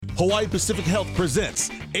Hawaii Pacific Health presents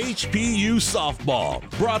HPU Softball,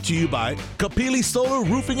 brought to you by Kapili Solar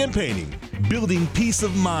Roofing and Painting, building peace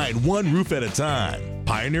of mind one roof at a time.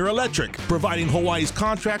 Pioneer Electric, providing Hawaii's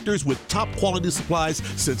contractors with top quality supplies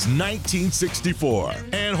since 1964.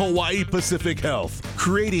 And Hawaii Pacific Health,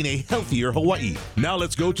 creating a healthier Hawaii. Now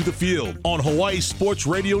let's go to the field on Hawaii Sports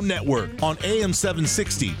Radio Network on AM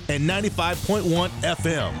 760 and 95.1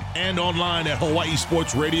 FM and online at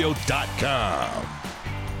hawaiisportsradio.com.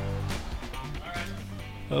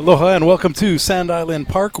 Aloha and welcome to Sand Island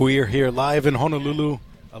Park. We are here live in Honolulu.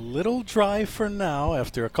 A little dry for now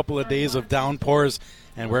after a couple of days of downpours,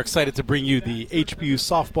 and we're excited to bring you the HPU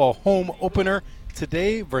softball home opener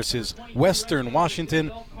today versus Western Washington,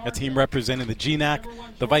 a team representing the GNAC.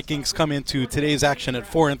 The Vikings come into today's action at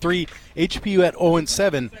 4-3, HPU at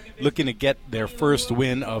 0-7, looking to get their first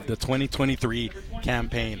win of the 2023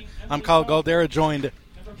 campaign. I'm Kyle Galdera, joined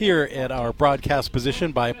here at our broadcast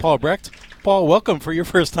position by Paul Brecht. Paul, welcome for your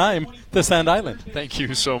first time to Sand Island. Thank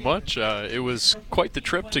you so much. It was quite the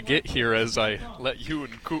trip to get here, as I let you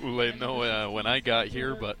and Ku'ule know when I got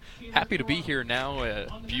here, but happy to be here now. A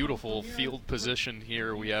beautiful field position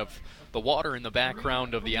here. We have the water in the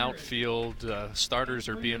background of the outfield. Starters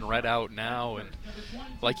are being read out now, and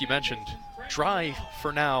like you mentioned, dry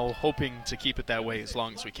for now, hoping to keep it that way as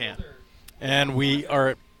long as we can. And we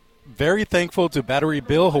are very thankful to Battery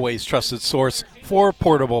Bill, Hawaii's trusted source for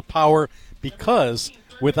portable power, because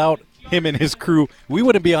without him and his crew, we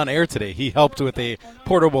wouldn't be on air today. He helped with a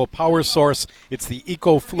portable power source. It's the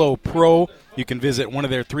EcoFlow Pro. You can visit one of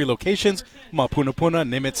their 3 locations, Mapunapuna,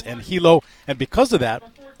 Nimitz, and Hilo. And because of that,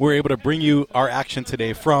 we're able to bring you our action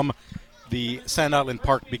today from the Sand Island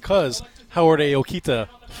Park, because Howard A. Okita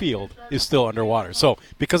Field is still underwater. So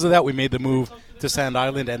because of that, we made the move to Sand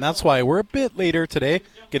Island, and that's why we're a bit later today,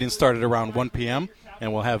 getting started around 1 p.m.,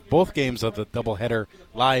 and we'll have both games of the doubleheader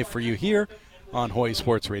live for you here on Hawaii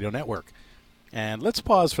Sports Radio Network. And let's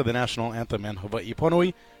pause for the national anthem and Hawaii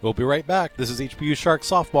Pono'i. We'll be right back. This is HPU Sharks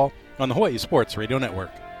Softball on the Hawaii Sports Radio Network.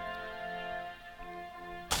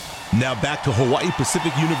 Now back to Hawaii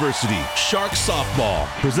Pacific University Shark Softball,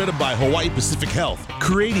 presented by Hawaii Pacific Health,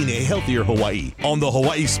 creating a healthier Hawaii on the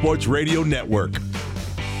Hawaii Sports Radio Network.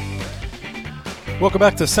 Welcome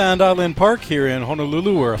back to Sand Island Park here in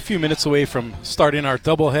Honolulu. We're a few minutes away from starting our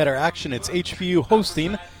doubleheader action. It's HPU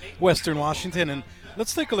hosting Western Washington, and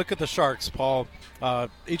let's take a look at the Sharks, Paul.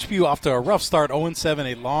 HPU off to a rough start,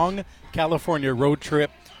 0-7, a long California road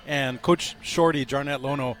trip. And Coach Shorty, Jarnett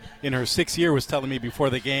Lono, in her 6th year, was telling me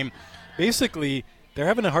before the game, basically, they're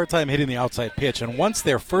having a hard time hitting the outside pitch. And once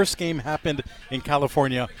their first game happened in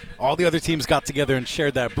California, all the other teams got together and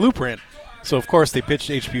shared that blueprint. So, of course, they pitched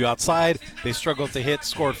HPU outside. They struggled to hit,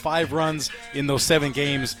 scored 5 runs in those 7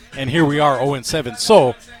 games, and here we are 0-7.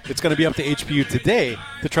 So it's going to be up to HPU today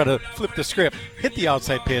to try to flip the script, hit the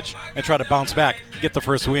outside pitch, and try to bounce back, get the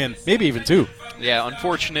first win, maybe even 2. Yeah,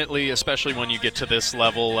 unfortunately, especially when you get to this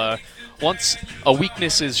level, once a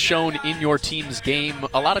weakness is shown in your team's game,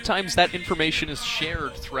 a lot of times that information is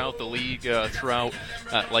shared throughout the league, throughout,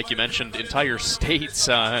 like you mentioned, entire states,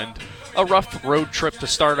 and a rough road trip to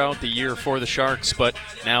start out the year for the Sharks, but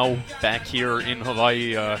now back here in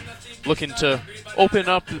Hawaii, looking to open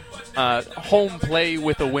up home play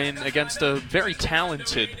with a win against a very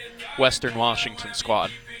talented Western Washington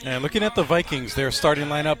squad. And looking at the Vikings, their starting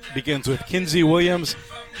lineup begins with Kinsey Williams.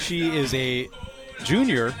 She is a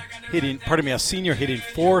senior hitting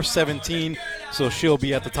 .417, so she'll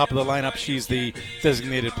be at the top of the lineup. She's the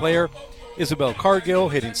designated player. Isabel Cargill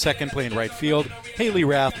hitting second, playing right field. Haley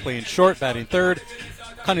Rath playing short, batting third.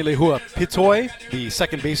 Kanilehua Pitoi, the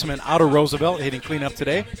second baseman out of Roosevelt, hitting cleanup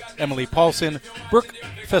today. Emily Paulson, Brooke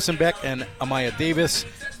Fessenbeck, and Amaya Davis,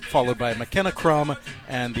 followed by McKenna Crum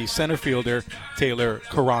and the center fielder Taylor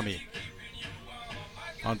Karami.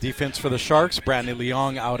 On defense for the Sharks, Brandon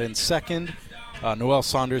Leong out in second. Noelle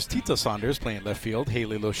Saunders, Tita Saunders playing left field.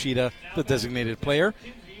 Haley Loshida, the designated player.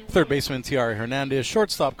 Third baseman Tiara Hernandez,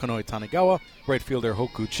 shortstop Kanoi Tanagawa, right fielder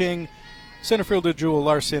Hoku Ching, center fielder Jewel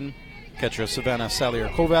Larson, catcher Savannah Salier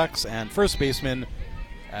Kovacs, and first baseman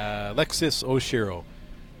Alexis Oshiro.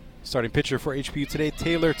 Starting pitcher for HPU today,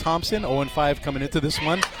 Taylor Thompson, 0-5 coming into this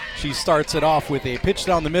one. She starts it off with a pitch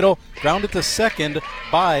down the middle, grounded to second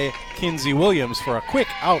by Kinsey Williams for a quick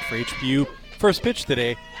out for HPU. First pitch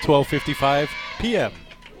today, 12:55 p.m.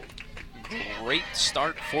 Great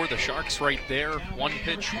start for the Sharks right there. 1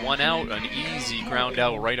 pitch, 1 out, an easy ground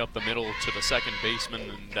out right up the middle to the second baseman.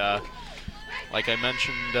 And like I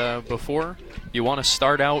mentioned before, you want to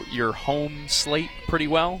start out your home slate pretty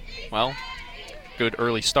well. Well, good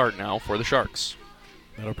early start now for the Sharks.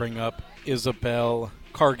 That'll bring up Isabel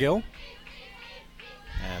Cargill.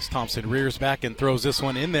 As Thompson rears back and throws this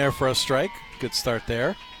one in there for a strike. Good start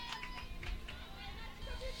there.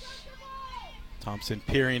 Thompson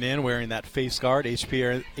peering in, wearing that face guard.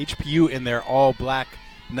 HPU in their all-black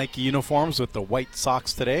Nike uniforms with the white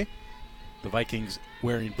socks today. The Vikings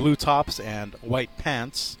wearing blue tops and white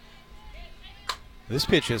pants. This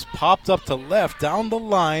pitch is popped up to left, down the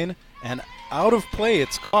line, and out of play.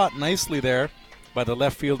 It's caught nicely there by the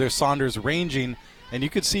left fielder, Saunders, ranging. And you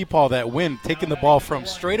could see, Paul, that wind taking the ball from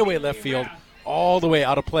straightaway left field all the way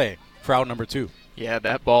out of play for out number 2. Yeah,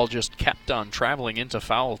 that ball just kept on traveling into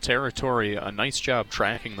foul territory. A nice job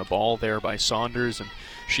tracking the ball there by Saunders, and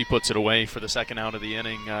she puts it away for the second out of the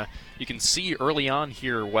inning. You can see early on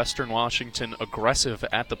here Western Washington aggressive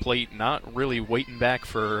at the plate, not really waiting back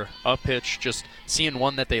for a pitch, just seeing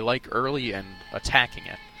one that they like early and attacking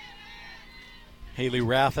it. Haley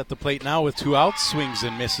Rath at the plate now with 2 outs, swings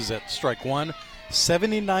and misses at strike 1.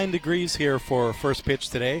 79 degrees here for first pitch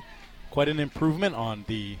today. Quite an improvement on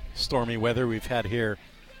the stormy weather we've had here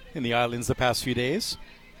in the islands the past few days.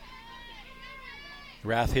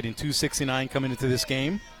 Rath hitting .269 coming into this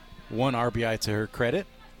game. 1 RBI to her credit.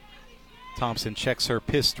 Thompson checks her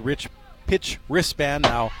pitch wristband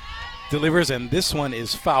now. Delivers, and this one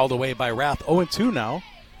is fouled away by Rath. 0-2 now.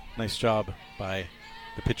 Nice job by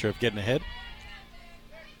the pitcher of getting ahead.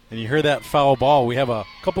 And you hear that foul ball. We have a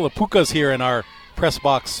couple of pukas here in our press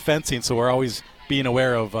box fencing, so we're always being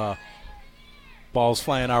aware of balls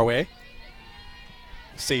flying our way.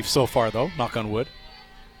 Safe so far, though. Knock on wood.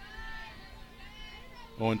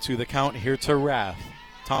 0-2 the count here to Rath.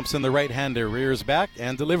 Thompson, the right-hander, rears back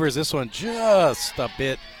and delivers this one just a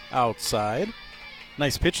bit outside.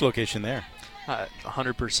 Nice pitch location there.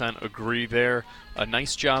 100% agree there. A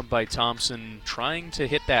nice job by Thompson trying to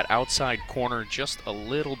hit that outside corner just a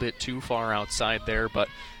little bit too far outside there, but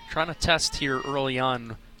trying to test here early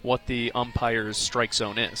on what the umpire's strike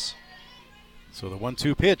zone is. So the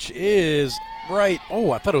 1-2 pitch is right.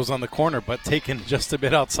 Oh, I thought it was on the corner, but taken just a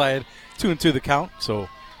bit outside. 2-2 the count. So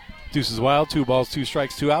Deuces Wild, 2 balls, 2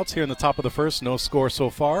 strikes, 2 outs here in the top of the first. No score so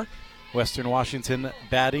far. Western Washington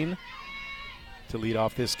batting to lead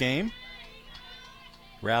off this game.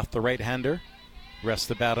 Rath, the right-hander, rests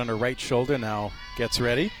the bat on her right shoulder, now gets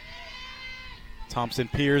ready. Thompson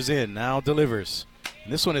peers in, now delivers.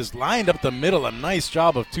 And this one is lined up the middle. A nice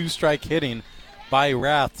job of 2-strike hitting by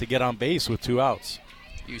Rath to get on base with 2 outs.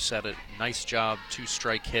 You said it. Nice job,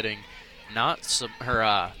 2-strike hitting. Not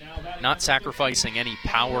sacrificing any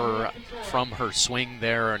power from her swing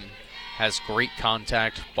there, and has great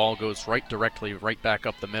contact. Ball goes directly right back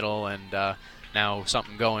up the middle, and now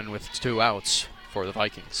something going with 2 outs for the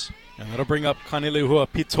Vikings. And that'll bring up Kanilehua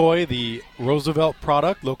Pitoy, the Roosevelt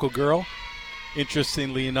product, local girl.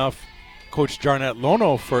 Interestingly enough, Coach Jarnett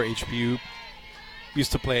Lono for HPU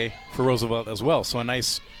used to play for Roosevelt as well, so a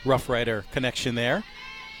nice Rough Rider connection there.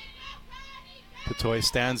 Pitoy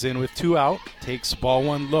stands in with 2 out, takes ball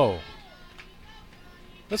 1 low.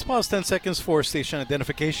 Let's pause 10 seconds for station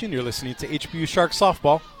identification. You're listening to HPU Sharks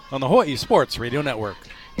Softball on the Hawaii Sports Radio Network.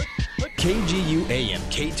 KGU AM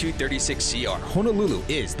K236CR Honolulu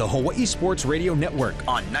is the Hawaii Sports Radio Network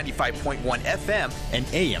on 95.1 FM and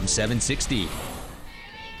AM 760.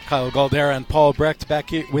 Kyle Galdera and Paul Brecht back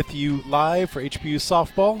here with you live for HPU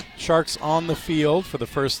Softball. Sharks on the field for the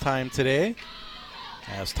first time today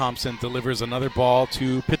as Thompson delivers another ball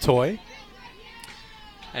to Pitoy.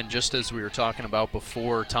 And just as we were talking about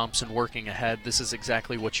before, Thompson working ahead, this is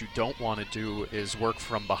exactly what you don't want to do, is work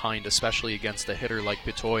from behind, especially against a hitter like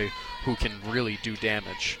Pitoy, who can really do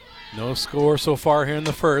damage. No score so far here in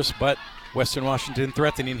the first, but Western Washington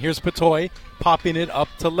threatening. Here's Pitoy popping it up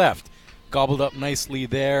to left. Gobbled up nicely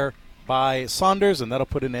there by Saunders, and that'll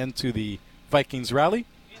put an end to the Vikings rally.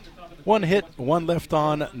 1 hit, 1 left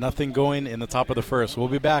on, nothing going in the top of the first. We'll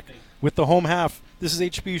be back with the home half. This is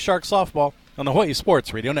HPU Sharks Softball on the Hawaii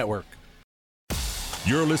Sports Radio Network.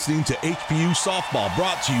 You're listening to HPU Softball,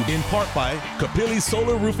 brought to you in part by Kapili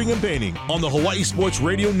Solar Roofing and Painting on the Hawaii Sports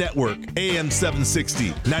Radio Network, AM 760,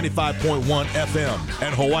 95.1 FM,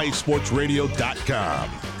 and hawaiisportsradio.com.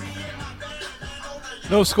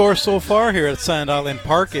 No score so far here at Sand Island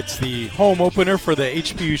Park. It's the home opener for the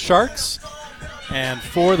HPU Sharks. And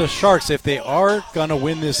for the Sharks, if they are going to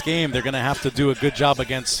win this game, they're going to have to do a good job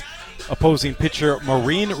against opposing pitcher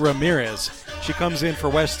Maureen Ramirez. She comes in for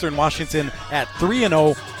Western Washington at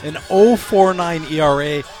 3-0, an 0.49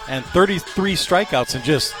 ERA, and 33 strikeouts in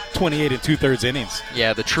just 28 2/3 innings.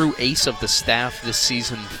 Yeah, the true ace of the staff this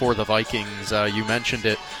season for the Vikings. You mentioned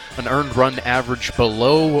it, an earned run average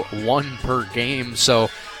below 1 per game, so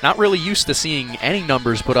not really used to seeing any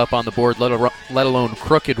numbers put up on the board, let alone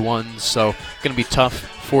crooked ones, so going to be tough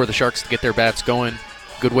for the Sharks to get their bats going.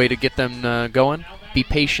 Good way to get them going. Be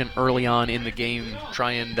patient early on in the game.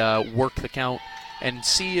 Try and work the count and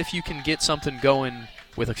see if you can get something going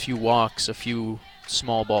with a few walks, a few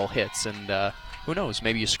small ball hits, and who knows,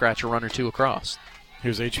 maybe you scratch a run or two across.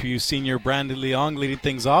 Here's HPU senior Brandy Leong leading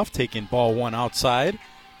things off, taking ball one outside.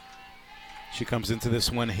 She comes into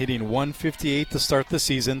this one hitting .158 to start the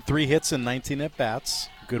season, 3 hits and 19 at-bats.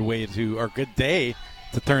 Good day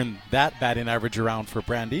to turn that batting average around for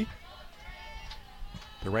Brandy.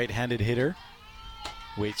 The right-handed hitter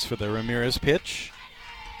waits for the Ramirez pitch.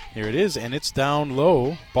 Here it is, and it's down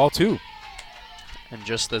low, ball 2. And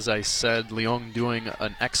just as I said, Leong doing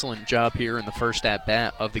an excellent job here in the first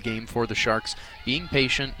at-bat of the game for the Sharks. Being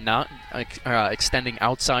patient, not extending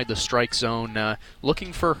outside the strike zone,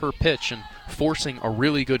 looking for her pitch and forcing a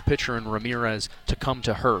really good pitcher in Ramirez to come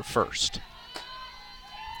to her first.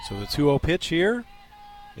 So the 2-0 pitch here,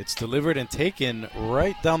 it's delivered and taken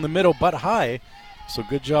right down the middle but high. So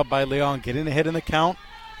good job by Leong getting ahead in the count.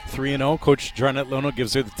 3-0. Coach Jarnett Lono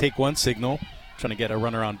gives her the take one signal, trying to get a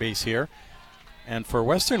runner on base here. And for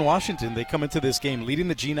Western Washington, they come into this game leading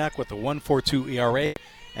the GNAC with a 1.42 ERA,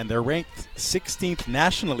 and they're ranked 16th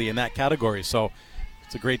nationally in that category. So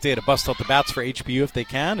it's a great day to bust out the bats for HPU if they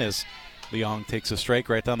can, as Leong takes a strike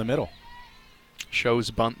right down the middle. Shows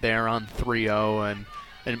bunt there on 3-0,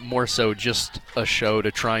 and more so just a show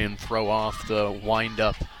to try and throw off the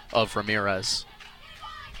windup of Ramirez.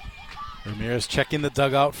 Ramirez checking the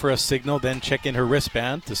dugout for a signal, then checking her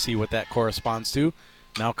wristband to see what that corresponds to.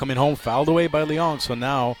 Now coming home, fouled away by Leong, so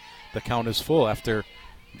now the count is full after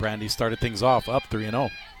Brandy started things off up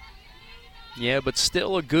 3-0. Yeah, but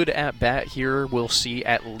still a good at-bat here. We'll see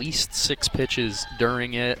at least 6 pitches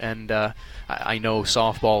during it, and I know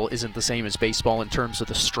softball isn't the same as baseball in terms of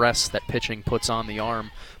the stress that pitching puts on the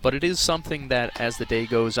arm, but it is something that, as the day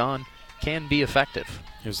goes on, can be effective.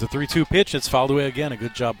 Here's the 3-2 pitch. It's fouled away again. A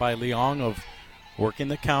good job by Leong of working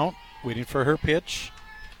the count, waiting for her pitch.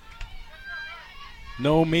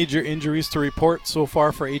 No major injuries to report so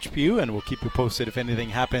far for HPU, and we'll keep you posted if anything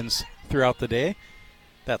happens throughout the day.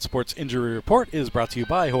 That Sports Injury Report is brought to you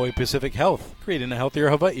by Hawaii Pacific Health, creating a healthier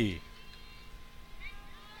Hawaii.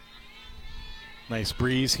 Nice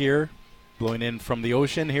breeze here, blowing in from the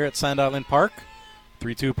ocean here at Sand Island Park.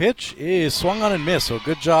 3-2 pitch is swung on and missed, so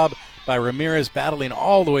good job by Ramirez battling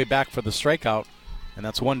all the way back for the strikeout. And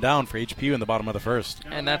that's one down for HPU in the bottom of the first.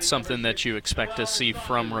 And that's something that you expect to see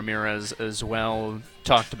from Ramirez as well.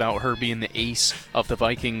 Talked about her being the ace of the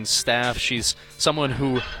Vikings staff. She's someone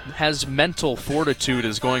who has mental fortitude,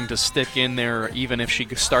 is going to stick in there even if she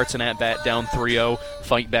starts an at-bat down 3-0,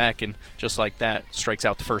 fight back, and just like that, strikes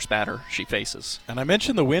out the first batter she faces. And I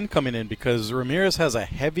mentioned the wind coming in because Ramirez has a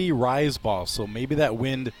heavy rise ball, so maybe that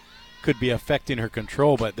wind could be affecting her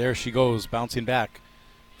control, but there she goes, bouncing back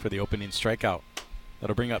for the opening strikeout.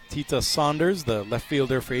 That'll bring up Tita Saunders, the left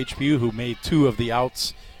fielder for HPU, who made 2 of the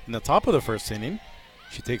outs in the top of the first inning.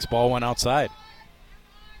 She takes ball 1 outside.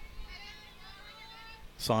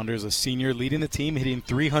 Saunders, a senior, leading the team, hitting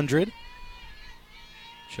 .300.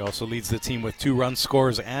 She also leads the team with 2 run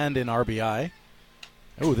scores and an RBI.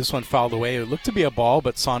 Oh, this one fouled away. It looked to be a ball,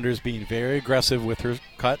 but Saunders being very aggressive with her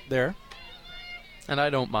cut there. And I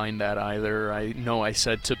don't mind that either. I know I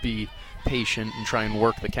said to be patient and try and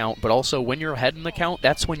work the count, but also when you're ahead in the count,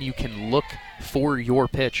 that's when you can look for your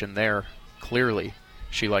pitch, and there, clearly,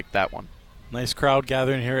 she liked that one. Nice crowd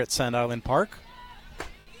gathering here at Sand Island Park,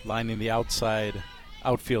 lining the outside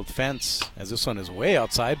outfield fence, as this one is way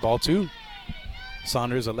outside, ball 2.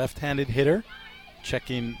 Saunders, a left-handed hitter,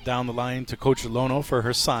 checking down the line to Coach Lono for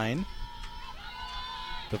her sign.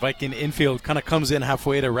 The Viking infield kind of comes in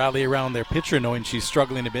halfway to rally around their pitcher, knowing she's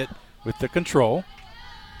struggling a bit with the control.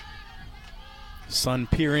 Sun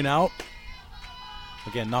peering out.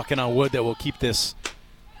 Again, knocking on wood that will keep this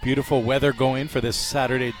beautiful weather going for this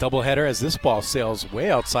Saturday doubleheader as this ball sails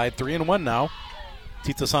way outside. 3-1 now.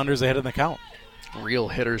 Tita Saunders ahead in the count. Real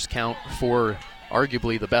hitters count for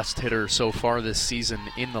arguably the best hitter so far this season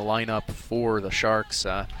in the lineup for the Sharks.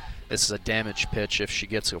 This is a damage pitch if she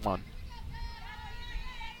gets it one.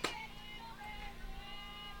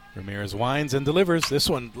 Ramirez winds and delivers. This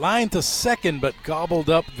one lined to second, but gobbled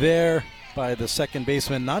up there by the second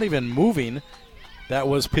baseman, not even moving. That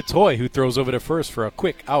was Pitoy, who throws over to first for a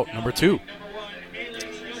quick out, number 2.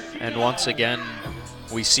 And once again,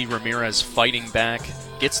 we see Ramirez fighting back,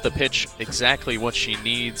 gets the pitch exactly what she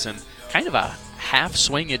needs, and kind of a half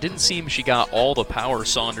swing. It didn't seem she got all the power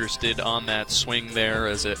Saunders did on that swing there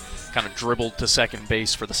as it kind of dribbled to second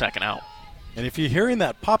base for the second out. And if you're hearing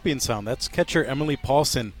that popping sound, that's catcher Emily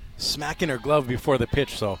Paulson smacking her glove before the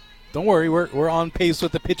pitch, so don't worry, we're on pace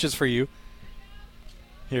with the pitches for you.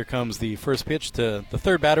 Here comes the first pitch to the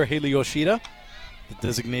third batter, Haley Yoshida, the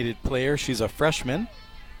designated player. She's a freshman,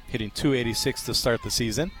 hitting .286 to start the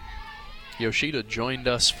season. Yoshida joined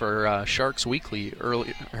us for Sharks Weekly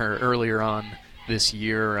earlier on this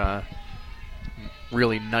year.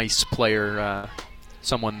 Really nice player,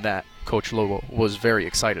 someone that Coach Lobo was very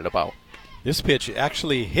excited about. This pitch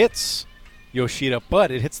actually hits Yoshida,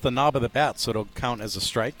 but it hits the knob of the bat, so it'll count as a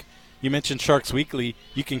strike. You mentioned Sharks Weekly.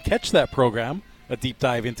 You can catch that program, a deep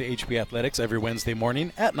dive into HP Athletics, every Wednesday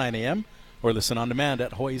morning at 9 a.m. or listen on demand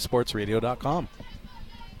at hawaiisportsradio.com.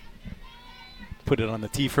 Put it on the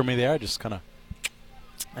tee for me there. I just kind of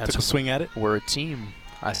took a swing at it. We're a team.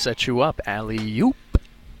 I set you up. Alley-oop.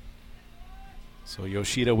 So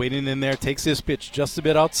Yoshida waiting in there, takes this pitch just a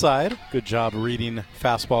bit outside. Good job reading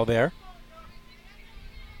fastball there.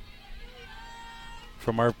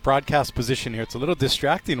 From our broadcast position here, it's a little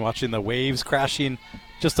distracting watching the waves crashing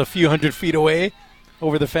just a few hundred feet away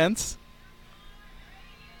over the fence.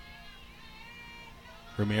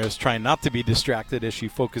 Ramirez trying not to be distracted as she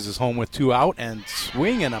focuses home with 2 out, and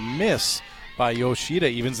swing and a miss by Yoshida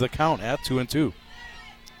evens the count at 2-2.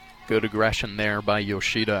 Good aggression there by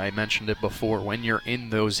Yoshida. I mentioned it before. When you're in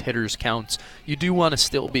those hitters' counts, you do want to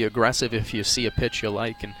still be aggressive if you see a pitch you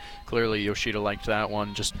like, and clearly Yoshida liked that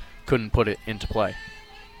one, just couldn't put it into play.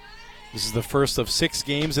 This is the first of 6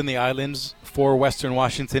 games in the Islands for Western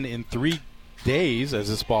Washington in 3 days as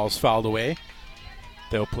this ball is fouled away.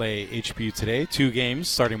 They'll play HPU today, 2 games,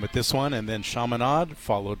 starting with this one, and then Chaminade,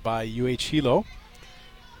 followed by UH Hilo.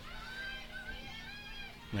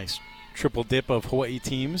 Nice triple dip of Hawaii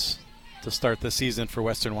teams to start the season for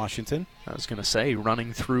Western Washington. I was going to say,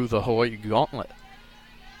 running through the Hawaii gauntlet.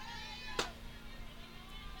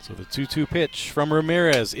 So the 2-2 pitch from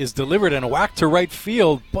Ramirez is delivered and a whack to right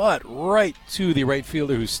field, but right to the right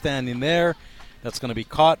fielder who's standing there. That's going to be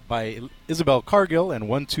caught by Isabel Cargill, and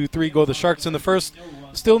 1-2-3 go the Sharks in the first.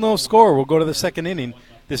 Still no score. We'll go to the second inning.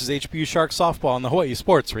 This is HPU Sharks Softball on the Hawaii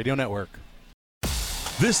Sports Radio Network.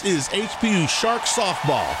 This is HPU Shark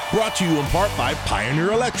Softball, brought to you in part by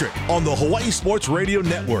Pioneer Electric on the Hawaii Sports Radio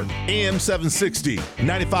Network, AM 760,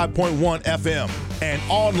 95.1 FM, and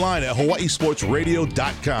online at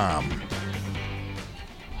hawaiisportsradio.com.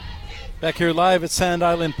 Back here live at Sand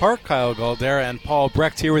Island Park, Kyle Galdera and Paul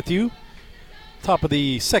Brecht here with you. Top of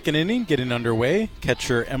the second inning, getting underway.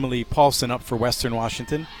 Catcher Emily Paulson up for Western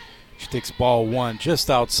Washington. She takes ball 1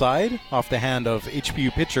 just outside, off the hand of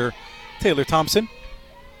HPU pitcher Taylor Thompson.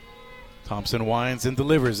 Thompson winds and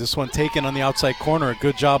delivers. This one taken on the outside corner. A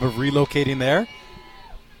good job of relocating there.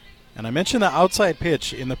 And I mentioned the outside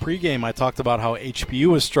pitch. In the pregame, I talked about how HPU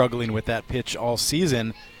was struggling with that pitch all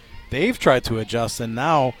season. They've tried to adjust, and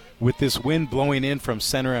now with this wind blowing in from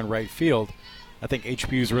center and right field, I think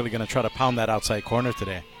HPU is really going to try to pound that outside corner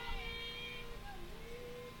today.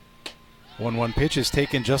 1-1 pitch is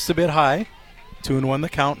taken just a bit high. 2-1 the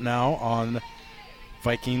count now on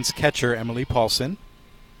Vikings catcher Emily Paulson.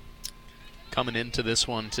 Coming into this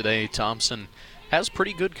one today, Thompson has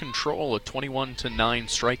pretty good control, a 21-9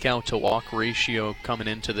 strikeout to walk ratio coming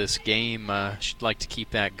into this game. She'd like to keep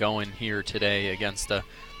that going here today against a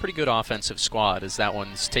pretty good offensive squad as that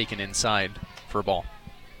one's taken inside for a ball.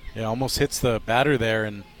 Yeah, almost hits the batter there,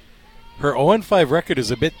 and her 0-5 record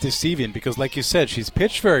is a bit deceiving because, like you said, she's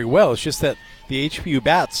pitched very well. It's just that the HPU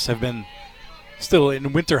bats have been still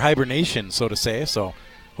in winter hibernation, so to say, so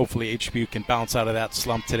hopefully HPU can bounce out of that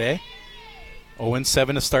slump today.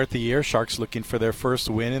 0-7 to start the year. Sharks looking for their first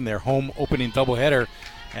win in their home opening doubleheader.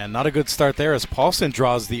 And not a good start there as Paulson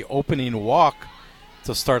draws the opening walk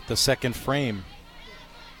to start the second frame.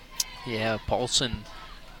 Yeah, Paulson,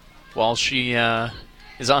 while she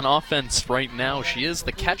is on offense right now, she is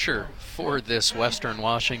the catcher for this Western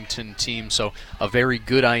Washington team. So a very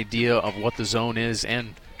good idea of what the zone is,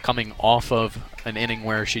 and coming off of an inning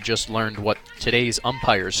where she just learned what today's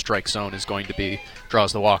umpire's strike zone is going to be.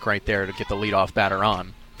 Draws the walk right there to get the leadoff batter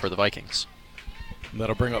on for the Vikings. And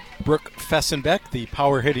that'll bring up Brooke Fessenbeck, the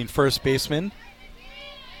power-hitting first baseman.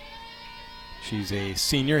 She's a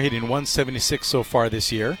senior, hitting 176 so far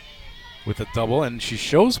this year with a double, and she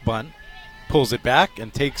shows bunt, pulls it back,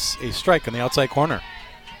 and takes a strike on the outside corner.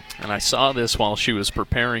 And I saw this while she was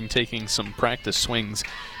preparing, taking some practice swings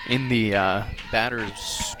in the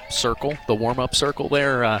batter's circle, the warm-up circle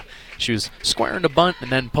there. She was squaring to bunt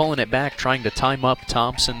and then pulling it back, trying to time up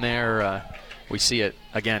Thompson there. We see it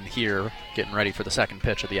again here, getting ready for the second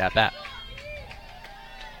pitch of the at-bat.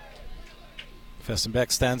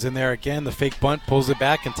 Fessenbeck stands in there again. The fake bunt, pulls it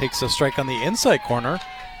back, and takes a strike on the inside corner.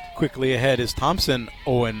 Quickly ahead is Thompson,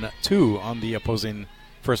 0-2 on the opposing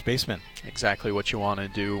first baseman. Exactly what you want to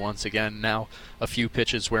do. Once again, now a few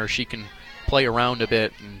pitches where she can play around a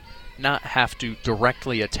bit and not have to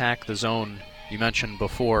directly attack the zone you mentioned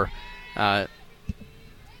before.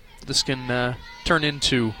 This can turn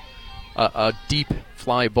into a deep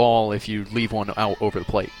fly ball if you leave one out over the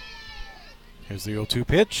plate. Here's the 0-2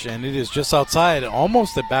 pitch, and it is just outside,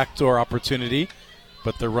 almost a backdoor opportunity,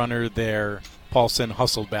 but the runner there, Paulson,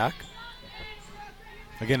 hustled back.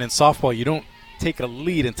 Again, in softball, you don't take a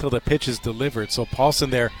lead until the pitch is delivered, so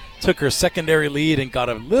Paulson there took her secondary lead and got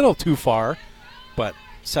a little too far, but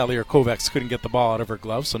Sally Kovacs couldn't get the ball out of her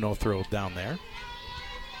glove, so no throw down there.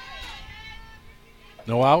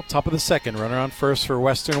 No out, top of the second. Runner on first for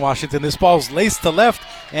Western Washington. This ball's laced to left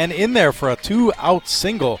and in there for a 2-out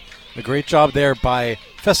single. A great job there by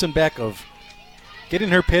Fessenbeck of getting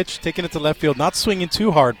her pitch, taking it to left field, not swinging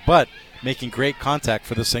too hard, but making great contact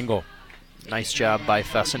for the single. Nice job by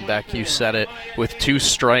Fessenbeck. You said it, with 2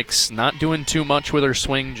 strikes, not doing too much with her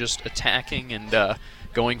swing, just attacking and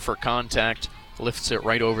going for contact. Lifts it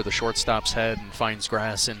right over the shortstop's head and finds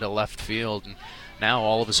grass into left field. And now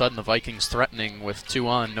all of a sudden the Vikings threatening with 2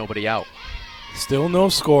 on, nobody out. Still no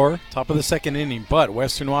score, top of the second inning, but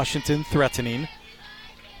Western Washington threatening.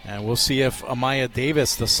 And we'll see if Amaya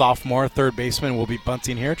Davis, the sophomore third baseman, will be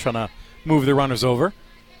bunting here, trying to move the runners over.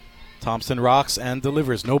 Thompson rocks and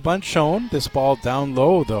delivers. No bunt shown. This ball down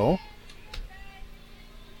low, though.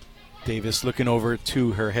 Davis looking over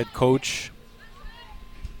to her head coach.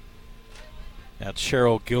 That's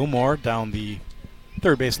Cheryl Gilmore down the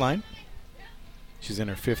third baseline. She's in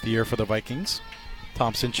her 5th year for the Vikings.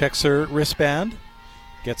 Thompson checks her wristband,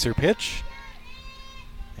 gets her pitch,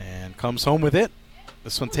 and comes home with it.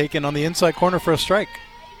 This one taken on the inside corner for a strike.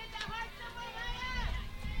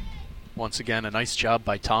 Once again, a nice job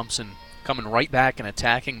by Thompson, coming right back and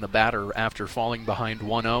attacking the batter after falling behind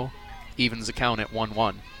 1-0. Evens the count at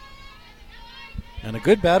 1-1. And a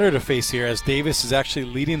good batter to face here, as Davis is actually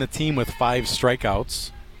leading the team with 5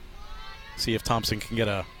 strikeouts. See if Thompson can get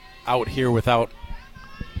a out here without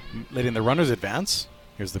letting the runners advance.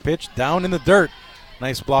 Here's the pitch, down in the dirt.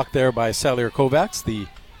 Nice block there by Sally Kovacs, the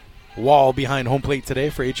wall behind home plate today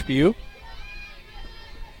for HPU.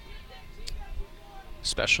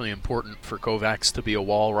 Especially important for Kovacs to be a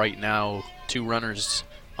wall right now. 2 runners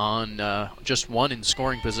on just 1 in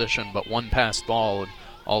scoring position, but 1 passed ball, and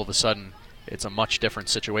all of a sudden it's a much different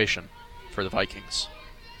situation for the Vikings.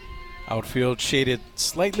 Outfield shaded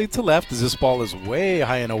slightly to left as this ball is way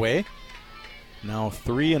high and away. Now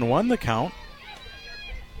 3-1 the count.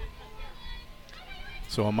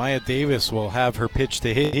 So Amaya Davis will have her pitch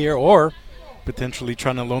to hit here, or potentially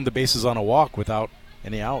trying to loan the bases on a walk without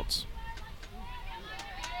any outs.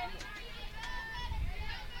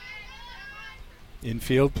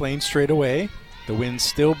 Infield playing straight away. The wind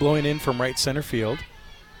still blowing in from right center field.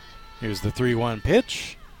 Here's the 3-1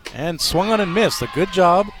 pitch, and swung on and missed. A good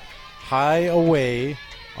job high away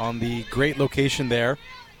on the great location there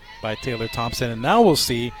by Taylor Thompson. And now we'll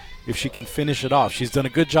see if she can finish it off. She's done a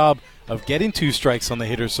good job of getting 2 strikes on the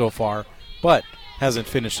hitter so far, but hasn't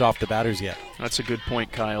finished off the batters yet. That's a good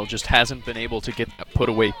point, Kyle. Just hasn't been able to get that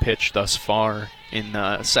put-away pitch thus far in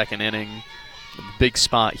the second inning. Big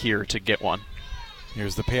spot here to get one.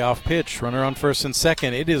 Here's the payoff pitch. Runner on first and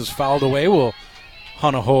second. It is fouled away. Will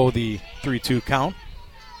Hanaho the 3-2 count.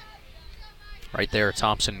 Right there,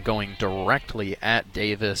 Thompson going directly at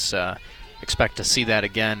Davis. Expect to see that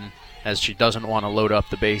again, as she doesn't want to load up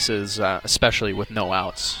the bases, especially with no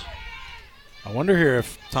outs. I wonder here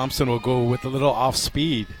if Thompson will go with a little off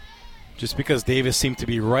speed, just because Davis seemed to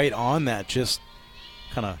be right on that, just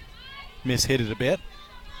kind of mishit it a bit.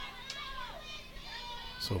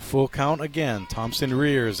 So full count again. Thompson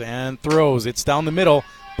rears and throws. It's down the middle,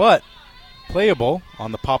 but playable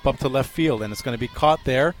on the pop-up to left field, and it's going to be caught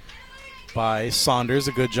there by Saunders.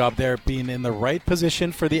 A good job there being in the right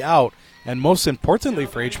position for the out, and most importantly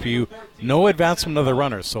for HPU, no advancement of the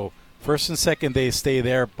runners. So first and second, they stay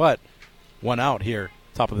there, but 1 out here,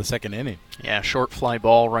 top of the second inning. Yeah, short fly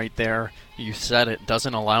ball right there. You said it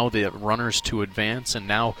doesn't allow the runners to advance, and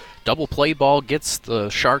now double play ball gets the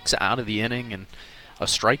Sharks out of the inning, and a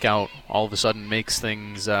strikeout all of a sudden makes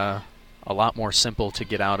things a lot more simple to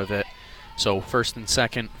get out of it. So first and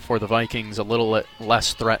second for the Vikings, a little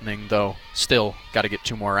less threatening, though still got to get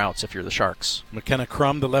 2 more outs if you're the Sharks. McKenna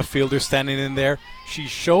Crum, the left fielder, standing in there. She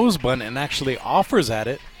shows bunt and actually offers at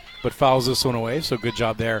it, but fouls this one away. So good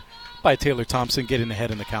job there by Taylor Thompson getting ahead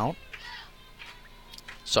in the count.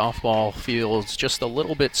 Softball field's just a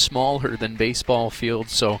little bit smaller than baseball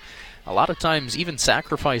fields, so a lot of times even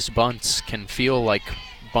sacrifice bunts can feel like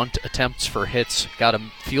bunt attempts for hits. Got to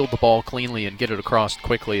field the ball cleanly and get it across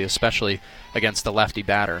quickly, especially against the lefty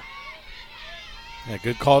batter. Yeah,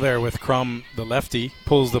 good call there with Crum, the lefty.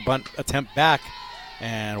 Pulls the bunt attempt back.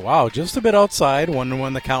 And, wow, just a bit outside.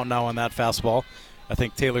 1-1 the count now on that fastball. I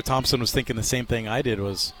think Taylor Thompson was thinking the same thing I did,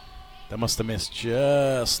 was that must have missed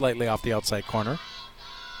just slightly off the outside corner.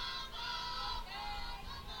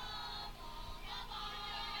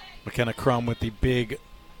 McKenna Crum with the big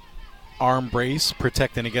arm brace,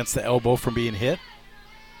 protecting against the elbow from being hit.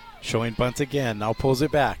 Showing bunt again, now pulls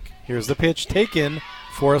it back. Here's the pitch taken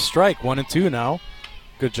for a strike, 1-2 now.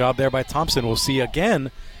 Good job there by Thompson. We'll see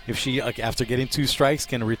again if she, after getting 2 strikes,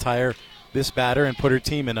 can retire this batter and put her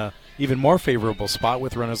team in a even more favorable spot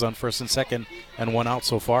with runners on first and second and 1 out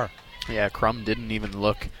so far. Yeah, Crum didn't even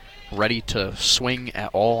look ready to swing at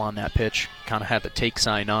all on that pitch. Kind of had the take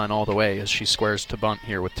sign on all the way as she squares to bunt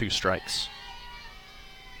here with 2 strikes.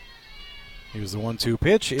 Here's the 1-2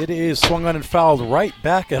 pitch. It is swung on and fouled right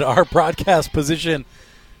back at our broadcast position.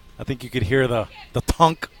 I think you could hear the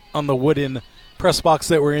thunk on the wooden press box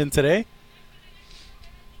that we're in today.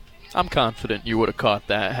 I'm confident you would have caught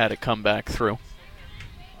that had it come back through.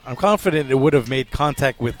 I'm confident it would have made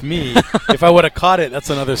contact with me. If I would have caught it, that's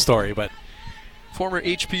another story. But former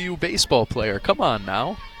HPU baseball player. Come on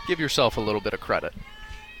now. Give yourself a little bit of credit.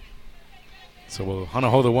 So we'll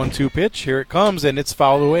hold the 1-2 pitch. Here it comes, and it's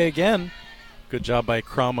fouled away again. Good job by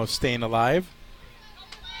Crum of staying alive.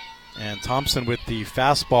 And Thompson with the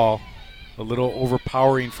fastball, a little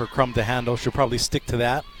overpowering for Crum to handle. She'll probably stick to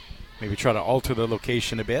that. Maybe try to alter the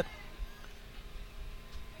location a bit.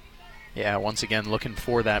 Yeah, once again, looking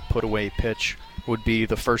for that put-away pitch. Would be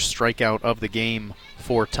the first strikeout of the game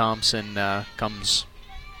for Thompson. Comes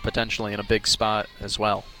potentially in a big spot as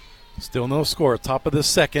well. Still no score. Top of the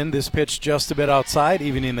second. This pitch just a bit outside,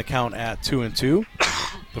 evening the count at 2-2.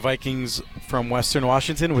 The Vikings from Western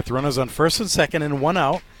Washington with runners on first and second and 1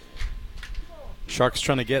 out. Sharks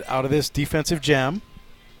trying to get out of this defensive jam.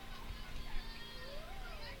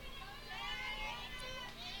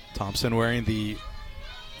 Thompson wearing the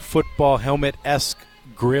football helmet-esque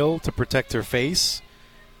grill to protect her face.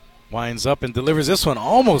 Winds up and delivers this one.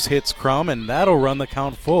 Almost hits Crum, and that'll run the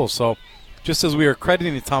count full. So just as we were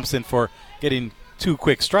crediting Thompson for getting 2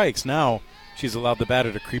 quick strikes, now she's allowed the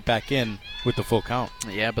batter to creep back in with the full count.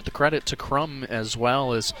 Yeah, but the credit to Crum as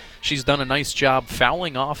well is she's done a nice job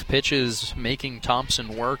fouling off pitches, making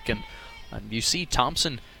Thompson work. And you see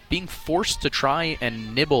Thompson being forced to try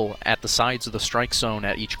and nibble at the sides of the strike zone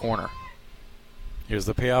at each corner. Here's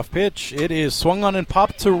the payoff pitch. It is swung on and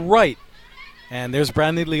popped to right. And there's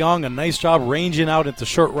Brandy Leong, a nice job ranging out into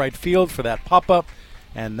short right field for that pop-up.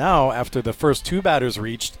 And now, after the first 2 batters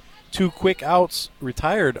reached, 2 quick outs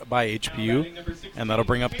retired by HPU. And that'll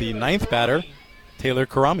bring up the 9th batter, Taylor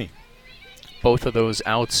Karami. Both of those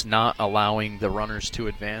outs not allowing the runners to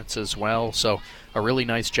advance as well. So a really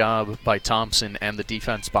nice job by Thompson and the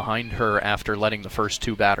defense behind her after letting the first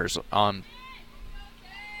 2 batters on.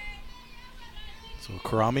 So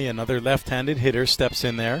Karami, another left-handed hitter, steps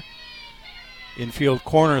in there. Infield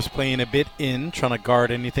corners playing a bit in, trying to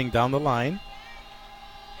guard anything down the line.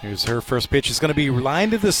 Here's her first pitch. It's going to be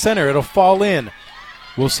lined to the center. It'll fall in.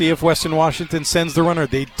 We'll see if Western Washington sends the runner.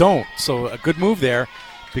 They don't. So a good move there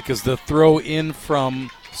because the throw in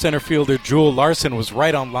from center fielder Jewel Larson was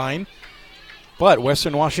right on line. But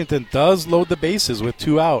Western Washington does load the bases with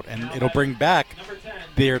 2 out, and it'll bring back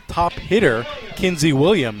their top hitter, Kinsey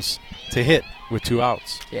Williams, to hit with 2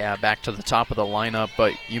 outs. Yeah, back to the top of the lineup,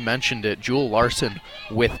 but you mentioned it, Jewel Larson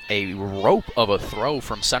with a rope of a throw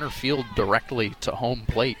from center field directly to home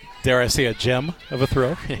plate. Dare I say a gem of a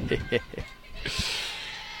throw?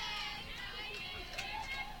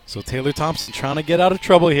 So Taylor Thompson trying to get out of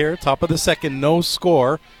trouble here. Top of the second, no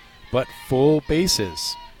score, but full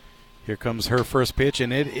bases. Here comes her first pitch,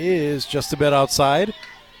 and it is just a bit outside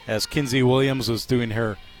as Kinsey Williams was doing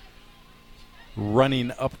her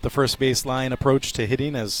running up the first base line approach to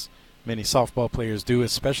hitting, as many softball players do,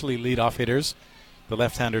 especially leadoff hitters. The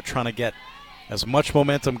left-hander trying to get as much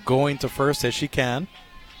momentum going to first as she can.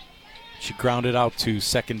 She grounded out to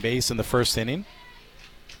second base in the first inning.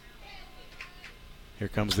 Here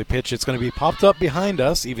comes the pitch. It's going to be popped up behind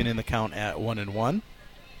us, even in the count at 1-1.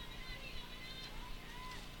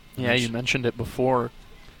 Yeah, you mentioned it before.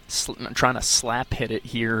 Trying to slap hit it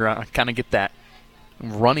here, kind of get that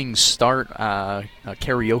running start,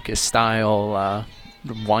 karaoke style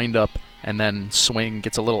wind up, and then swing.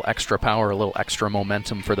 Gets a little extra power, a little extra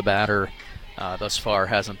momentum for the batter. Thus far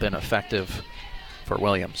hasn't been effective for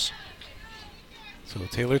Williams. So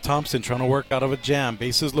Taylor Thompson trying to work out of a jam.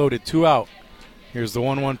 Bases loaded, 2 out. Here's the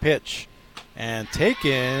 1-1 pitch. And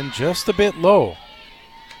taken just a bit low.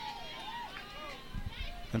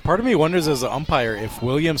 And part of me wonders as an umpire, if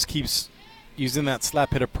Williams keeps using that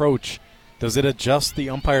slap hit approach, does it adjust the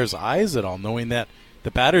umpire's eyes at all, knowing that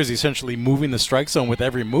the batter is essentially moving the strike zone with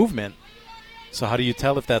every movement? So how do you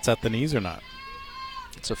tell if that's at the knees or not?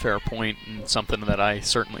 It's a fair point, and something that I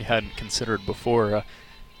certainly hadn't considered before.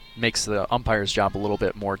 Makes the umpire's job a little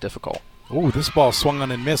bit more difficult. Oh, this ball swung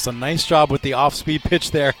on and missed. A nice job with the off-speed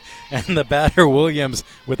pitch there. And the batter, Williams,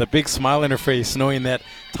 with a big smile in her face, knowing that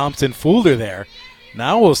Thompson fooled her there.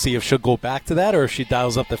 Now we'll see if she'll go back to that or if she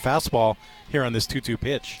dials up the fastball here on this 2-2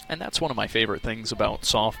 pitch. And that's one of my favorite things about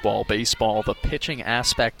softball, baseball, the pitching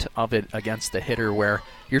aspect of it against the hitter, where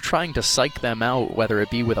you're trying to psych them out, whether it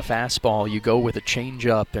be with a fastball, you go with a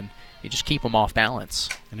changeup, and you just keep them off balance.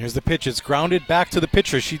 And here's the pitch. It's grounded back to the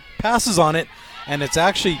pitcher. She passes on it, and it's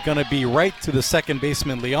actually going to be right to the second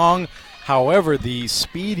baseman, Leong. However, the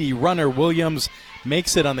speedy runner, Williams,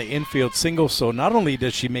 makes it on the infield single, so not only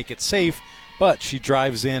does she make it safe, but she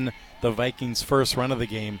drives in the Vikings' first run of the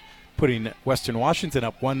game, putting Western Washington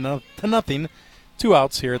up 1-0, 2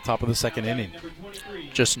 outs here at the top of the second inning.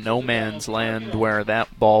 Just no man's land where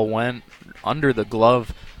that ball went, under the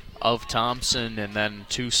glove of Thompson, and then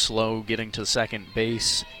too slow getting to second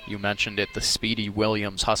base. You mentioned it, the speedy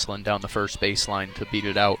Williams hustling down the first baseline to beat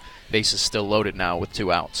it out. Base is still loaded now with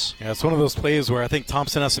 2 outs. Yeah, it's one of those plays where I think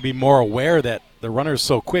Thompson has to be more aware that the runner's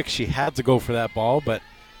so quick she had to go for that ball, but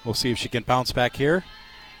we'll see if she can bounce back here.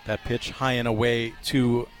 That pitch high and away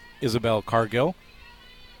to Isabel Cargill.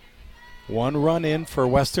 1 run in for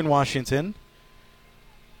Western Washington.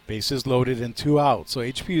 Bases loaded and 2 out. So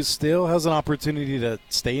HPU still has an opportunity to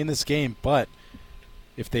stay in this game, but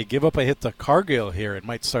if they give up a hit to Cargill here, it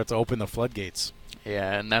might start to open the floodgates.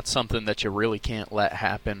 Yeah, and that's something that you really can't let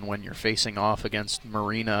happen when you're facing off against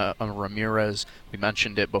Marina Ramirez. We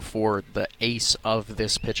mentioned it before, the ace of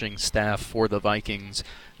this pitching staff for the Vikings.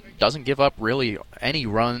 Doesn't give up really any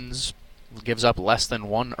runs, gives up less than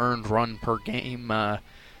 1 earned run per game.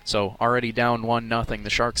 So already down 1-0, the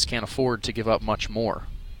Sharks can't afford to give up much more.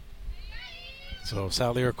 So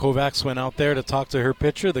Salir Kovacs went out there to talk to her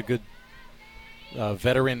pitcher, the good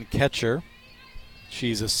veteran catcher.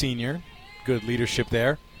 She's a senior. Good leadership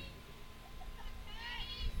there.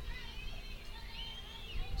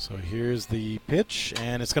 So here's the pitch,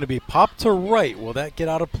 and it's going to be popped to right. Will that get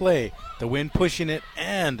out of play? The wind pushing it,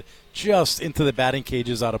 and just into the batting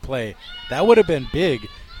cages out of play. That would have been big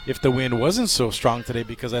if the wind wasn't so strong today,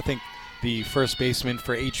 because I think the first baseman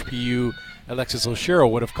for HPU, Alexis Oshiro,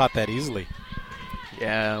 would have caught that easily.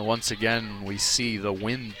 Yeah, once again, we see the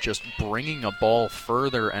wind just bringing a ball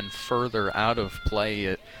further and further out of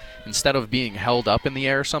play. Instead of being held up in the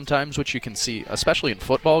air sometimes, which you can see, especially in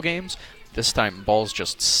football games, this time ball's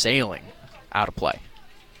just sailing out of play.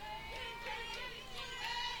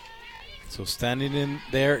 So standing in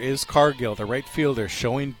there is Cargill, the right fielder,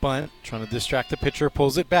 showing bunt, trying to distract the pitcher,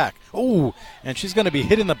 pulls it back. Oh, and she's going to be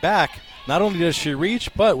hit in the back. Not only does she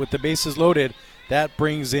reach, but with the bases loaded, that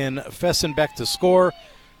brings in Fessenbeck to score.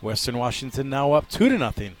 Western Washington now up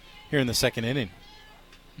 2-0 here in the second inning.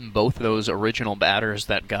 Both those original batters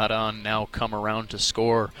that got on now come around to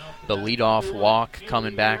score. The leadoff walk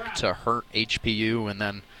coming back to hurt HPU, and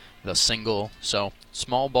then the single. So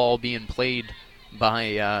small ball being played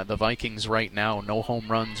by the Vikings right now. No home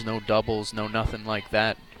runs, no doubles, no nothing like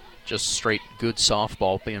that. Just straight good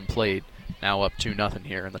softball being played. Now up 2-0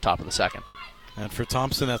 here in the top of the second. And for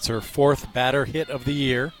Thompson, that's her 4th batter hit of the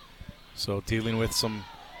year. So dealing with some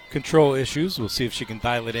control issues. We'll see if she can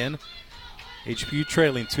dial it in. HPU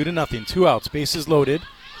trailing 2-0, 2 outs, bases loaded.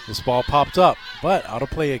 This ball popped up, but out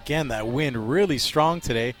of play again. That wind really strong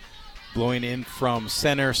today, blowing in from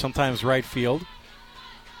center, sometimes right field.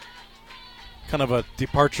 Kind of a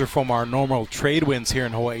departure from our normal trade winds here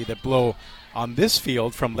in Hawaii that blow on this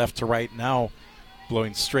field from left to right, now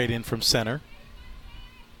blowing straight in from center.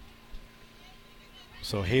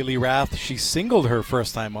 So Haley Rath, she singled her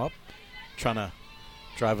first time up, trying to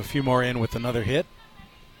drive a few more in with another hit.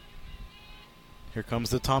 Here comes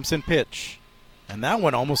the Thompson pitch. And that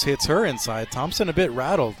one almost hits her inside. Thompson a bit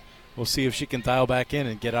rattled. We'll see if she can dial back in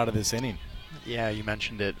and get out of this inning. Yeah, you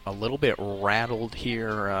mentioned it. A little bit rattled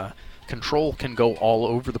here. Control can go all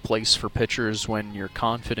over the place for pitchers when your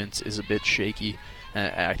confidence is a bit shaky.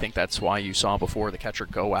 I think that's why you saw before the catcher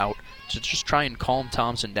go out. To just try and calm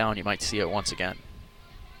Thompson down, you might see it once again.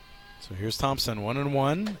 So here's Thompson,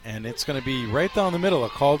 1-1, and it's going to be right down the middle, a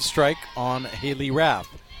called strike on Haley Rath.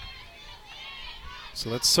 So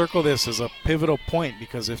let's circle this as a pivotal point,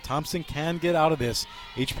 because if Thompson can get out of this,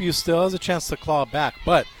 HPU still has a chance to claw back.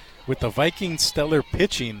 But with the Vikings' stellar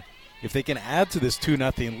pitching, if they can add to this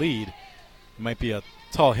 2-0 lead, it might be a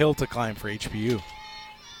tall hill to climb for HPU.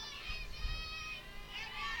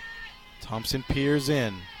 Thompson peers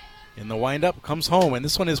in. In the windup, comes home, and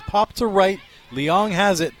this one is popped to right. Leong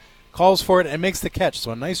has it, calls for it, and makes the catch.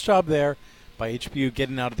 So a nice job there by HPU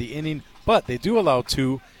getting out of the inning. But they do allow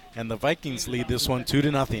 2, and the Vikings lead this one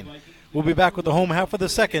 2-0. We'll be back with the home half of the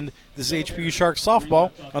second. This is HPU Sharks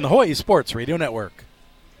softball on the Hawaii Sports Radio Network.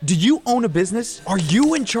 Do you own a business? Are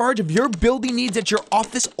you in charge of your building needs at your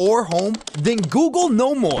office or home? Then Google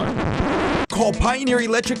no more. Call Pioneer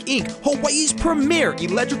Electric Inc., Hawaii's premier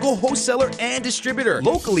electrical wholesaler and distributor.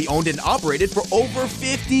 Locally owned and operated for over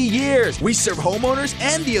 50 years. We serve homeowners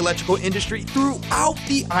and the electrical industry throughout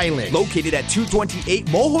the island. Located at 228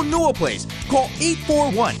 Moholua Place. Call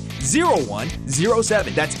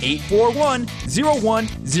 841-0107. That's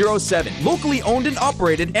 841-0107. Locally owned and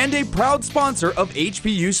operated and a proud sponsor of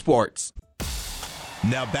HPU Sports.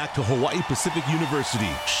 Now back to Hawaii Pacific University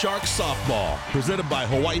Shark Softball, presented by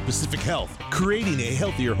Hawaii Pacific Health, creating a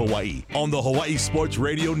healthier Hawaii on the Hawaii Sports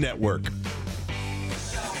Radio Network.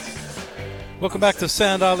 Welcome back to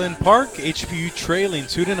Sand Island Park. HPU trailing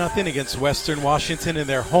 2-0 against Western Washington in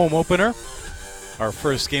their home opener. Our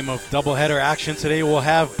first game of doubleheader action today. We'll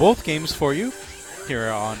have both games for you here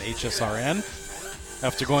on HSRN.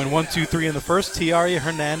 After going 1-2-3 in the first, Tiaria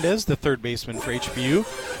Hernandez, the third baseman for HPU.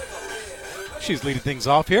 She's leading things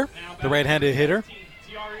off here, the right-handed hitter.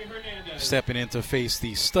 Stepping in to face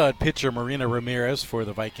the stud pitcher Marina Ramirez for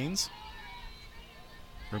the Vikings.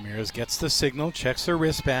 Ramirez gets the signal, checks her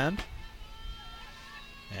wristband,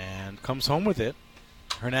 and comes home with it.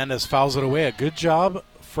 Hernandez fouls it away. A good job.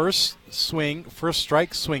 First swing, first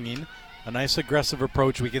strike swinging. A nice aggressive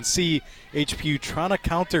approach. We can see HPU trying to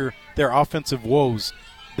counter their offensive woes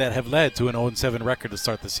that have led to an 0-7 record to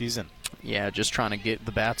start the season. Yeah, just trying to get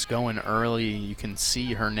the bats going early. You can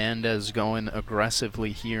see Hernandez going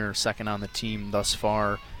aggressively here, second on the team thus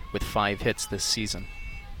far with 5 hits this season.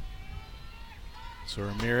 So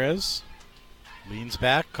Ramirez leans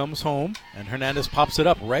back, comes home, and Hernandez pops it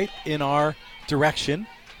up right in our direction,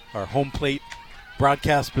 our home plate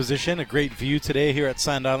broadcast position. A great view today here at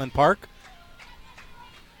Sand Island Park.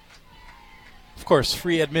 Of course,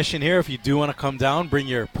 free admission here. If you do want to come down, bring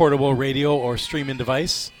your portable radio or streaming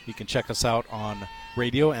device. You can check us out on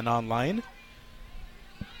radio and online.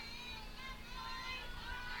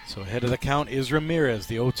 So ahead of the count is Ramirez.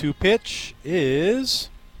 The 0-2 pitch is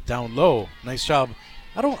down low. Nice job.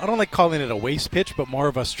 I don't like calling it a waste pitch, but more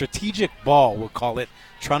of a strategic ball, we'll call it.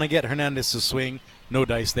 Trying to get Hernandez to swing. No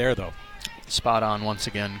dice there, though. Spot on once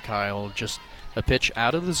again, Kyle. Just a pitch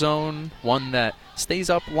out of the zone, one that stays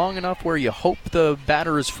up long enough where you hope the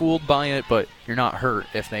batter is fooled by it, but you're not hurt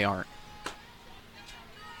if they aren't.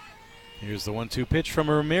 Here's the 1-2 pitch from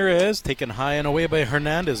Ramirez, taken high and away by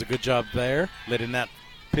Hernandez. A good job there, letting that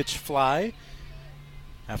pitch fly.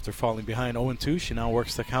 After falling behind 0-2, she now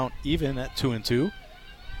works the count even at 2-2.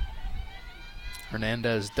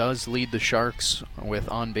 Hernandez does lead the Sharks with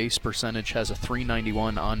on-base percentage, has a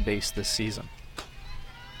 .391 on base this season.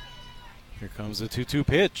 Here comes the 2-2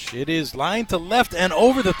 pitch. It is lined to left and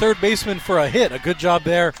over the third baseman for a hit. A good job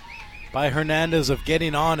there by Hernandez of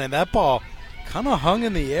getting on, and that ball kind of hung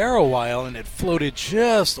in the air a while, and it floated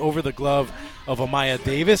just over the glove of Amaya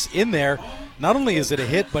Davis in there. Not only is it a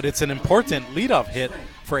hit, but it's an important leadoff hit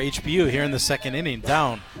for HPU here in the second inning,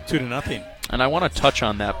 down 2-0. And I want to touch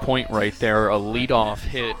on that point right there, a leadoff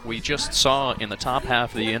hit. We just saw in the top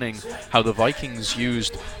half of the inning how the Vikings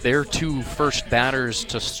used their 2 first batters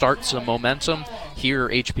to start some momentum. Here,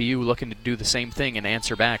 HPU looking to do the same thing and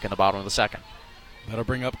answer back in the bottom of the second. That'll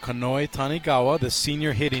bring up Kanoi Tanigawa, the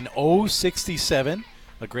senior, hitting .067.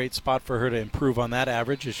 A great spot for her to improve on that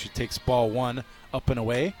average as she takes ball 1 up and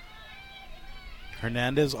away.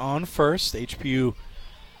 Hernandez on first. HPU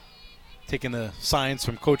taking the signs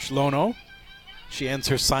from Coach Lono. She ends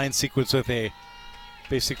her sign sequence with a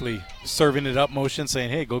basically serving it up motion, saying,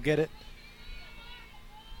 hey, go get it.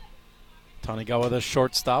 Tanigawa, the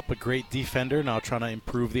shortstop, a great defender, now trying to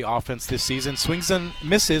improve the offense this season. Swings and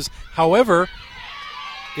misses. However,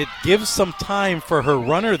 it gives some time for her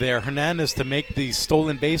runner there, Hernandez, to make the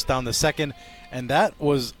stolen base down the second, and that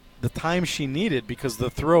was the time she needed because the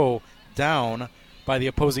throw down by the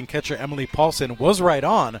opposing catcher, Emily Paulson, was right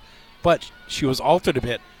on, but she was altered a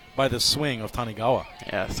bit by the swing of Tanigawa.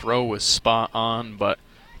 Yeah, throw was spot on, but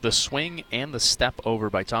the swing and the step over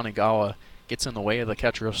by Tanigawa gets in the way of the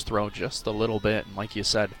catcher's throw just a little bit, and like you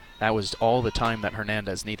said, that was all the time that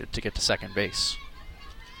Hernandez needed to get to second base.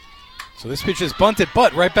 So this pitch is bunted,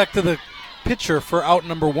 but right back to the pitcher for out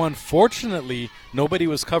number 1. Fortunately, nobody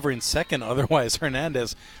was covering second, otherwise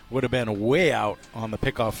Hernandez would have been way out on the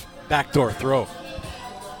pickoff backdoor throw.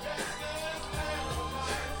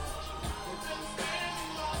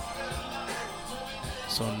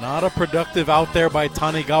 So not a productive out there by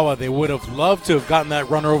Tanigawa. They would have loved to have gotten that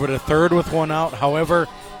runner over to third with one out. However,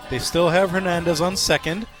 they still have Hernandez on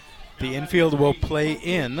second. The infield will play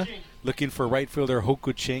in, looking for right fielder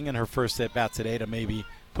Hoku Ching in her first at bat today to maybe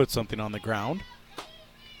put something on the ground.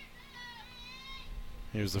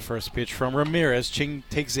 Here's the first pitch from Ramirez. Ching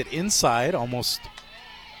takes it inside, almost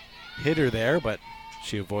hit her there, but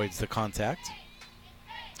she avoids the contact.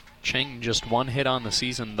 Ching just one hit on the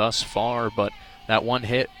season thus far, but that one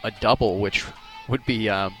hit, a double, which would be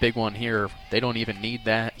a big one here. They don't even need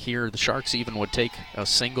that here. The Sharks even would take a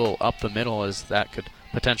single up the middle, as that could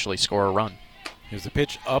potentially score a run. Here's the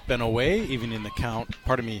pitch up and away, even in the count.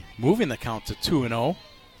 Moving the count to 2-0.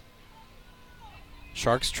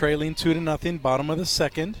 Sharks trailing 2-0, bottom of the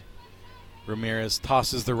second. Ramirez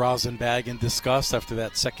tosses the rosin bag in disgust after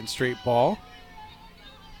that second straight ball.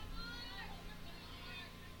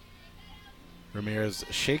 Ramirez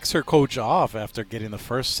shakes her coach off after getting the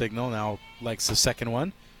first signal. Now likes the second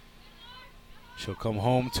one. She'll come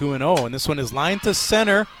home 2-0, and this one is lined to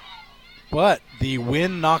center, but the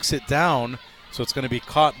wind knocks it down, so it's going to be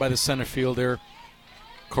caught by the center fielder,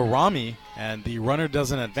 Karami, and the runner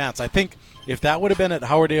doesn't advance. I think if that would have been at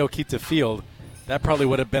Howard A. Okita Field, that probably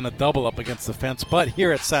would have been a double up against the fence. But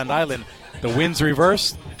here at Sand Island, the wind's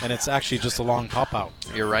reversed, and it's actually just a long pop-out.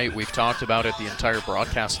 You're right. We've talked about it the entire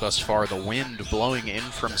broadcast thus far. The wind blowing in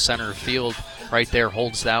from center field right there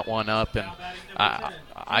holds that one up. And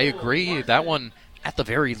I agree. That one, at the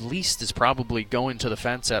very least, is probably going to the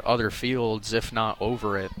fence at other fields, if not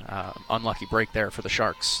over it. Unlucky break there for the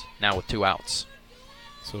Sharks, now with 2 outs.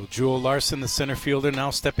 So Jewel Larson, the center fielder, now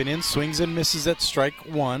stepping in, swings and misses at strike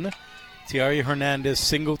one. Tiari Hernandez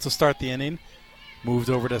single to start the inning. Moved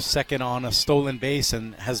over to second on a stolen base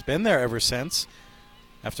and has been there ever since.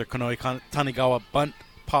 After Konoe Tanigawa bunt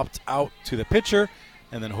popped out to the pitcher,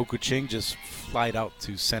 and then Hoku Ching just flied out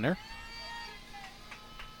to center.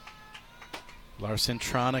 Larson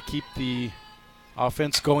trying to keep the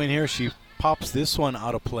offense going here. She pops this one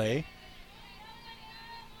out of play.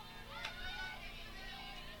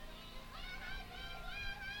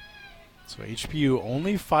 So HPU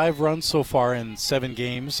only 5 runs so far in 7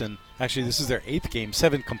 games, and actually this is their 8th game,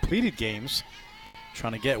 7 completed games.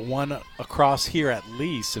 Trying to get one across here at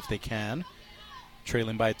least if they can.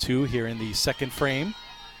 Trailing by 2 here in the second frame.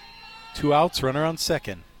 2 outs, runner on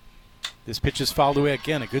second. This pitch is fouled away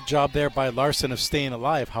again. A good job there by Larson of staying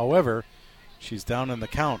alive. However, she's down in the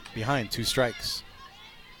count behind 2 strikes.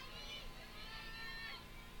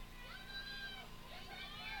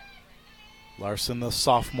 Larson, the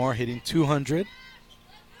sophomore, hitting 200.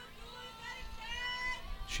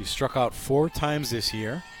 She struck out 4 times this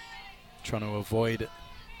year, trying to avoid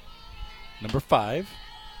number 5.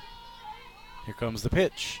 Here comes the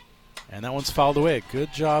pitch, and that one's fouled away.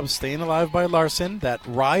 Good job staying alive by Larson. That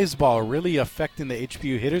rise ball really affecting the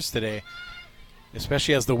HPU hitters today,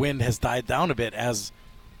 especially as the wind has died down a bit as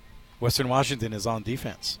Western Washington is on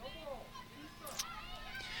defense.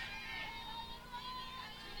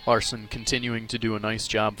 Larson continuing to do a nice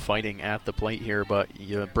job fighting at the plate here, but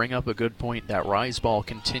you bring up a good point. That rise ball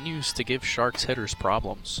continues to give Sharks hitters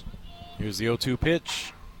problems. Here's the 0-2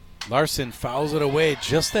 pitch. Larson fouls it away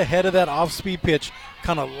just ahead of that off-speed pitch.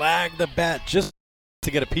 Kind of lagged the bat just to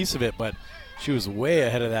get a piece of it, but she was way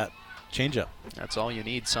ahead of that changeup. That's all you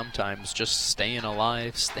need sometimes, just staying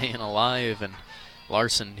alive, and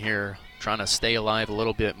Larson here trying to stay alive a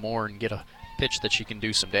little bit more and get a pitch that she can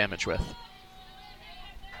do some damage with.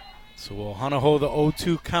 So we'll Hanaho the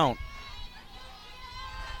 0-2 count.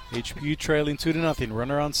 HPU trailing 2-0.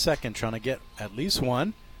 Runner on second, trying to get at least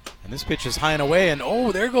one. And this pitch is high and away, and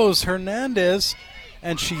there goes Hernandez,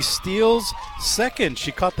 and she steals second.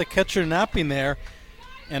 She caught the catcher napping there,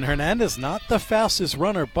 and Hernandez not the fastest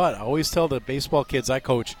runner, but I always tell the baseball kids I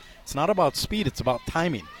coach, it's not about speed, it's about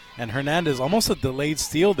timing. And Hernandez, almost a delayed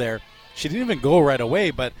steal there. She didn't even go right away,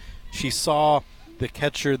 but she saw the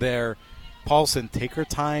catcher there, Paulson, take her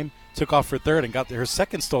time, took off for third, and got her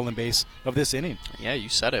second stolen base of this inning. Yeah, you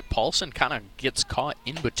said it. Paulson kind of gets caught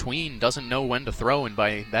in between, doesn't know when to throw, and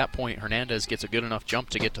by that point, Hernandez gets a good enough jump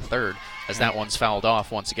to get to third as that one's fouled off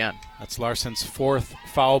once again. That's Larson's 4th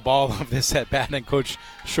foul ball of this at-bat, and Coach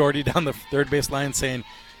Shorty down the third base line saying,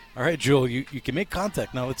 all right, Jewel, you can make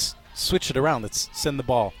contact. Now let's switch it around. Let's send the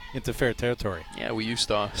ball into fair territory. Yeah, we used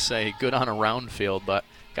to say good on a round field, but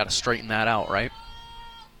got to straighten that out, right?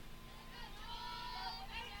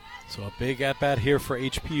 So a big at-bat here for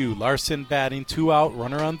HPU. Larson batting, 2 out,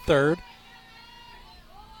 runner on third.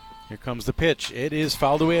 Here comes the pitch. It is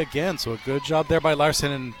fouled away again, so a good job there by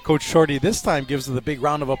Larson. And Coach Shorty this time gives her the big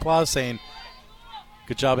round of applause saying,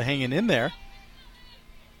 good job of hanging in there.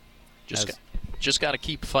 just got to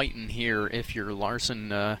keep fighting here if you're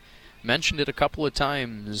Larson. Mentioned it a couple of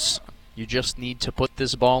times. You just need to put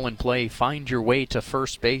this ball in play, find your way to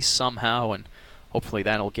first base somehow, and hopefully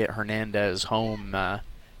that'll get Hernandez home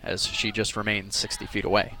as she just remains 60 feet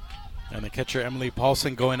away. And the catcher, Emily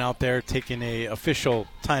Paulson, going out there, taking a official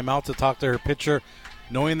timeout to talk to her pitcher,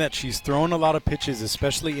 knowing that she's thrown a lot of pitches,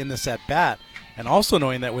 especially in this at-bat, and also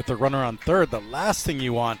knowing that with the runner on third, the last thing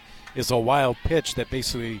you want is a wild pitch that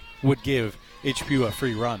basically would give HPU a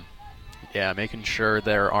free run. Yeah, making sure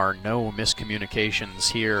there are no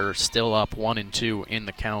miscommunications here. Still up 1-2 in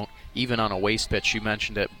the count, even on a waste pitch. You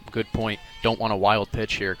mentioned it. Good point. Don't want a wild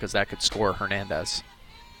pitch here because that could score Hernandez.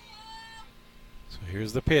 So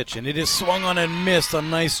here's the pitch, and it is swung on and missed. A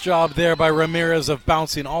nice job there by Ramirez of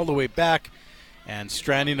bouncing all the way back and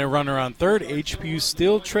stranding a runner on third. HPU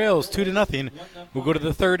still trails 2-0. We'll go to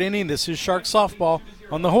the third inning. This is Shark Softball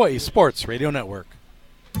on the Hawaii Sports Radio Network.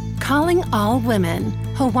 Calling all women.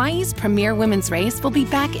 Hawaii's premier women's race will be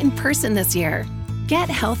back in person this year. Get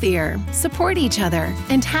healthier, support each other,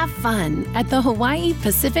 and have fun at the Hawaii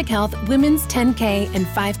Pacific Health Women's 10K and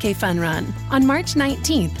 5K Fun Run on March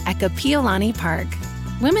 19th at Kapiolani Park.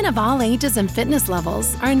 Women of all ages and fitness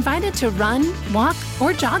levels are invited to run, walk,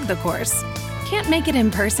 or jog the course. Can't make it in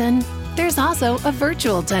person? There's also a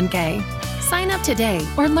virtual 10K. Sign up today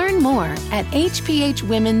or learn more at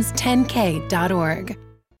hphwomen's10k.org.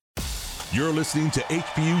 You're listening to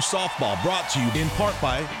HPU Softball, brought to you in part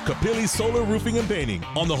by Kapili Solar Roofing and Painting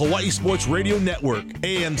on the Hawaii Sports Radio Network,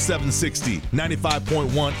 AM 760,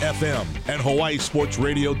 95.1 FM, and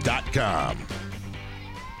hawaiisportsradio.com.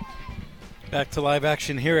 Back to live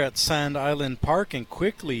action here at Sand Island Park, and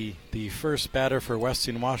quickly the first batter for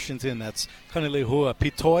Western Washington, that's Kanilehua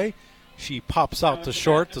Pitoi. She pops out to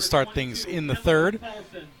short to start things in the third.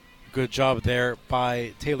 Good job there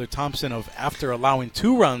by Taylor Thompson of, after allowing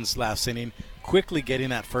 2 runs last inning, quickly getting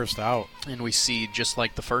that first out. And we see, just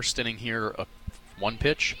like the first inning here, 1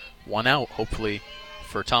 pitch, 1 out, hopefully,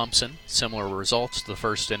 for Thompson. Similar results to the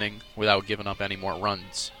first inning without giving up any more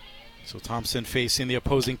runs. So Thompson facing the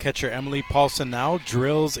opposing catcher, Emily Paulson, now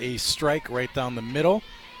drills a strike right down the middle.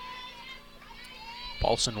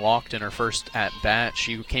 Paulson walked in her first at-bat.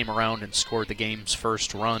 She came around and scored the game's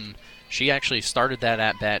first run. She actually started that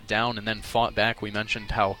at-bat down and then fought back. We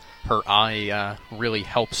mentioned how her eye really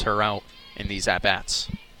helps her out in these at-bats.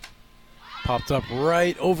 Popped up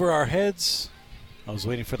right over our heads. I was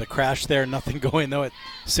waiting for the crash there. Nothing going, though. It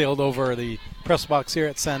sailed over the press box here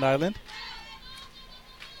at Sand Island.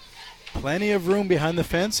 Plenty of room behind the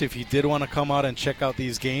fence. If you did want to come out and check out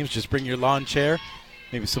these games, just bring your lawn chair,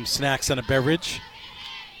 maybe some snacks and a beverage.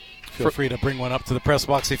 Feel free to bring one up to the press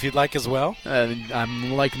box if you'd like as well.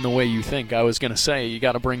 I'm liking the way you think. I was going to say, you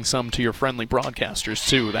got to bring some to your friendly broadcasters,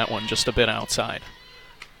 too. That one just a bit outside.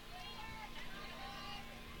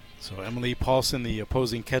 So Emily Paulson, the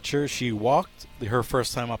opposing catcher, she walked her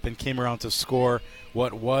first time up and came around to score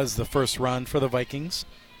what was the first run for the Vikings.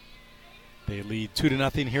 They lead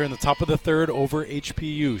 2-0 here in the top of the third over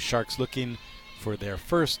HPU. Sharks looking for their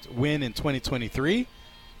first win in 2023.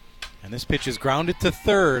 And this pitch is grounded to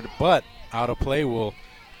third, but out of play will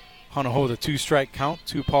Hanaho the 2-strike count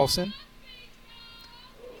to Paulson.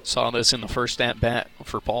 Saw this in the first at-bat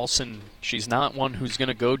for Paulson. She's not one who's going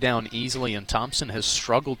to go down easily, and Thompson has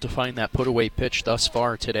struggled to find that put-away pitch thus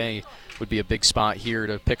far today. Would be a big spot here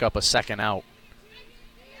to pick up a second out.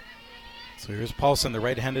 So here's Paulson, the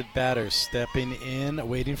right-handed batter, stepping in,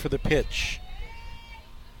 waiting for the pitch.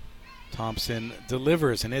 Thompson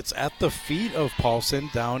delivers, and it's at the feet of Paulson,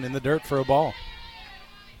 down in the dirt for a ball.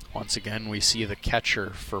 Once again, we see the catcher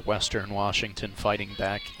for Western Washington fighting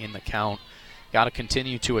back in the count. Got to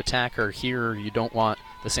continue to attack her here. You don't want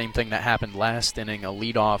the same thing that happened last inning, a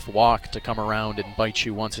leadoff walk to come around and bite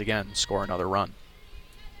you once again, score another run.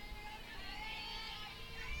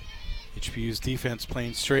 HPU's defense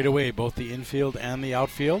playing straight away, both the infield and the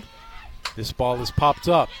outfield. This ball is popped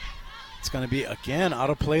up. It's going to be, again,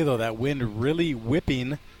 out of play, though. That wind really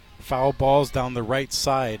whipping foul balls down the right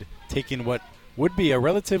side, taking what would be a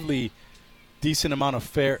relatively decent amount of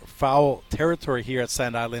foul territory here at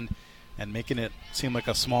Sand Island and making it seem like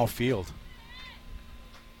a small field.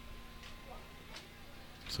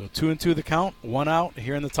 So 2-2 the count, 1 out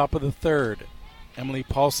here in the top of the third. Emily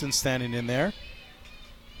Paulson standing in there.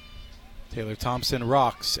 Taylor Thompson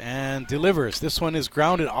rocks and delivers. This one is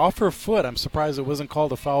grounded off her foot. I'm surprised it wasn't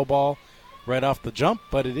called a foul ball right off the jump,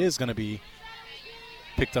 but it is going to be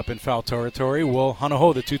picked up in foul territory. Will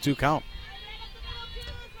Hanaho the 2-2 count.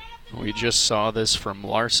 We just saw this from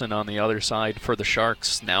Larson on the other side for the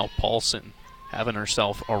Sharks. Now Paulson having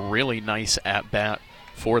herself a really nice at-bat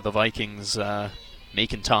for the Vikings,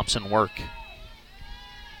 making Thompson work.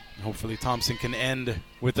 Hopefully Thompson can end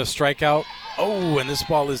with a strikeout. Oh, and this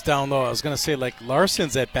ball is down low. I was going to say like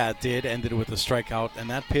Larson's at bat ended with a strikeout, and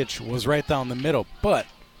that pitch was right down the middle, but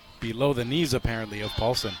below the knees apparently of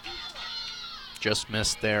Paulson. Just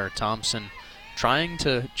missed there. Thompson trying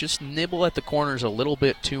to just nibble at the corners a little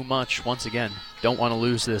bit too much. Once again, don't want to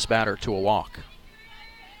lose this batter to a walk.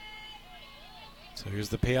 So here's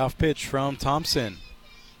the payoff pitch from Thompson.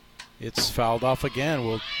 It's fouled off again.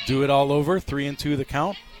 We'll do it all over. 3-2 the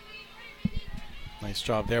count. Nice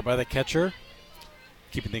job there by the catcher,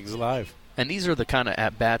 keeping things alive. And these are the kind of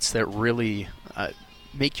at-bats that really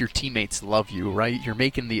make your teammates love you, right? You're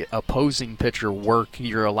making the opposing pitcher work.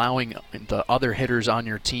 You're allowing the other hitters on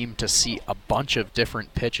your team to see a bunch of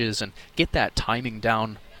different pitches and get that timing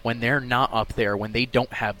down when they're not up there, when they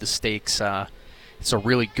don't have the stakes. It's a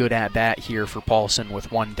really good at-bat here for Paulson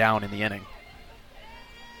with one down in the inning.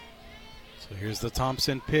 So here's the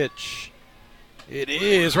Thompson pitch. It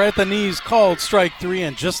is right at the knees, called strike 3,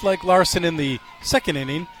 and just like Larson in the second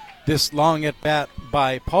inning, this long at-bat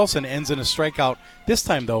by Paulson ends in a strikeout. This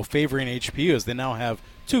time, though, favoring HPU as they now have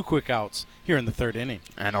 2 quick outs here in the third inning.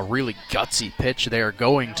 And a really gutsy pitch there,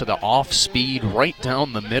 going to the off-speed right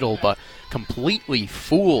down the middle, but completely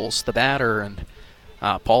fools the batter, and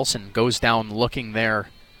Paulson goes down looking there,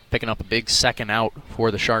 picking up a big second out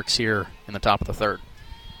for the Sharks here in the top of the third.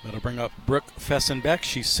 That'll bring up Brooke Fessenbeck.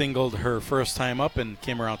 She singled her first time up and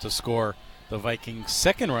came around to score the Vikings'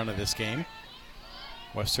 second run of this game.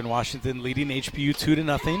 Western Washington leading HPU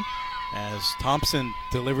 2-0 as Thompson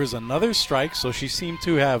delivers another strike, so she seemed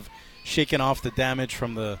to have shaken off the damage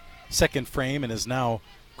from the second frame and is now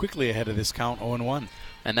quickly ahead of this count, 0-1.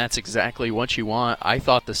 And that's exactly what you want. I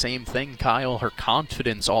thought the same thing, Kyle. Her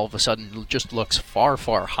confidence all of a sudden just looks far,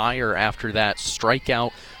 far higher after that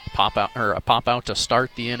strikeout, a pop out to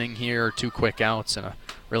start the inning here, 2 quick outs, and a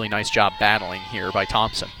really nice job battling here by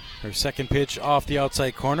Thompson. Her second pitch off the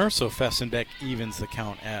outside corner, so Fessenbeck evens the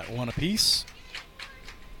count at 1 apiece.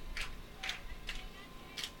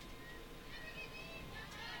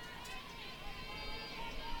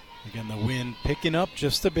 Again, the wind picking up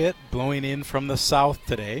just a bit, blowing in from the south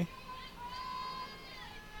today.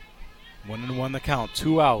 1-1 the count,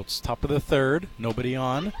 2 outs, top of the third, nobody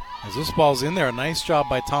on. As this ball's in there, a nice job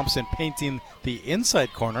by Thompson painting the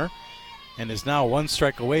inside corner, and is now 1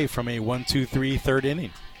 strike away from a 1-2-3 third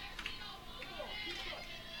inning.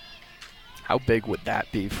 How big would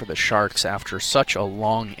that be for the Sharks after such a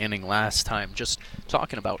long inning last time? Just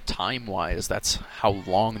talking about time-wise, that's how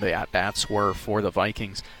long the at-bats were for the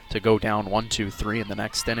Vikings. To go down 1-2-3 in the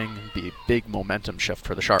next inning would be a big momentum shift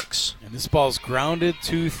for the Sharks. And this ball's grounded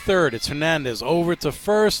to third. It's Hernandez over to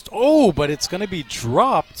first. Oh, but it's going to be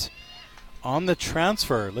dropped on the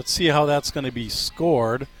transfer. Let's see how that's going to be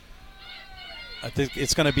scored. I think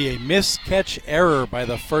it's going to be a miscatch error by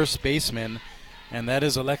the first baseman, and that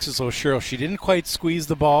is Alexis Oshiro. She didn't quite squeeze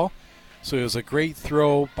the ball, so it was a great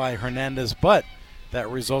throw by Hernandez, but that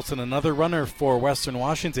results in another runner for Western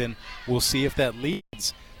Washington. We'll see if that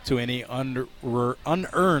leads to any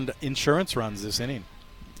unearned insurance runs this inning.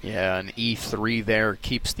 Yeah, an E3 there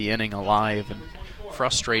keeps the inning alive, and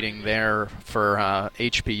frustrating there for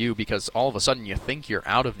HPU because all of a sudden you think you're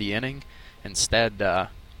out of the inning. Instead, the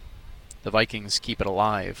Vikings keep it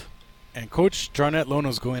alive. And Coach Jarnett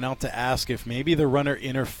Lono's going out to ask if maybe the runner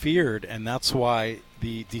interfered, and that's why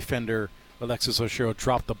the defender, Alexis Oshiro,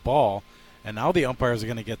 dropped the ball. And now the umpires are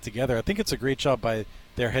going to get together. I think it's a great job by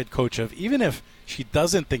their head coach of, even if she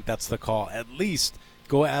doesn't think that's the call, at least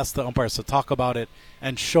go ask the umpires to talk about it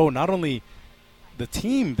and show not only the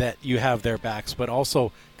team that you have their backs, but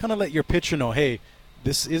also kind of let your pitcher know, hey,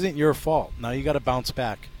 this isn't your fault. Now you got to bounce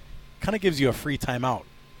back. Kind of gives you a free timeout.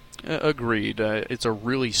 Agreed. It's a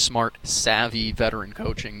really smart, savvy veteran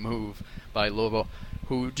coaching move by Lobo,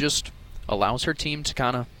 who just allows her team to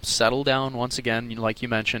kind of settle down once again, like you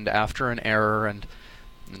mentioned, after an error, and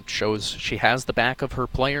shows she has the back of her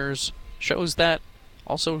players, shows that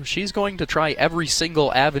also she's going to try every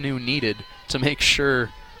single avenue needed to make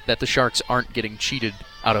sure that the Sharks aren't getting cheated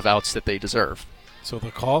out of outs that they deserve. So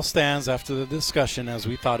the call stands after the discussion as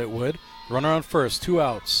we thought it would. Runner on first, 2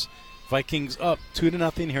 outs. Vikings up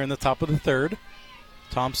 2-0 here in the top of the third.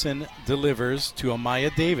 Thompson delivers to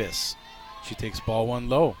Amaya Davis. She takes ball 1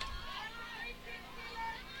 low.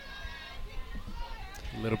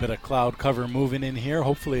 A little bit of cloud cover moving in here.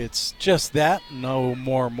 Hopefully it's just that. No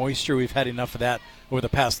more moisture. We've had enough of that over the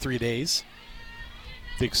past 3 days.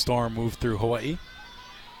 Big storm moved through Hawaii.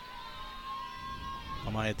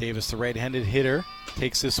 Amaya Davis, the right-handed hitter,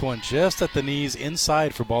 takes this one just at the knees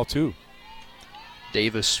inside for ball 2.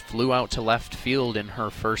 Davis flew out to left field in her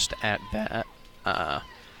first at-bat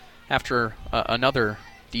after another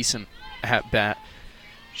decent at-bat.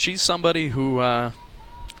 She's somebody who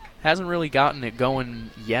hasn't really gotten it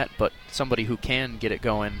going yet, but somebody who can get it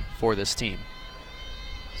going for this team.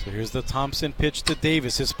 So here's the Thompson pitch to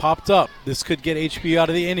Davis. It's popped up. This could get HPU out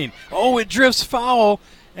of the inning. Oh, it drifts foul,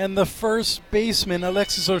 and the first baseman,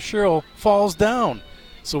 Alexis Oshiro, falls down.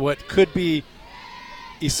 So what could be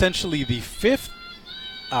essentially the 5th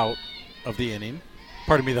out of the inning,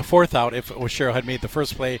 the 4th out if Oshiro had made the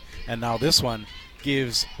first play, and now this one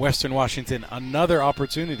gives Western Washington another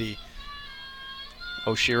opportunity.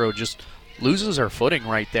 Oshiro just loses her footing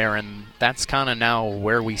right there, and that's kind of now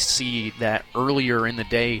where we see that earlier in the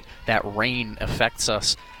day that rain affects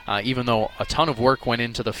us. Even though a ton of work went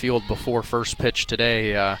into the field before first pitch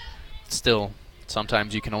today, still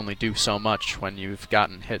sometimes you can only do so much when you've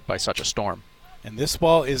gotten hit by such a storm. And this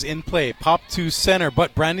ball is in play. Pop to center,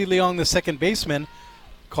 but Brandy Leong, the second baseman,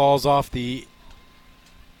 calls off the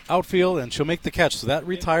outfield, and she'll make the catch. So that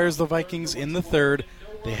retires the Vikings in the 3rd.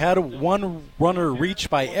 They had one runner reach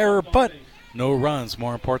by error, but no runs,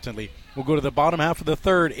 more importantly. We'll go to the bottom half of the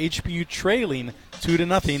 3rd. HPU trailing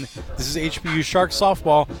 2-0. This is HPU Sharks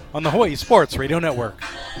softball on the Hawaii Sports Radio Network.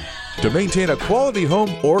 To maintain a quality home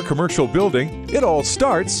or commercial building, it all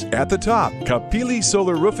starts at the top. Kapili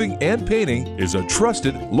Solar Roofing and Painting is a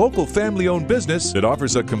trusted, local family-owned business that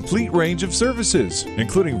offers a complete range of services,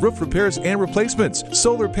 including roof repairs and replacements,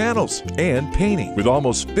 solar panels, and painting. With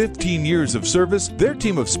almost 15 years of service, their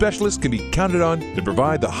team of specialists can be counted on to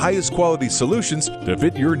provide the highest quality solutions to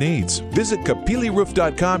fit your needs. Visit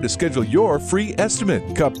KapiliRoof.com to schedule your free estimate.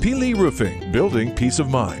 Kapili Roofing, building peace of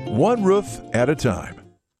mind, one roof at a time.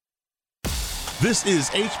 This is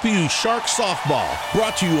HPU Shark Softball,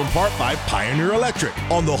 brought to you in part by Pioneer Electric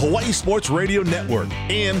on the Hawaii Sports Radio Network,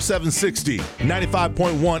 AM 760,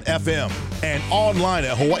 95.1 FM, and online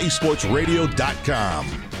at hawaiisportsradio.com.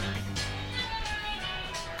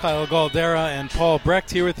 Kyle Galdera and Paul Brecht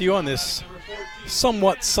here with you on this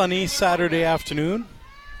somewhat sunny Saturday afternoon.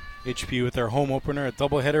 HPU with their home opener, a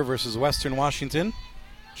doubleheader versus Western Washington.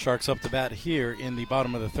 Sharks up to bat here in the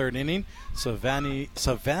bottom of the 3rd inning.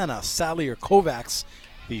 Savannah Salyer Kovacs,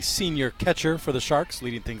 the senior catcher for the Sharks,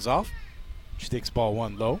 leading things off. She takes ball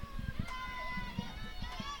 1 low.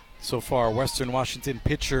 So far, Western Washington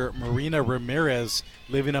pitcher Marina Ramirez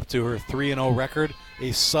living up to her 3-0 record,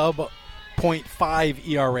 a sub.5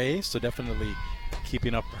 ERA, so definitely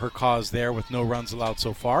keeping up her cause there with no runs allowed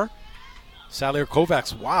so far. Salyer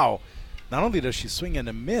Kovacs, wow. Not only does she swing and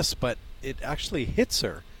a miss, but it actually hits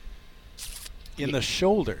her in the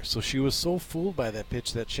shoulder. So she was so fooled by that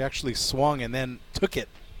pitch that she actually swung and then took it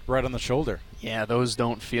right on the shoulder. Yeah, those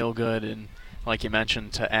don't feel good. And like you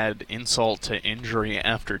mentioned, to add insult to injury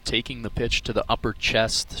after taking the pitch to the upper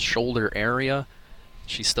chest, shoulder area,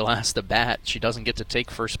 she still has to bat. She doesn't get to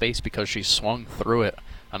take first base because she swung through it.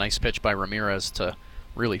 A nice pitch by Ramirez to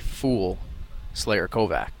really fool Salyer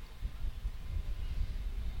Kovac.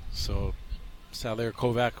 So Salyer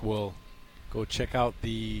Kovac will go check out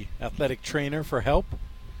the athletic trainer for help.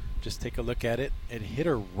 Just take a look at it. It hit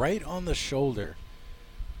her right on the shoulder.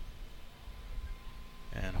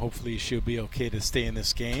 And hopefully she'll be okay to stay in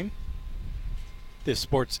this game. This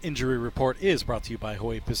sports injury report is brought to you by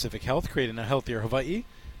Hawaii Pacific Health, creating a healthier Hawaii.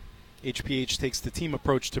 HPH takes the team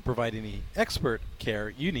approach to provide any expert care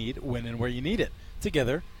you need when and where you need it.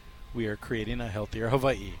 Together, we are creating a healthier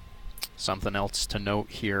Hawaii. Something else to note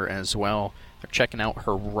here as well. They're checking out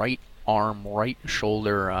her right arm, right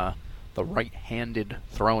shoulder. The right-handed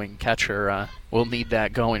throwing catcher will need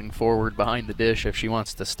that going forward behind the dish if she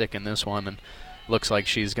wants to stick in this one. And looks like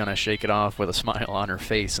she's going to shake it off with a smile on her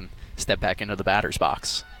face and step back into the batter's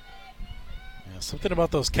box. Yeah, something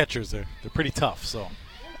about those catchers, they're pretty tough. So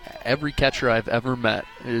every catcher I've ever met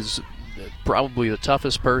is probably the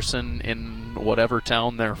toughest person in whatever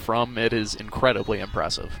town they're from. It is incredibly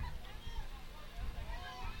impressive.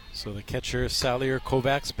 So the catcher, Salyer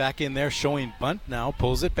Kovacs, back in there, showing bunt now,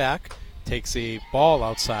 pulls it back, takes a ball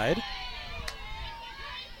outside.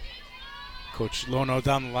 Coach Lono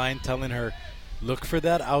down the line telling her, look for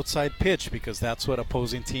that outside pitch because that's what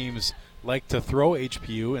opposing teams like to throw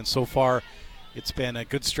HPU. And so far, it's been a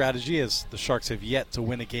good strategy as the Sharks have yet to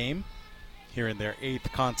win a game here in their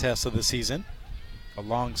 8th contest of the season. A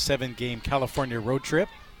long 7-game California road trip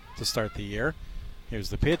to start the year. Here's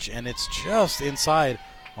the pitch, and it's just inside.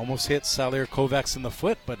 Almost hit Salyer Kovacs in the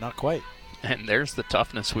foot, but not quite. And there's the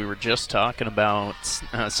toughness we were just talking about.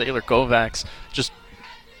 Salyer Kovacs just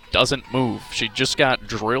doesn't move. She just got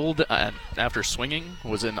drilled after swinging,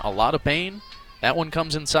 was in a lot of pain. That one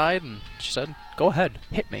comes inside, and she said, go ahead,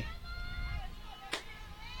 hit me.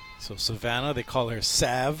 So Savannah, they call her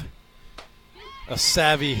Sav. a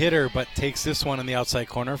savvy hitter, but takes this one in the outside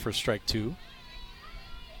corner for strike 2.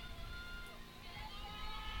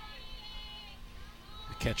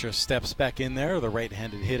 The catcher steps back in there, the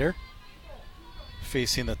right-handed hitter,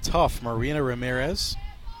 facing the tough Marina Ramirez.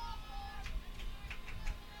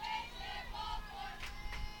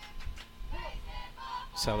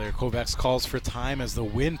 Salier Kovacs calls for time as the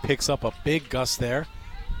wind picks up a big gust there.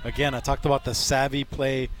 Again, I talked about the savvy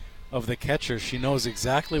play of the catcher. She knows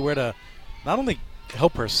exactly where to not only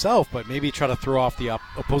help herself, but maybe try to throw off the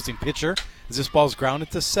opposing pitcher as this ball's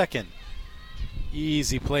grounded to second.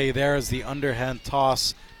 Easy play there as the underhand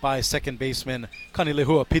toss by second baseman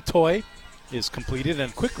Kanilehua Pitoy is completed,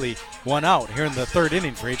 and quickly one out here in the third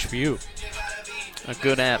inning for HPU. A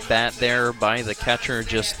good at-bat there by the catcher,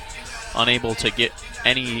 just unable to get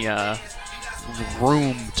any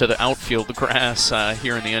room to the outfield grass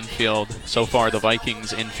here in the infield. So far, the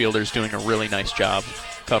Vikings infielders doing a really nice job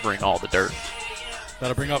covering all the dirt.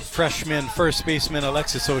 That'll bring up freshman first baseman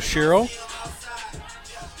Alexis Oshiro.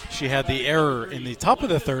 She had the error in the top of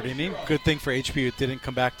the third inning. Good thing for HPU, it didn't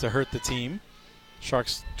come back to hurt the team.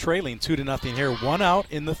 Sharks trailing 2-0 here. One out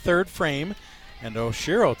in the third frame, and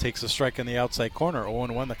Oshiro takes a strike in the outside corner.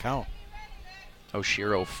 0-1 the count.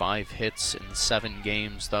 Oshiro, 5 hits in 7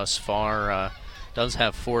 games thus far. Does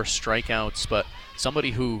have 4 strikeouts, but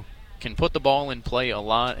somebody who can put the ball in play a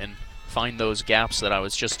lot and find those gaps that I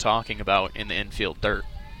was just talking about in the infield dirt.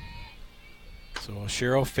 So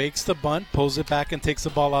Oshiro fakes the bunt, pulls it back, and takes the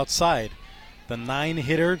ball outside. The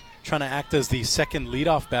 9-hitter trying to act as the second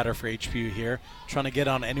leadoff batter for HPU here, trying to get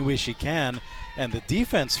on any way she can. And the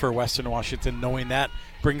defense for Western Washington, knowing that,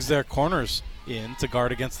 brings their corners in to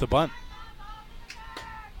guard against the bunt.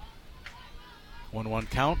 1-1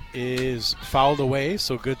 count is fouled away,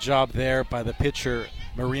 so good job there by the pitcher,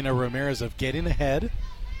 Marina Ramirez, of getting ahead.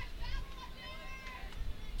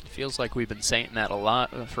 Feels like we've been saying that a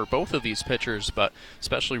lot for both of these pitchers, but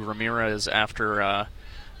especially Ramirez after a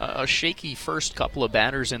shaky first couple of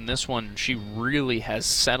batters in this one. She really has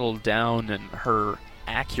settled down, and her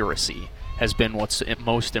accuracy has been what's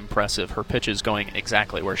most impressive. Her pitch is going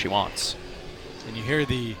exactly where she wants. And you hear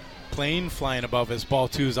the plane flying above as ball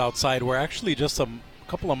 2's outside. We're actually just a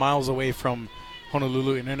couple of miles away from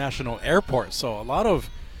Honolulu International Airport, so a lot of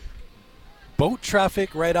boat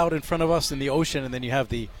traffic right out in front of us in the ocean, and then you have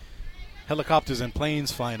the helicopters and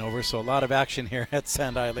planes flying over, so a lot of action here at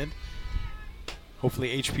Sand Island.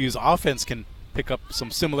 Hopefully HPU's offense can pick up some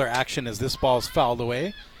similar action as this ball's fouled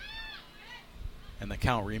away. And the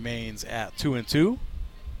count remains at 2-2.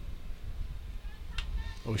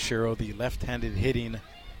 Oshiro, the left-handed hitting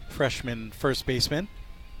freshman first baseman.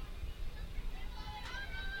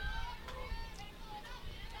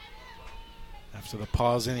 After the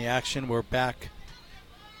pause in the action, we're back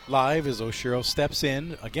live as Oshiro steps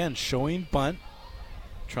in, again showing bunt,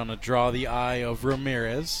 trying to draw the eye of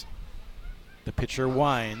Ramirez. The pitcher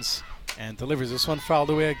winds and delivers. This one fouled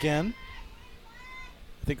away again.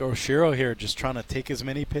 I think Oshiro here just trying to take as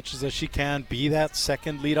many pitches as she can, be that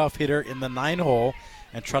second leadoff hitter in the 9-hole,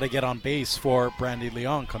 and try to get on base for Brandy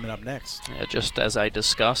Leong coming up next. Yeah, just as I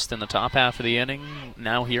discussed in the top half of the inning,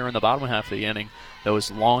 now here in the bottom half of the inning,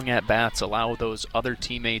 those long at-bats allow those other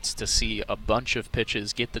teammates to see a bunch of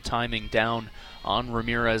pitches, get the timing down on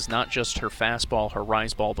Ramirez, not just her fastball, her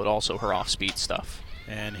rise ball, but also her off-speed stuff.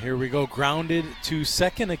 And here we go, grounded to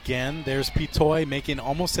second again. There's Pitoy making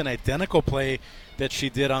almost an identical play that she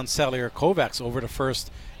did on Salier Kovacs over to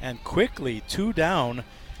first, and quickly 2 down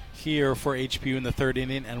here for HPU in the third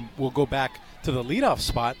inning, and we'll go back to the leadoff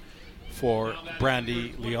spot for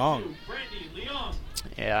Brandy Leong.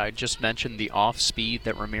 Yeah, I just mentioned the off-speed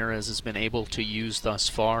that Ramirez has been able to use thus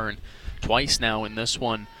far, and twice now in this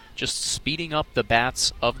one, just speeding up the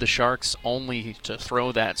bats of the Sharks only to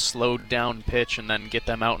throw that slowed down pitch and then get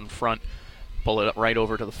them out in front, pull it right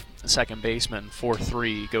over to the second baseman.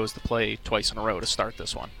 4-3 goes the play twice in a row to start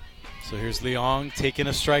this one. So here's Leong taking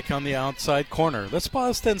a strike on the outside corner. Let's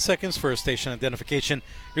pause 10 seconds for a station identification.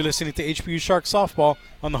 You're listening to HPU Shark Softball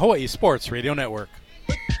on the Hawaii Sports Radio Network.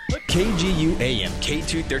 KGU AM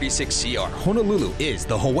K236CR Honolulu is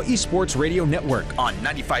the Hawaii Sports Radio Network on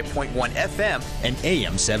 95.1 FM and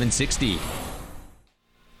AM 760.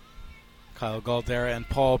 Kyle Galdera and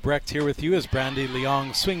Paul Brecht here with you as Brandy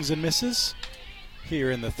Leong swings and misses. Here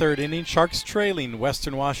in the third inning, Sharks trailing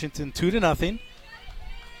Western Washington 2-0.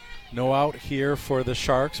 No out here for the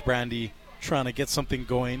Sharks. Brandy trying to get something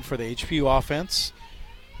going for the HPU offense.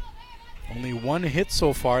 Only 1 hit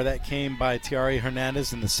so far. That came by Tiari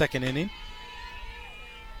Hernandez in the second inning.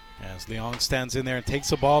 As Leong stands in there and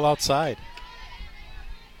takes the ball outside.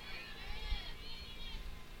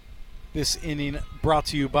 This inning brought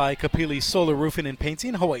to you by Kapili Solar Roofing and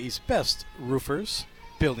Painting, Hawaii's best roofers,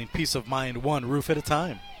 building peace of mind one roof at a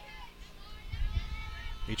time.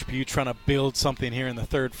 HPU trying to build something here in the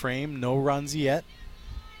third frame. No runs yet.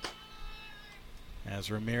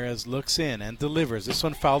 As Ramirez looks in and delivers. This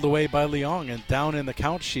one fouled away by Leong, and down in the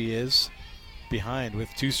count she is, behind with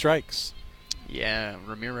 2 strikes. Yeah,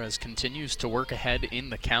 Ramirez continues to work ahead in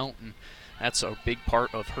the count, and that's a big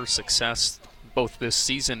part of her success both this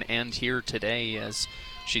season and here today, as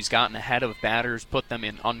she's gotten ahead of batters, put them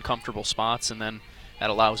in uncomfortable spots, and then that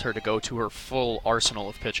allows her to go to her full arsenal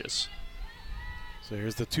of pitches. So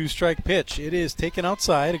here's the 2-strike pitch. It is taken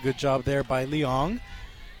outside. A good job there by Leong,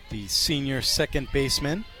 the senior second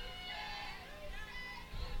baseman.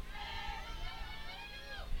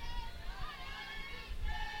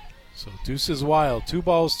 So deuces wild. 2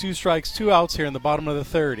 balls, 2 strikes, 2 outs here in the bottom of the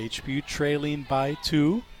third. HPU trailing by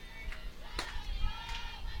 2.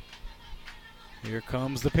 Here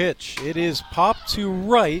comes the pitch. It is popped to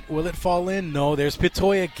right. Will it fall in? No. There's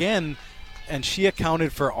Pitoy again, and she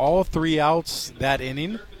accounted for all 3 outs that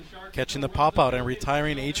inning, catching the pop out and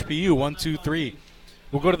retiring HPU 1-2-3.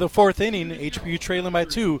 We'll go to the 4th inning. HPU trailing by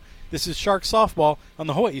 2. This is Shark Softball on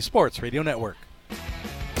the Hawaii Sports Radio Network.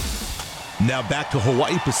 Now back to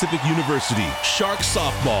Hawaii Pacific University. Shark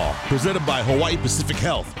Softball, presented by Hawaii Pacific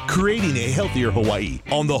Health, creating a healthier Hawaii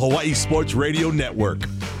on the Hawaii Sports Radio Network.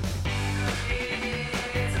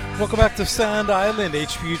 Welcome back to Sand Island.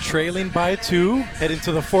 HPU trailing by 2, heading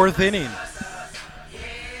to the 4th inning.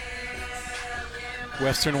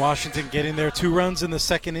 Western Washington getting their 2 runs in the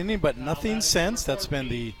 2nd inning, but nothing since. That's been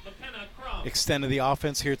the extent of the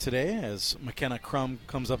offense here today, as McKenna Crum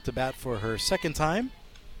comes up to bat for her 2nd time.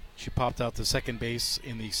 She popped out to second base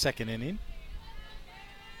in the 2nd inning.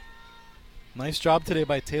 Nice job today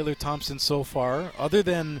by Taylor Thompson so far. Other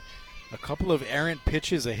than a couple of errant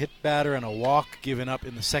pitches, a hit batter, and a walk given up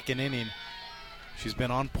in the 2nd inning, she's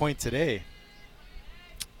been on point today.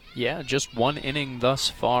 Yeah, just 1 inning thus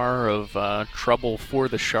far of trouble for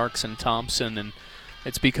the Sharks and Thompson, and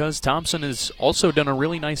it's because Thompson has also done a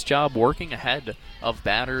really nice job working ahead of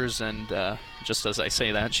batters, and just as I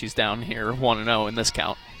say that, she's down here 1-0 in this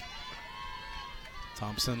count.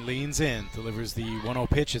 Thompson leans in, delivers the 1-0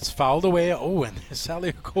 pitch. It's fouled away. Oh, and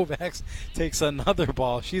Sally Kovacs takes another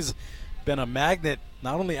ball. She's been a magnet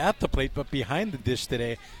not only at the plate but behind the dish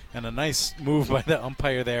today, and a nice move by the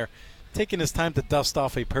umpire there, taking his time to dust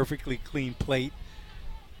off a perfectly clean plate.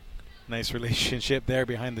 Nice relationship there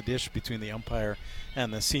behind the dish between the umpire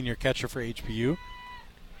and the senior catcher for HPU.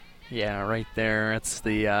 Yeah, right there. It's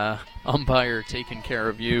the umpire taking care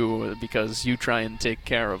of you because you try and take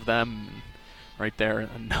care of them. Right there,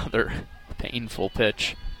 another painful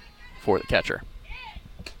pitch for the catcher.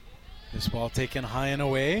 This ball taken high and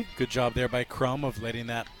away. Good job there by Crum of letting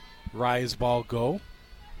that rise ball go.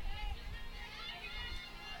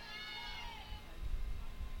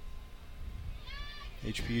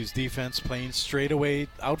 HPU's defense playing straight away.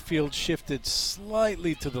 Outfield shifted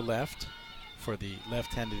slightly to the left for the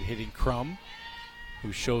left-handed hitting Crum,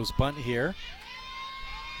 who shows bunt here.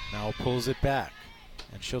 Now pulls it back.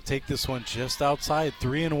 And she'll take this one just outside.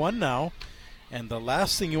 3-1 now. And the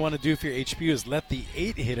last thing you want to do for your HPU is let the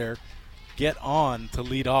 8-hitter get on to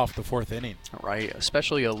lead off the 4th inning. Right,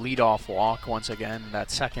 especially a leadoff walk once again. That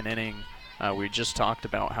 2nd inning, we just talked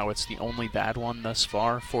about how it's the only bad one thus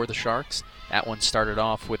far for the Sharks. That one started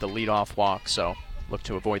off with a leadoff walk, so look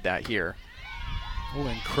to avoid that here. Oh,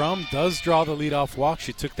 and Crum does draw the leadoff walk.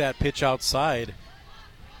 She took that pitch outside.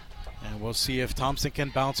 And we'll see if Thompson can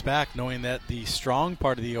bounce back, knowing that the strong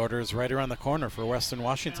part of the order is right around the corner for Western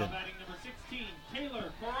Washington.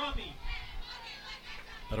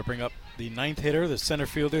 That'll bring up the 9th hitter, the center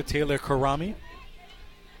fielder, Taylor Karami.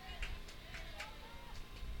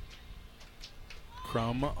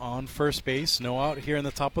 Crum on first base. No out here in the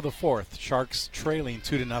top of the 4th. Sharks trailing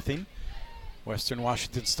 2-0. Western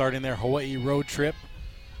Washington starting their Hawaii road trip.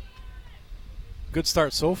 Good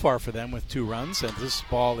start so far for them with 2 runs, and this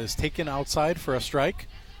ball is taken outside for a strike.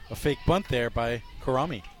 A fake bunt there by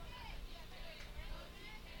Karami.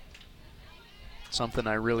 Something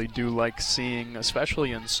I really do like seeing,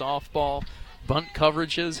 especially in softball. Bunt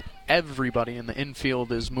coverages, everybody in the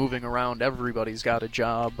infield is moving around. Everybody's got a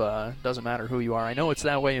job. Doesn't matter who you are. I know it's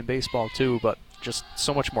that way in baseball too, but just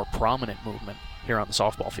so much more prominent movement here on the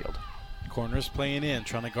softball field. Corners playing in,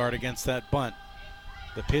 trying to guard against that bunt.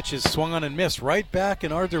 The pitch is swung on and missed right back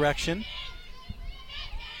in our direction.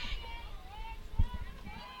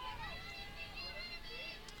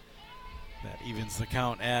 That evens the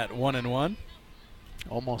count at 1-1.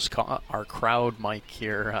 Almost caught our crowd mic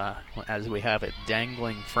here as we have it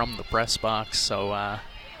dangling from the press box. So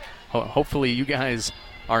hopefully you guys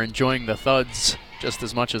are enjoying the thuds just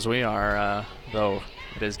as much as we are, though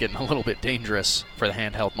it is getting a little bit dangerous for the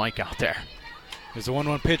handheld mic out there. There's a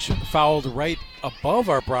 1-1 pitch fouled right above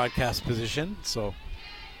our broadcast position, so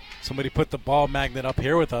somebody put the ball magnet up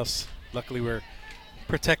here with us. Luckily, we're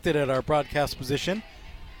protected at our broadcast position.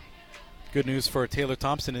 Good news for Taylor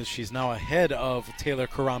Thompson is she's now ahead of Taylor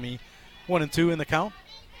Karami, 1-2 in the count.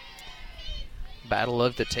 Battle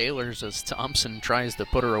of the Taylors as Thompson tries to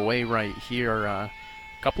put her away right here. A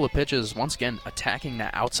couple of pitches, once again, attacking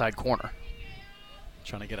that outside corner.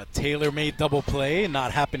 Trying to get a tailor-made double play.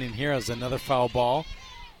 Not happening here as another foul ball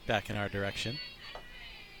back in our direction.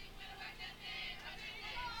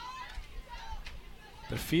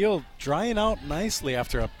 The field drying out nicely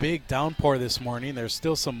after a big downpour this morning. There's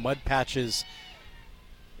still some mud patches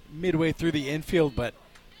midway through the infield, but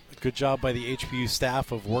a good job by the HPU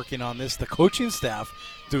staff of working on this. The coaching staff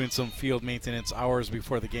doing some field maintenance hours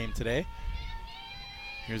before the game today.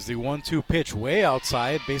 Here's the 1-2 pitch way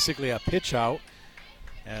outside, basically a pitch out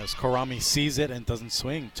as Karami sees it and doesn't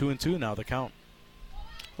swing. 2-2 now the count.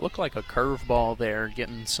 Looked like a curveball there,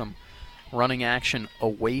 getting some running action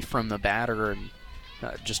away from the batter and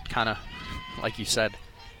just kind of, like you said,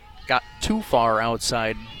 got too far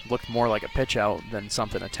outside, looked more like a pitch out than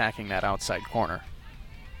something attacking that outside corner.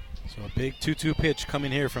 So a big 2-2 pitch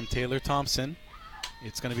coming here from Taylor Thompson.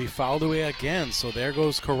 It's going to be fouled away again, so there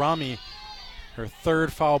goes Karami. Her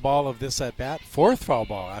third foul ball of this at bat, fourth foul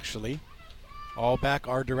ball actually, all back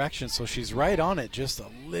our direction, so she's right on it, just a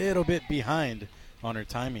little bit behind on her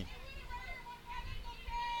timing.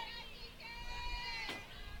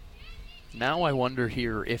 Now I wonder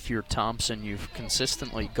here if you're Thompson, you've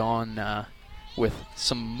consistently gone with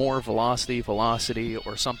some more velocity,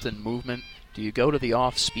 or something movement. Do you go to the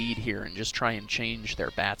off speed here and just try and change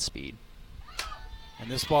their bat speed? And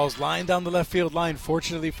this ball's lined down the left field line.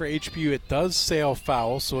 Fortunately for HPU, it does sail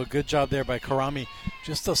foul, so a good job there by Karami.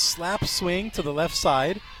 Just a slap swing to the left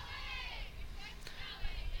side.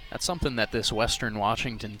 That's something that this Western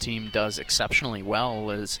Washington team does exceptionally well,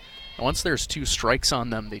 is once there's 2 strikes on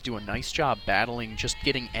them, they do a nice job battling, just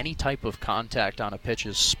getting any type of contact on a pitch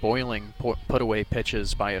is spoiling put-away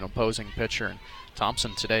pitches by an opposing pitcher. And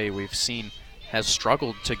Thompson today, we've seen, has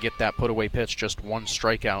struggled to get that put-away pitch, just 1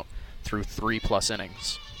 strikeout through 3+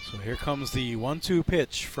 innings. So here comes the 1-2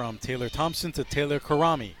 pitch from Taylor Thompson to Taylor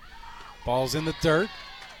Karami. Ball's in the dirt.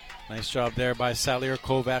 Nice job there by Salier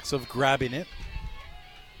Kovacs of grabbing it.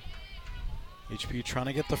 HPU trying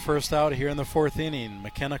to get the first out here in the 4th inning.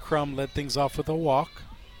 McKenna Crum led things off with a walk.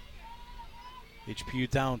 HPU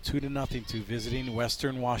down 2-0 to visiting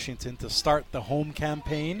Western Washington to start the home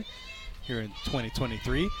campaign here in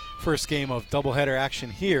 2023. First game of doubleheader action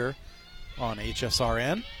here on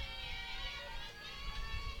HSRN.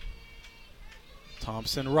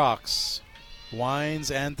 Thompson rocks,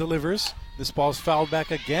 winds and delivers. This ball's fouled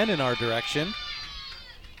back again in our direction.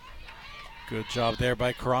 Good job there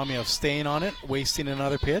by Karami of staying on it, wasting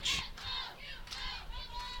another pitch.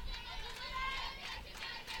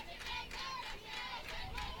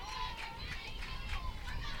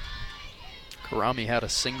 Karami had a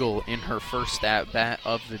single in her first at-bat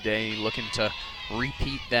of the day, looking to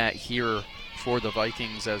repeat that here for the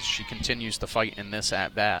Vikings as she continues to fight in this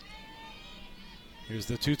at-bat. Here's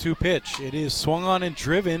the 2-2 pitch. It is swung on and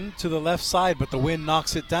driven to the left side, but the wind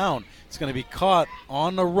knocks it down. It's going to be caught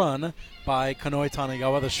on the run by Kanoe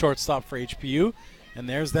Tanigawa, the shortstop for HPU. And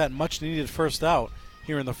there's that much-needed first out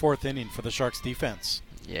here in the 4th inning for the Sharks defense.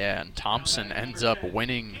 Yeah, and Thompson ends up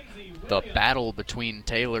winning the battle between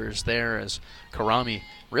Taylors there as Karami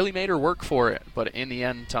really made her work for it. But in the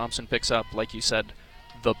end, Thompson picks up, like you said,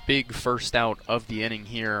 the big first out of the inning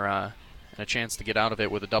here and a chance to get out of it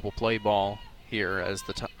with a double play ball here as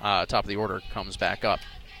the top of the order comes back up.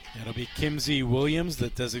 It'll be Kimsey Williams, the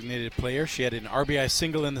designated player. She had an RBI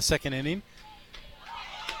single in the 2nd inning.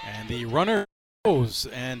 And the runner goes,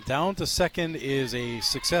 and down to second is a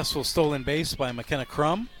successful stolen base by McKenna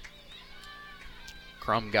Crum.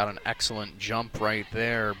 Crum got an excellent jump right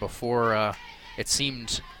there before it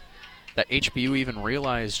seemed that HPU even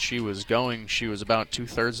realized she was going. She was about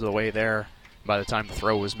 2/3 of the way there by the time the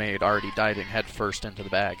throw was made, already diving headfirst into the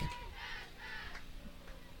bag.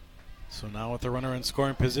 So now with the runner in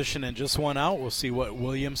scoring position and just 1 out, we'll see what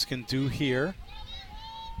Williams can do here.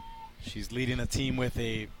 She's leading the team with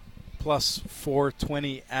a plus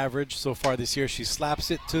 420 average so far this year. She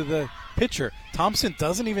slaps it to the pitcher. Thompson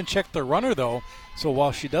doesn't even check the runner, though. So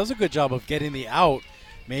while she does a good job of getting the out,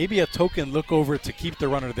 maybe a token look over to keep the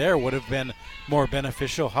runner there would have been more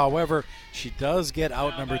beneficial. However, she does get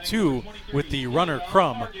out number 2 with the runner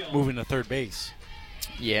Crum moving to third base.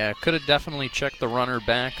 Yeah, could have definitely checked the runner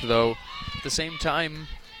back, though. At the same time,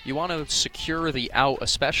 you want to secure the out,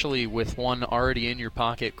 especially with one already in your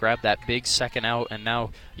pocket. Grab that big second out, and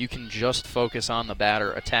now you can just focus on the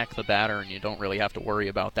batter, attack the batter, and you don't really have to worry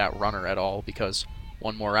about that runner at all because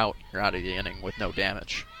one more out, you're out of the inning with no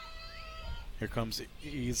damage. Here comes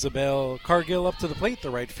Isabel Cargill up to the plate.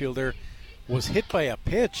 The right fielder was hit by a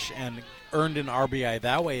pitch and earned an RBI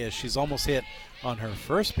that way, as she's almost hit on her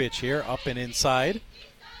first pitch here, up and inside.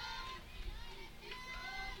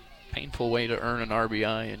 Painful way to earn an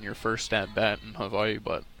RBI in your first at-bat in Hawaii,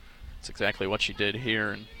 but it's exactly what she did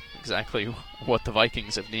here and exactly what the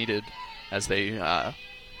Vikings have needed as they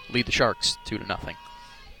lead the Sharks 2-0.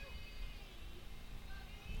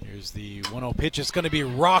 Here's the 1-0 pitch. It's going to be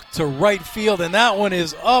rocked to right field, and that one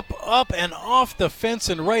is up, and off the fence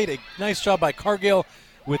and right. A nice job by Cargill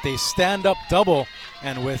with a stand-up double,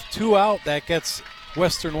 and with 2 out, that gets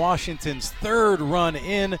Western Washington's 3rd run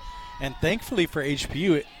in, and thankfully for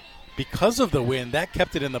HPU, because of the win, that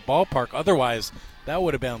kept it in the ballpark. Otherwise, that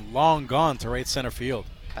would have been long gone to right center field.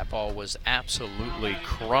 That ball was absolutely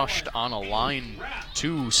crushed on a line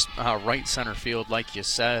to right center field, like you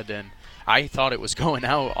said, and I thought it was going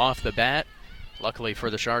out off the bat. Luckily for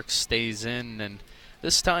the Sharks, stays in, and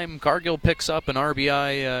this time Cargill picks up an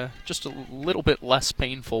RBI just a little bit less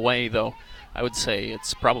painful way, though I would say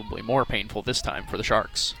it's probably more painful this time for the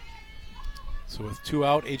Sharks. So with 2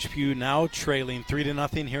 out, HPU now trailing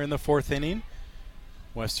 3-0 here in the 4th inning.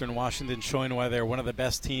 Western Washington showing why they're one of the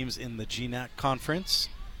best teams in the GNAC conference.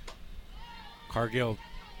 Cargill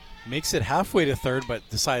makes it halfway to third, but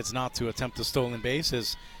decides not to attempt a stolen base,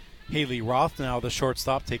 as Haley Roth, now the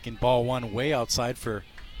shortstop, taking ball 1 way outside for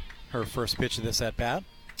her first pitch of this at-bat.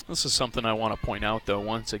 This is something I want to point out, though,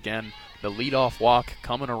 once again. The leadoff walk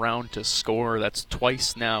coming around to score. That's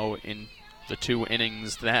twice now in the 2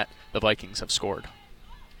 innings that the Vikings have scored.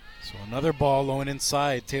 So another ball low and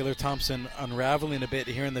inside. Taylor Thompson unraveling a bit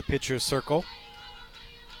here in the pitcher's circle.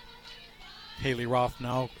 Haley Roth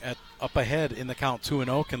now up ahead in the count,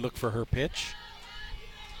 2-0, can look for her pitch.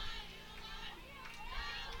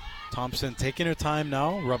 Thompson taking her time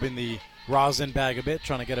now, rubbing the rosin bag a bit,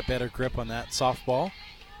 trying to get a better grip on that softball.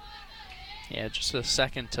 Yeah, just a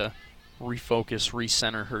second to refocus,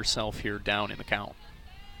 recenter herself here down in the count.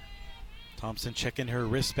 Thompson checking her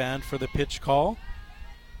wristband for the pitch call.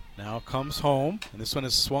 Now comes home, and this one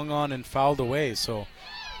is swung on and fouled away, so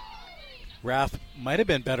Rath might have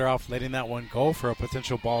been better off letting that one go for a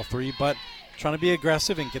potential ball 3, but trying to be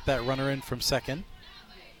aggressive and get that runner in from second.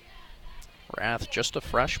 Rath, just a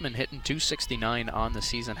freshman, hitting .269 on the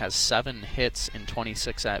season, has 7 hits in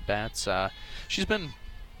 26 at-bats. She's been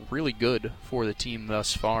really good for the team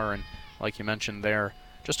thus far, and like you mentioned there,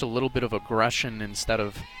 just a little bit of aggression instead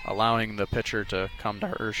of allowing the pitcher to come to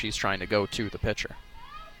her. She's trying to go to the pitcher.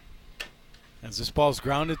 As this ball's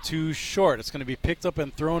grounded to short, it's going to be picked up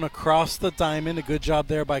and thrown across the diamond. A good job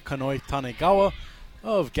there by Kanoi Tanegawa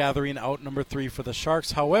of gathering out number 3 for the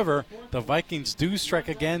Sharks. However, the Vikings do strike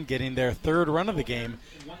again, getting their 3rd run of the game,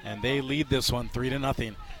 and they lead this one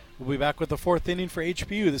 3-0. We'll be back with the 4th inning for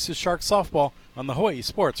HPU. This is Sharks Softball on the Hawaii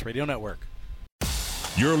Sports Radio Network.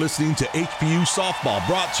 You're listening to HPU Softball,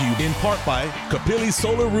 brought to you in part by Kapili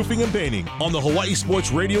Solar Roofing and Painting on the Hawaii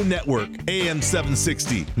Sports Radio Network, AM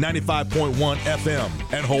 760, 95.1 FM,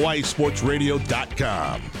 and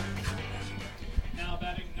hawaiisportsradio.com.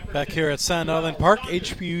 Back here at Sand Island Park,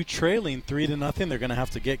 HPU trailing 3-0. They're going to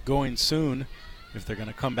have to get going soon if they're going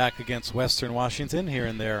to come back against Western Washington here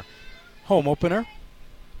in their home opener.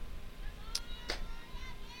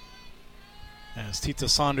 As Tita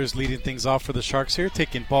Saunders leading things off for the Sharks here,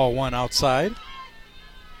 taking ball 1 outside.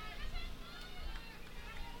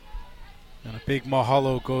 And a big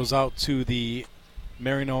mahalo goes out to the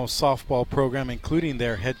Marino softball program, including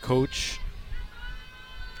their head coach,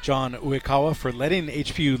 John Uekawa, for letting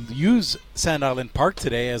HPU use Sand Island Park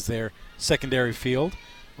today as their secondary field.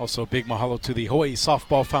 Also a big mahalo to the Hawaii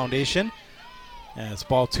Softball Foundation, as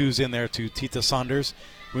ball 2's in there to Tita Saunders.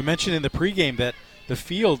 We mentioned in the pregame that the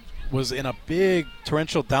field was in a big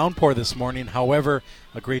torrential downpour this morning. However,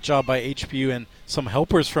 a great job by HPU and some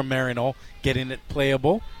helpers from Marino getting it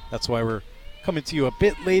playable. That's why we're coming to you a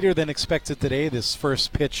bit later than expected today. This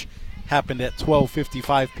first pitch happened at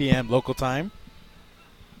 12:55 p.m. local time.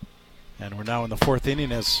 And we're now in the 4th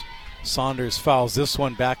inning as Saunders fouls this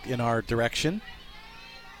one back in our direction.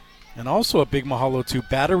 And also a big mahalo to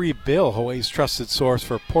Battery Bill, Hawaii's trusted source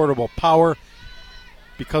for portable power.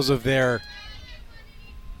 Because of their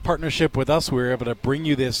partnership with us, we were able to bring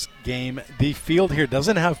you this game. The field here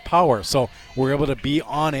doesn't have power, so we're able to be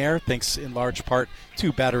on air thanks in large part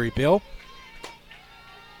to Battery Bill.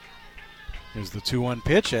 Here's the 2-1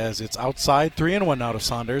 pitch as it's outside, 3-1 now to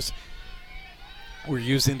Saunders. We're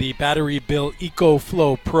using the Battery Built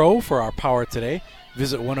EcoFlow Pro for our power today.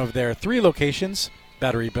 Visit one of their 3 locations,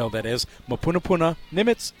 Battery Built that is, Mapunapuna,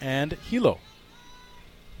 Nimitz, and Hilo.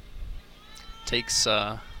 Takes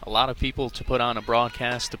a lot of people to put on a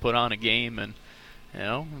broadcast, to put on a game, and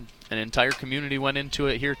an entire community went into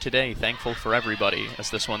it here today. Thankful for everybody as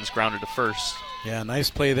this one's grounded to first. Yeah, nice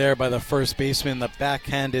play there by the first baseman. The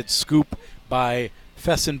backhanded scoop by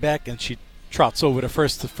Fessenbeck, and she trots over to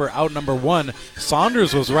first for out number 1.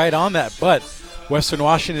 Saunders was right on that, but Western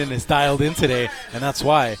Washington is dialed in today, and that's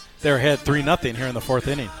why they're ahead 3-0 here in the 4th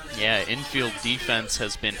inning. Yeah, infield defense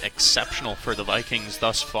has been exceptional for the Vikings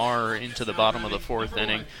thus far into the bottom of the 4th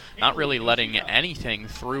inning. Not really letting anything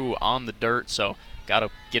through on the dirt, so got to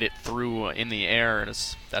get it through in the air.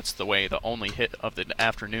 That's the way the only hit of the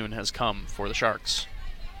afternoon has come for the Sharks.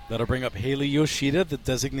 That'll bring up Haley Yoshida, the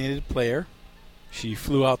designated player. She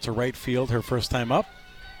flew out to right field her first time up.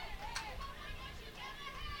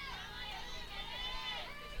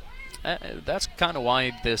 That's kind of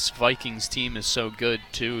why this Vikings team is so good,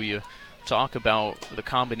 too. You talk about the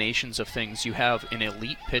combinations of things. You have an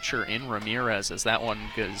elite pitcher in Ramirez as that one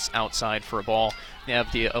goes outside for a ball. You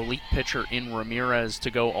have the elite pitcher in Ramirez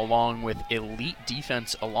to go along with elite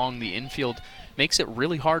defense along the infield. Makes it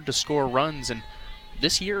really hard to score runs. And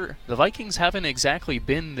this year, the Vikings haven't exactly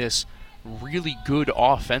been this really good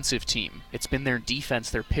offensive team. It's been their defense,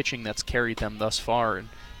 their pitching that's carried them thus far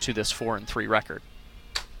to this 4-3 record.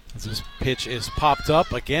 As this pitch is popped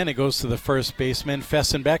up, again it goes to the first baseman,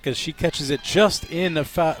 Fessenbeck, as she catches it just in the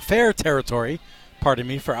fair territory,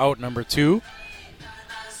 for out number 2.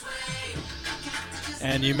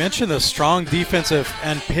 And you mentioned the strong defensive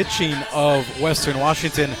and pitching of Western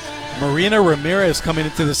Washington. Marina Ramirez coming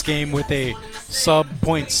into this game with a sub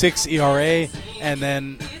 .6 ERA, and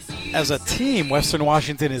then as a team, Western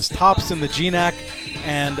Washington is tops in the GNAC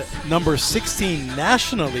and number 16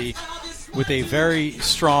 nationally, with a very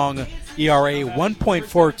strong ERA,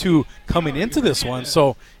 1.42 coming into this one.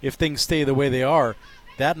 So if things stay the way they are,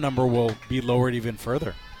 that number will be lowered even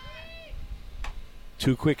further.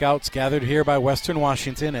 2 quick outs gathered here by Western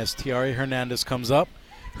Washington as Tiare Hernandez comes up.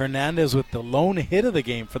 Hernandez with the lone hit of the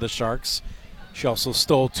game for the Sharks. She also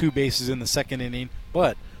stole 2 bases in the 2nd inning,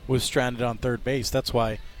 but was stranded on third base. That's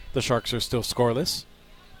why the Sharks are still scoreless.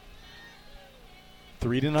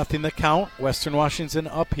 3-0 the count. Western Washington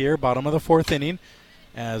up here, bottom of the 4th inning,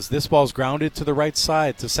 as this ball's grounded to the right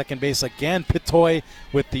side to second base again. Pitoy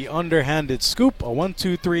with the underhanded scoop. A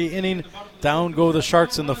 1-2-3 inning. Down go the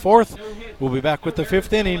Sharks in the 4th. We'll be back with the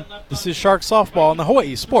 5th inning. This is Shark Softball on the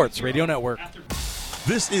Hawaii Sports Radio Network.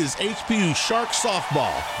 This is HPU Shark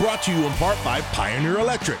Softball, brought to you in part by Pioneer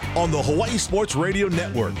Electric on the Hawaii Sports Radio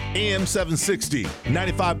Network, AM 760,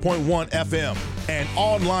 95.1 FM, and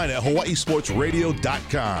online at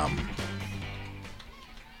hawaiisportsradio.com.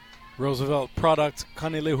 Roosevelt product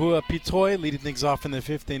Kanelehua Pitoy leading things off in the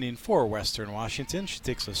 5th inning for Western Washington. She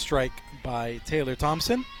takes a strike by Taylor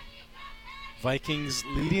Thompson. Vikings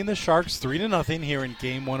leading the Sharks 3-0 here in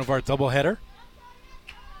game 1 of our doubleheader.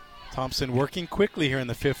 Thompson working quickly here in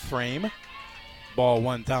the 5th frame. Ball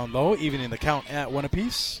 1 down low, evening the count at 1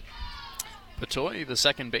 apiece. Pitoy, the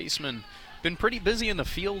second baseman, been pretty busy in the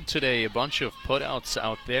field today. A bunch of putouts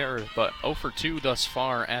out there, but 0 for 2 thus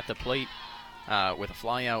far at the plate with a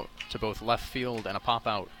fly out to both left field and a pop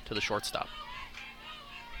out to the shortstop.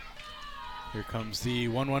 Here comes the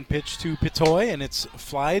 1-1 pitch to Pitoy, and it's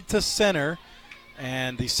flied to center.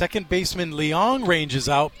 And the second baseman, Leong, ranges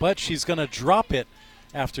out, but she's going to drop it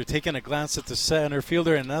after taking a glance at the center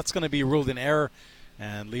fielder, and that's going to be ruled an error.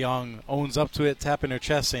 And Leong owns up to it, tapping her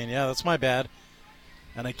chest, saying, yeah, that's my bad.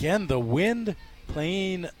 And again, the wind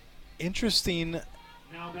playing interesting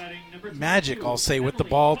magic, I'll say, with the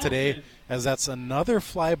ball today, as that's another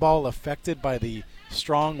fly ball affected by the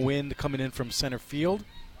strong wind coming in from center field.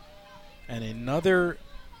 And another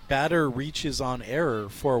batter reaches on error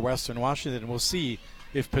for Western Washington. We'll see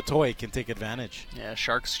if Pitoy can take advantage. Yeah,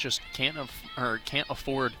 Sharks just can't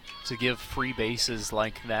afford to give free bases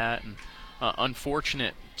like that, and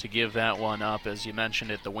unfortunate to give that one up. As you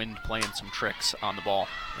mentioned it, the wind playing some tricks on the ball.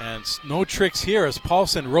 And no tricks here as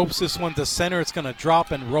Paulson ropes this one to center. It's going to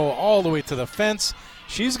drop and roll all the way to the fence.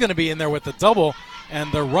 She's going to be in there with the double,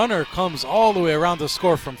 and the runner comes all the way around to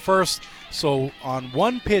score from first. So on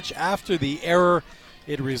one pitch after the error,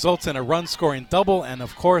 it results in a run-scoring double, and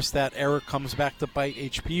of course that error comes back to bite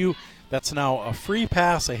HPU. That's now a free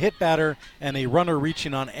pass, a hit batter, and a runner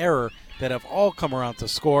reaching on error that have all come around to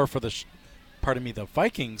score for the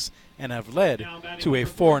Vikings, and have led to a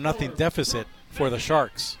 4-0 deficit for the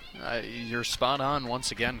Sharks. You're spot on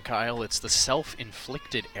once again, Kyle. It's the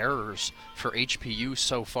self-inflicted errors for HPU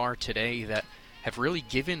so far today that have really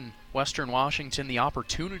given Western Washington the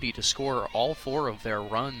opportunity to score all 4 of their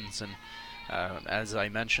runs. And as I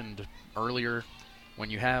mentioned earlier, when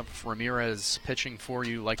you have Ramirez pitching for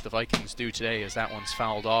you like the Vikings do today, as that one's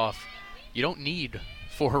fouled off, you don't need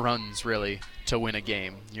 4 runs really to win a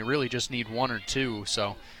game. You really just need 1 or 2.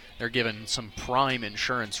 So they're giving some prime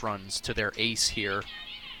insurance runs to their ace here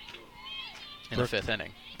in the 5th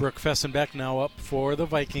inning. Brooke Fessenbeck now up for the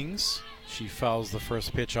Vikings. She fouls the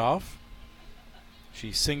first pitch off.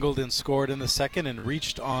 She singled and scored in the second and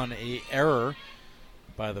reached on a error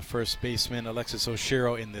by the first baseman Alexis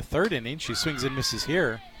Oshiro in the 3rd inning. She swings and misses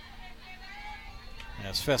here.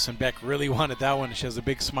 As Fessenbeck really wanted that one. She has a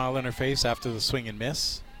big smile on her face after the swing and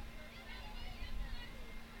miss.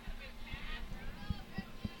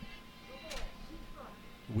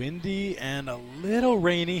 Windy and a little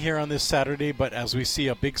rainy here on this Saturday, but as we see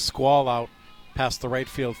a big squall out past the right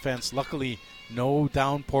field fence, luckily no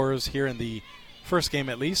downpours here in the first game,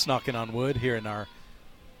 at least, knocking on wood here in our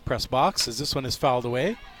press box, as this one is fouled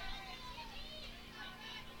away.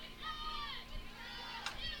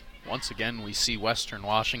 Once again, we see Western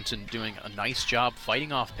Washington doing a nice job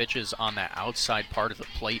fighting off pitches on that outside part of the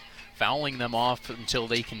plate, fouling them off until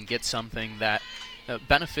they can get something that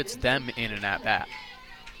benefits them in an at-bat.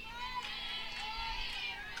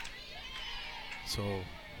 So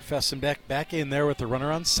Fessenbeck back in there with the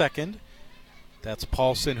runner on second. That's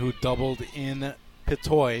Paulson, who doubled in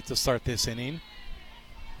Pitoy to start this inning.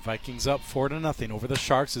 Vikings up 4-0 over the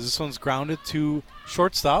Sharks as this one's grounded to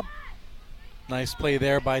shortstop. Nice play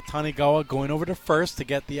there by Tanigawa going over to first to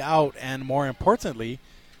get the out and, more importantly,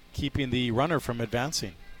 keeping the runner from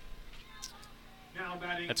advancing.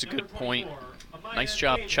 That's a good point. Nice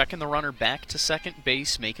job checking the runner back to second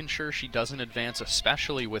base, making sure she doesn't advance,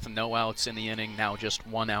 especially with no outs in the inning. Now just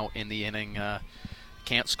 1 out in the inning.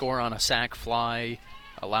 Can't score on a sac fly.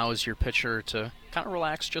 Allows your pitcher to kind of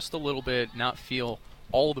relax just a little bit, not feel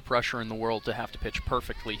all the pressure in the world to have to pitch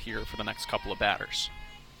perfectly here for the next couple of batters.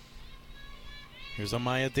 Here's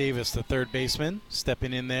Amaya Davis, the 3rd baseman,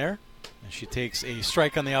 stepping in there. And she takes a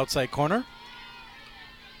strike on the outside corner.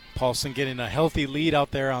 Paulson getting a healthy lead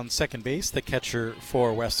out there on second base, the catcher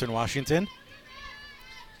for Western Washington.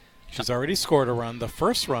 She's already scored a run, the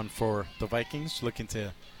first run for the Vikings, looking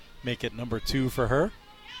to make it number 2 for her.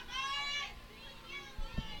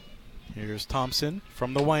 Here's Thompson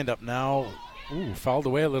from the windup now. Ooh, fouled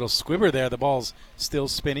away, a little squibber there. The ball's still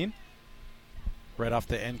spinning right off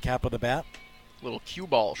the end cap of the bat. Little cue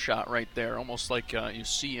ball shot right there, almost like you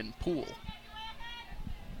see in pool.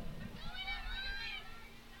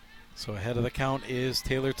 So ahead of the count is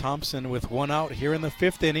Taylor Thompson with 1 out here in the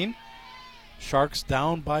 5th inning. Sharks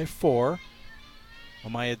down by 4.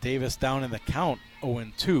 Amaya Davis down in the count,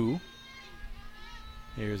 0-2.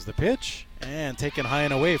 Here's the pitch, and taken high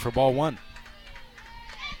and away for ball 1.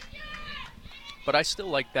 But I still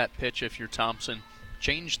like that pitch if you're Thompson.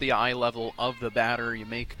 Change the eye level of the batter. You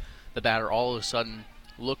make the batter all of a sudden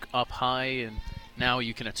look up high, and now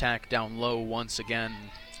you can attack down low once again.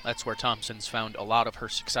 That's where Thompson's found a lot of her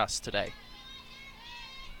success today.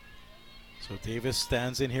 So Davis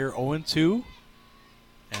stands in here 0-2.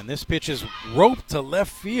 And this pitch is roped to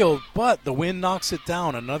left field, but the wind knocks it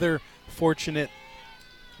down. Another fortunate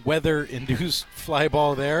weather-induced fly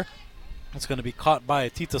ball there. That's going to be caught by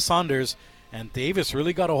Tita Saunders, and Davis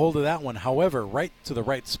really got a hold of that one. However, right to the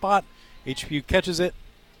right spot, HPU catches it,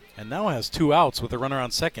 and now has 2 outs with a runner on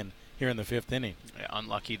second here in the 5th inning. Yeah,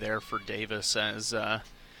 unlucky there for Davis as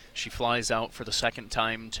she flies out for the 2nd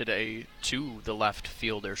time today to the left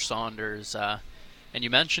fielder, Saunders. And you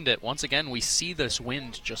mentioned it, once again, we see this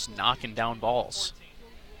wind just knocking down balls.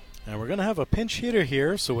 And we're going to have a pinch hitter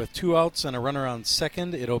here, so with 2 outs and a runner on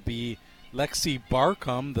second, it'll be Lexi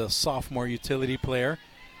Barcom, the sophomore utility player,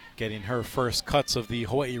 getting her first cuts of the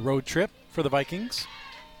Hawaii road trip for the Vikings.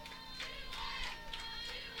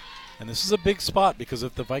 And this is a big spot because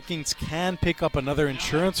if the Vikings can pick up another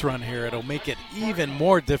insurance run here, it'll make it even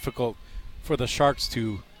more difficult for the Sharks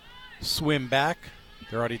to swim back.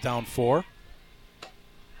 They're already down 4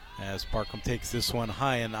 as Barcom takes this one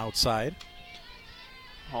high and outside.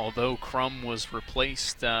 Although Crum was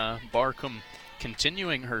replaced, Barcom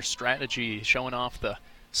continuing her strategy, showing off the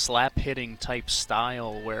slap-hitting type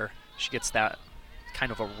style where she gets that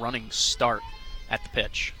kind of a running start at the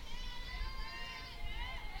pitch.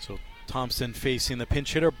 So Thompson facing the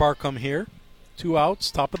pinch hitter, Barcom here. 2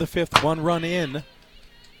 outs, top of the 5th, 1 run in.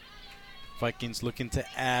 Vikings looking to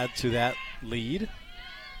add to that lead.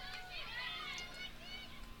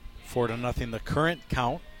 4-0 the current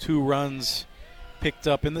count. 2 runs picked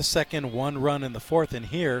up in the second, 1 run in the fourth, and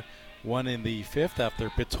here 1 in the fifth after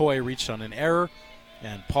Pitoy reached on an error,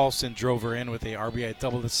 and Paulson drove her in with a RBI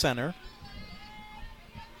double to center.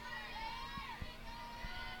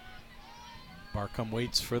 Barcom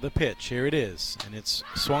waits for the pitch. Here it is, and it's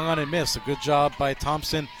swung on and missed. A good job by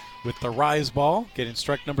Thompson with the rise ball, getting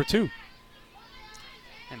strike number 2.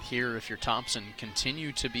 And here, if you're Thompson,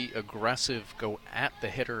 continue to be aggressive, go at the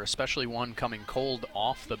hitter, especially one coming cold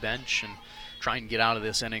off the bench, and try and get out of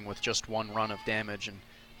this inning with just 1 run of damage and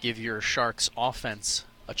give your Sharks offense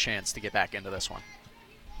a chance to get back into this one.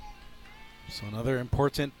 So another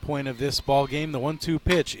important point of this ball game, the 1-2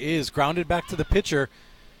 pitch is grounded back to the pitcher,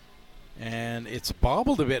 and it's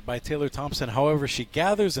bobbled a bit by Taylor Thompson. However, she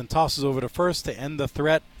gathers and tosses over to first to end the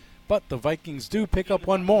threat, but the Vikings do pick up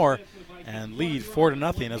 1 more and lead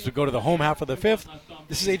 4-0 as we go to the home half of the 5th.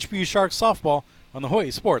 This is HPU Sharks softball on the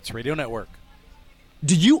Hawaii Sports Radio Network.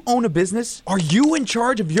 Do you own a business? Are you in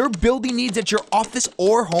charge of your building needs at your office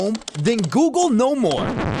or home? Then Google No More.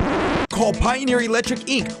 Call Pioneer Electric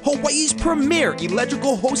Inc., Hawaii's premier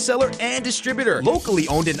electrical wholesaler and distributor. Locally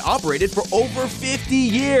owned and operated for over 50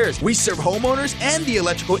 years. We serve homeowners and the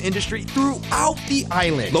electrical industry throughout the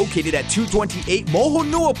island. Located at 228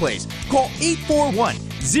 Moholua Place. Call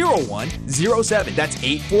 841-0107. That's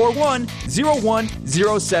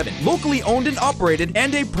 841-0107. Locally owned and operated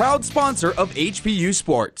and a proud sponsor of HPU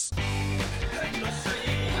Sports.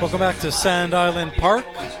 Welcome back to Sand Island Park.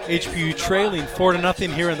 HPU trailing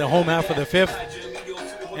 4-0 here in the home half of the 5th.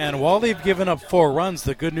 And while they've given up 4 runs,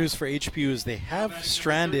 the good news for HPU is they have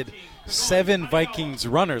stranded 7 Vikings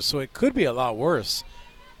runners, so it could be a lot worse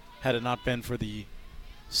had it not been for the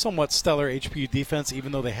somewhat stellar HPU defense,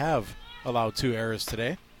 even though they have allowed 2 errors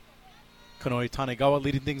today. Kanoi Tanegawa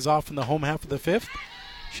leading things off in the home half of the 5th.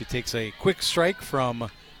 She takes a quick strike from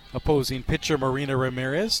opposing pitcher Marina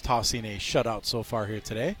Ramirez, tossing a shutout so far here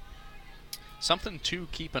today. Something to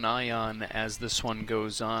keep an eye on as this one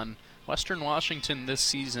goes on. Western Washington this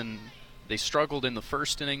season, they struggled in the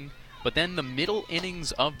first inning, but then the middle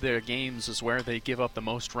innings of their games is where they give up the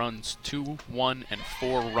most runs, 2, 1, and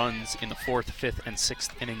 4 runs in the 4th, 5th, and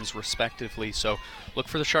 6th innings respectively. So look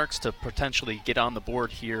for the Sharks to potentially get on the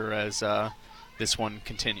board here as this one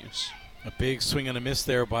continues. A big swing and a miss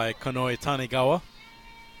there by Kanoi Tanegawa.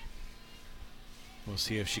 We'll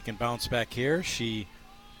see if she can bounce back here. She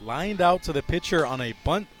lined out to the pitcher on a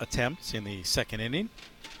bunt attempt in the 2nd inning.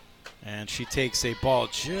 And she takes a ball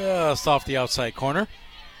just off the outside corner.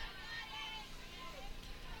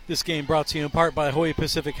 This game brought to you in part by Hawaii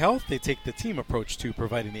Pacific Health. They take the team approach to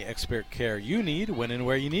providing the expert care you need when and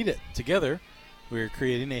where you need it. Together, we are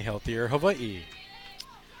creating a healthier Hawaii.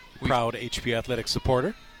 Proud HPU Athletics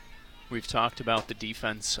supporter. We've talked about the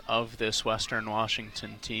defense of this Western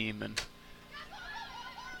Washington team, and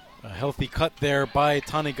a healthy cut there by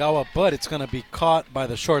Tanegawa, but it's going to be caught by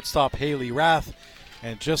the shortstop Haley Rath.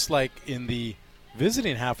 And just like in the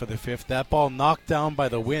visiting half of the 5th, that ball knocked down by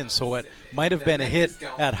the wind. So it might have been a hit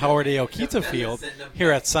at Howard A. Okita Field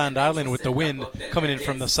here at Sand Island with the wind coming in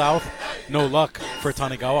from the south. No luck for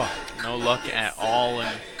Tanegawa. No luck at all.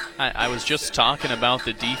 And I was just talking about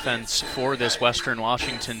the defense for this Western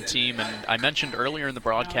Washington team, and I mentioned earlier in the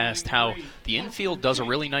broadcast how the infield does a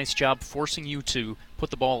really nice job forcing you to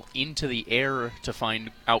put the ball into the air to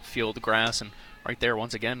find outfield grass, and right there,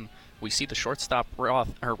 once again, we see the shortstop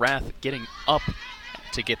Rath getting up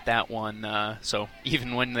to get that one. So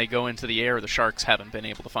even when they go into the air, the Sharks haven't been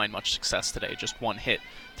able to find much success today, just 1 hit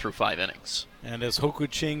through 5 innings. And as Hoku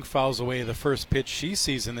Ching fouls away the first pitch she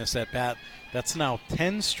sees in this at-bat, that's now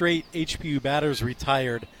 10 straight HPU batters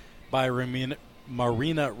retired by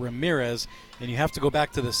Marina Ramirez. And you have to go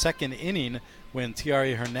back to the 2nd inning when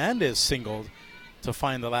Tiari Hernandez singled to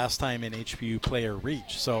find the last time an HPU player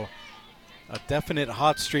reached. So a definite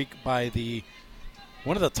hot streak by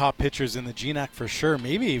one of the top pitchers in the GNAC for sure,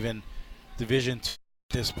 maybe even Division II at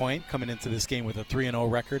this point, coming into this game with a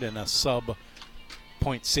 3-0 record and a sub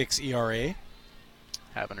 .6 ERA.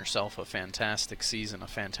 Having herself a fantastic season, a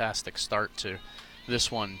fantastic start to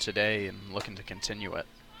this one today, and looking to continue it.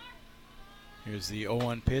 Here's the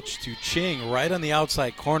 0-1 pitch to Ching right on the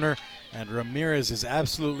outside corner, and Ramirez is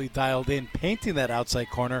absolutely dialed in, painting that outside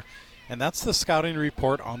corner. And that's the scouting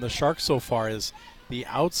report on the Sharks so far, is the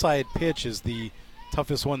outside pitch is the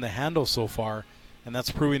toughest one to handle so far, and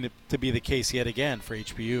that's proving to be the case yet again for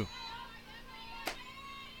HPU.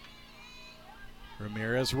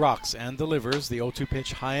 Ramirez rocks and delivers the 0-2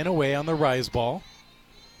 pitch high and away on the rise ball.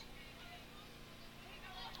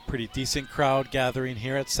 Pretty decent crowd gathering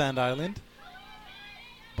here at Sand Island.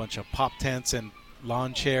 Bunch of pop tents and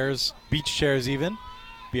lawn chairs, beach chairs even,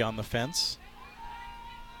 beyond the fence.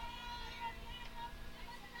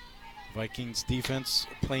 Vikings defense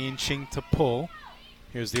playing Ching to pull.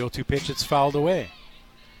 Here's the 0-2 pitch. It's fouled away.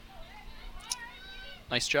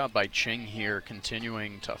 Nice job by Ching here,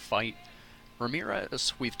 continuing to fight.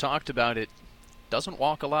 Ramirez, we've talked about it, doesn't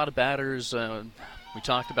walk a lot of batters. We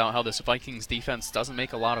talked about how this Vikings defense doesn't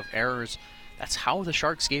make a lot of errors. That's how the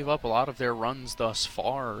Sharks gave up a lot of their runs thus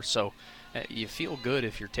far. So you feel good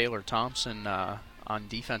if you're Taylor Thompson on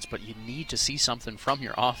defense, but you need to see something from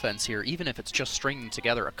your offense here, even if it's just stringing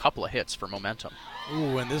together a couple of hits for momentum.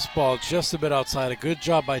 Ooh, and this ball just a bit outside. A good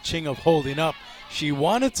job by Ching of holding up. She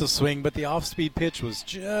wanted to swing, but the off-speed pitch was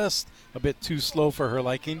just a bit too slow for her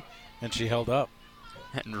liking, and she held up.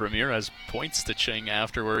 And Ramirez points to Ching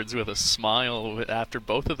afterwards with a smile after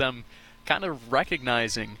both of them kind of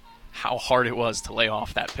recognizing how hard it was to lay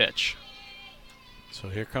off that pitch. So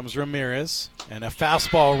here comes Ramirez, and a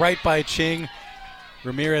fastball right by Ching.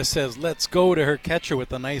 Ramirez says, let's go to her catcher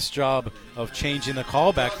with a nice job of changing the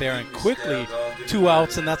call back there, and quickly 2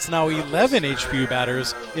 outs, and that's now 11 HPU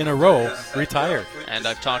batters in a row retired. And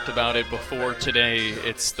I've talked about it before today.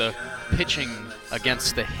 It's the pitching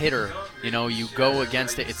against the hitter. You know, you go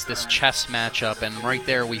against it. It's this chess matchup, and right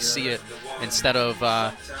there we see it. Instead of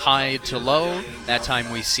high to low, that time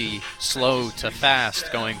we see slow to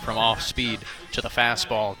fast, going from off speed to the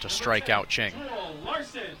fastball to strike out Ching.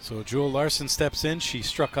 So Jewel Larson steps in. She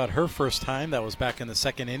struck out her first time. That was back in the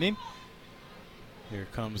second inning. Here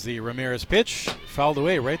comes the Ramirez pitch. Fouled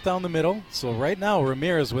away right down the middle. So right now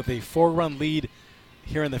Ramirez with a 4-run lead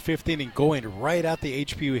here in the 5th inning, going right at the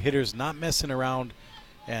HPU hitters, not messing around.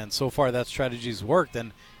 And so far that strategy's worked.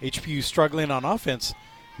 And HPU struggling on offense.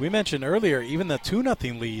 We mentioned earlier, even the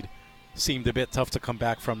 2-0 lead seemed a bit tough to come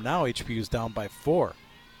back from. Now HPU's down by 4.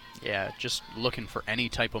 Yeah, just looking for any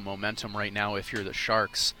type of momentum right now if you're the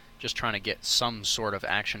Sharks, just trying to get some sort of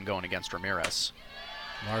action going against Ramirez.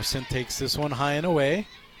 Larson takes this one high and away.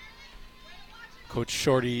 Coach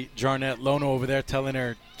Shorty Jarnett Lono over there telling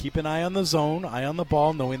her, keep an eye on the zone, eye on the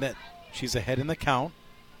ball, knowing that she's ahead in the count.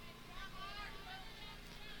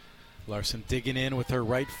 Larson digging in with her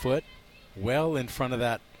right foot, well in front of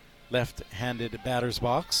that left-handed batter's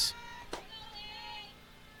box.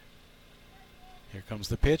 Here comes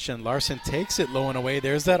the pitch, and Larson takes it low and away.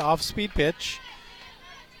 There's that off-speed pitch.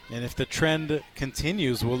 And if the trend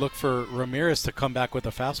continues, we'll look for Ramirez to come back with a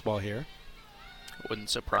fastball here. Wouldn't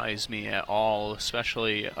surprise me at all,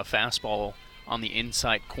 especially a fastball on the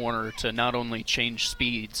inside corner to not only change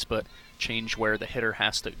speeds, but change where the hitter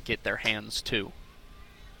has to get their hands to.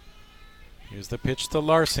 Here's the pitch to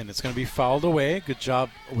Larson. It's going to be fouled away. Good job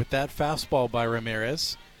with that fastball by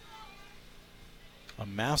Ramirez. A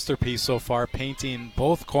masterpiece so far, painting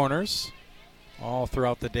both corners all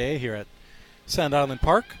throughout the day here at Sand Island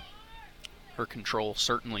Park. Her control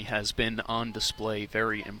certainly has been on display.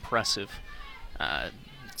 Very impressive.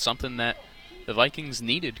 Something that the Vikings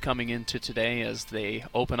needed coming into today as they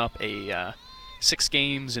open up a 6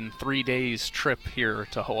 games in 3 days trip here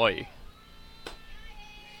to Hawaii.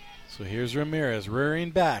 So here's Ramirez rearing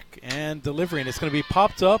back and delivering. It's going to be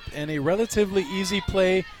popped up, and a relatively easy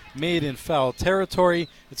play made in foul territory.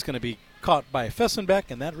 It's going to be caught by Fessenbeck,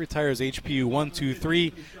 and that retires HPU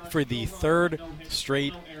 1-2-3 for the 3rd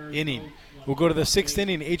straight inning. We'll go to the 6th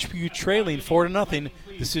inning, HPU trailing 4-0.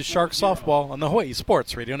 This is Shark Softball on the Hawaii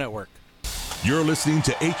Sports Radio Network. You're listening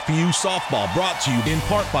to HPU Softball, brought to you in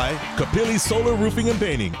part by Kapili Solar Roofing and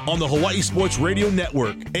Painting on the Hawaii Sports Radio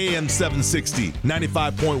Network, AM 760,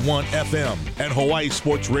 95.1 FM, and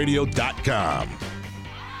hawaiisportsradio.com.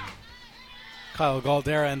 Kyle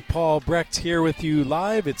Galdera and Paul Brecht here with you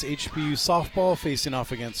live. It's HPU Softball facing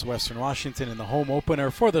off against Western Washington in the home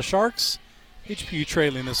opener for the Sharks. HPU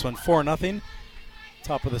trailing this one 4-0.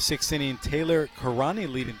 Top of the 6th inning, Taylor Karani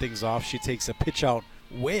leading things off. She takes a pitch out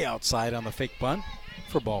way outside on the fake bunt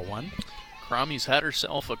for ball 1. Karami's had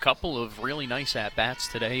herself a couple of really nice at-bats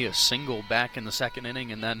today. A single back in the 2nd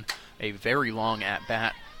inning, and then a very long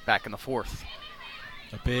at-bat back in the 4th.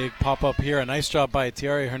 A big pop-up here. A nice job by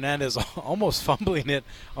Tiare Hernandez, almost fumbling it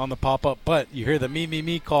on the pop-up, but you hear the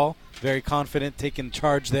me call. Very confident, taking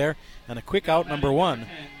charge there. And a quick out, number 1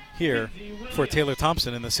 here for Taylor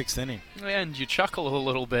Thompson in the 6th inning. And you chuckle a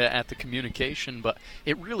little bit at the communication, but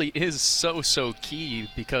it really is so key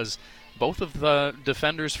because both of the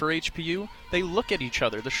defenders for HPU, they look at each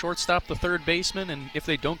other, the shortstop, the third baseman, and if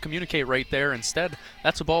they don't communicate right there instead,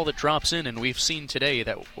 that's a ball that drops in. And we've seen today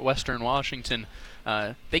that Western Washington,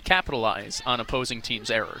 they capitalize on opposing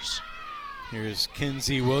teams' errors. Here's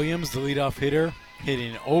Kinsey Williams, the leadoff hitter,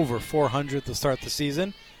 hitting over 400 to start the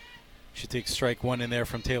season. She takes strike 1 in there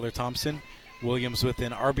from Taylor Thompson. Williams with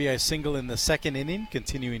an RBI single in the 2nd inning,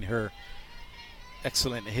 continuing her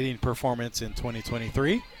excellent hitting performance in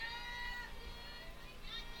 2023.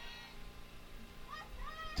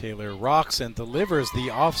 Taylor rocks and delivers the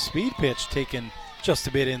off-speed pitch, taken just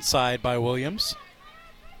a bit inside by Williams.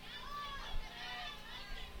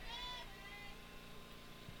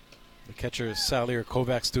 The catcher, Salier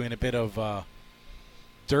Kovacs, doing a bit of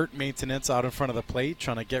dirt maintenance out in front of the plate,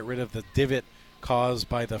 trying to get rid of the divot caused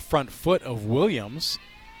by the front foot of Williams.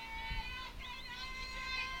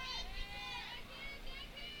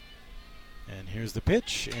 And here's the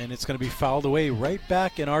pitch, and it's going to be fouled away right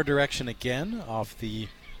back in our direction again off the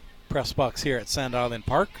press box here at Sand Island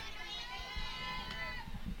Park.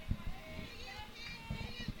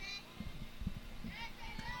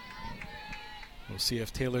 We'll see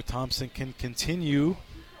if Taylor Thompson can continue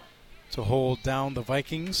to hold down the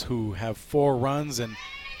Vikings, who have 4 runs. And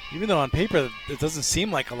even though on paper it doesn't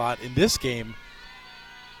seem like a lot, in this game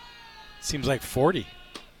it seems like 40.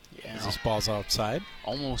 Yeah, as this ball's outside.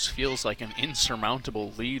 Almost feels like an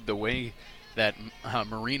insurmountable lead the way that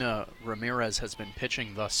Marina Ramirez has been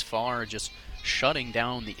pitching thus far, just shutting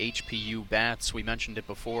down the HPU bats. We mentioned it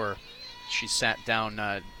before. She sat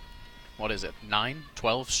down,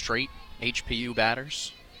 12 straight HPU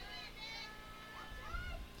batters.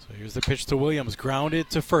 So here's the pitch to Williams, grounded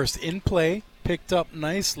to first, in play, picked up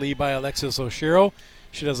nicely by Alexis Oshiro.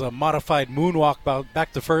 She does a modified moonwalk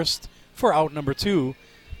back to first for out number 2.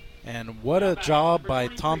 And what a job by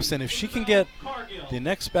Thompson. If she can get the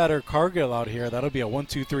next batter, Cargill, out here, that'll be a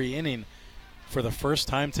 1-2-3 inning for the first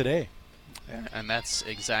time today. And that's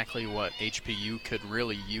exactly what HPU could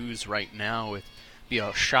really use right now. It'd be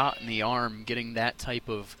a shot in the arm, getting that type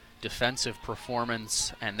of defensive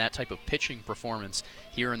performance and that type of pitching performance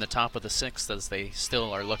here in the top of the 6th, as they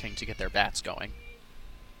still are looking to get their bats going.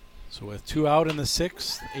 So with 2 out in the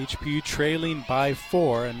 6th, HPU trailing by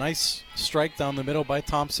 4. A nice strike down the middle by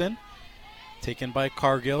Thompson, taken by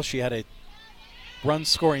Cargill. She had a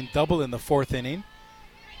run-scoring double in the 4th inning.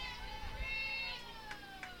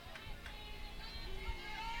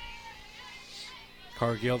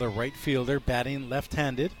 Cargill, the right fielder, batting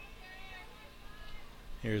left-handed.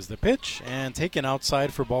 Here's the pitch, and taken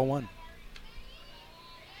outside for ball 1.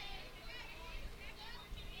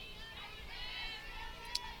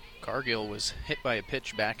 Cargill was hit by a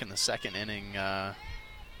pitch back in the 2nd inning. Now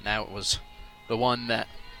it was the one that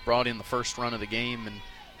brought in the first run of the game, and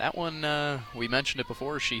that one, we mentioned it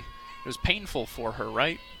before, it was painful for her,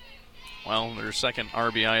 right? Well, their second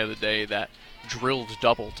RBI of the day, that drilled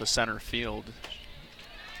double to center field.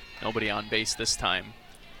 Nobody on base this time.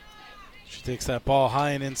 She takes that ball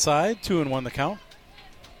high and inside. 2-1 the count.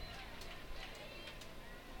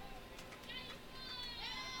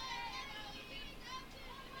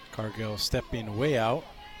 Cargill stepping way out,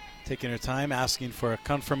 taking her time, asking for a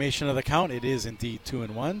confirmation of the count. It is indeed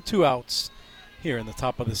 2-1. 2 outs here in the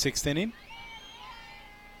top of the 6th inning.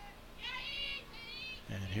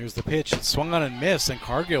 And here's the pitch. It swung on and missed, and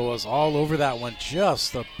Cargill was all over that one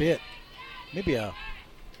just a bit. Maybe a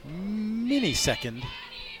mini second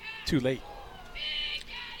too late.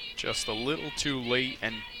 Just a little too late,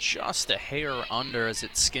 and just a hair under as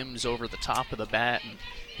it skims over the top of the bat and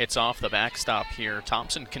hits off the backstop here.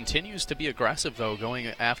 Thompson continues to be aggressive, though, going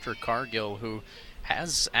after Cargill, who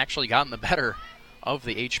has actually gotten the better of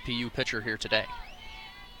the HPU pitcher here today.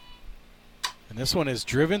 And this one is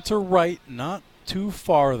driven to right, not too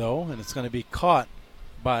far, though, and it's going to be caught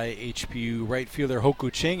by HPU right fielder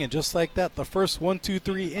Hoku Ching. And just like that, the first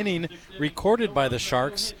 1-2-3 inning recorded by the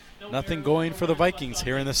Sharks. Nothing going for the Vikings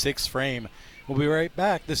here in the 6th frame. We'll be right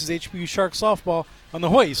back. This is HPU Sharks Softball on the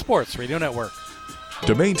Hawaii Sports Radio Network.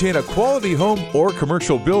 To maintain a quality home or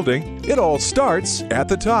commercial building, it all starts at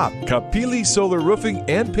the top. Kapili Solar Roofing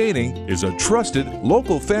and Painting is a trusted,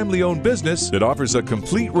 local family-owned business that offers a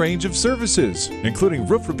complete range of services, including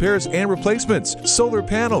roof repairs and replacements, solar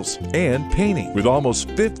panels, and painting. With almost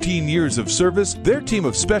 15 years of service, their team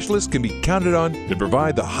of specialists can be counted on to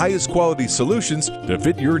provide the highest quality solutions to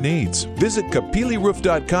fit your needs. Visit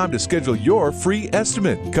KapiliRoof.com to schedule your free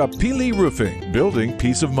estimate. Kapili Roofing, building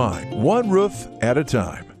peace of mind, one roof at a time.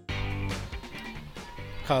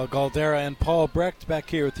 Kyle Galdera and Paul Brecht back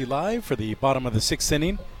here with you live for the bottom of the 6th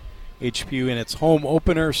inning. HPU in its home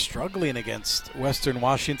opener struggling against Western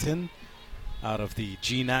Washington out of the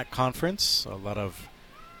GNAC conference. A lot of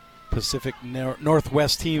Pacific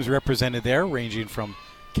Northwest teams represented there, ranging from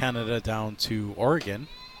Canada down to Oregon.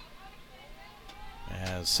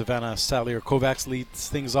 As Savannah Salier Kovacs leads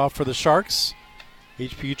things off for the Sharks.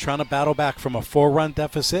 HPU trying to battle back from a 4-run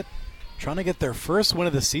deficit, trying to get their first win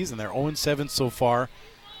of the season. They're 0-7 so far,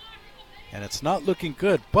 and it's not looking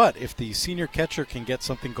good. But if the senior catcher can get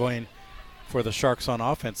something going for the Sharks on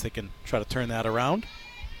offense, they can try to turn that around.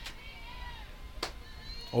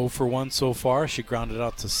 0 for 1 so far. She grounded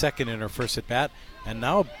out to second in her first at bat. And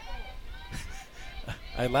now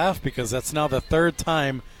I laugh because that's now the third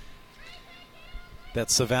time that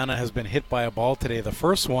Savannah has been hit by a ball today. The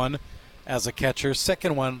first one as a catcher,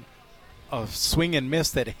 second one a swing and miss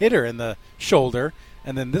that hit her in the shoulder,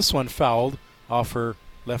 and then this one fouled off her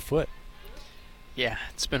left foot. Yeah,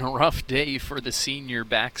 it's been a rough day for the senior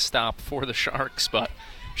backstop for the Sharks, but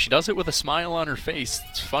she does it with a smile on her face.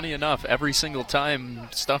 It's funny enough, every single time,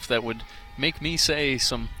 stuff that would make me say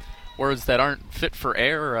some words that aren't fit for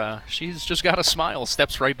air, she's just got a smile,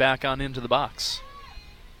 steps right back on into the box.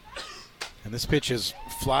 And this pitch is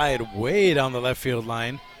flied way down the left field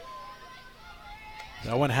line.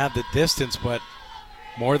 That one had the distance, but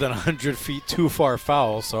more than 100 feet too far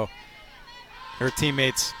foul. So her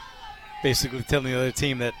teammates basically telling the other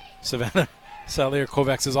team that Savannah Salier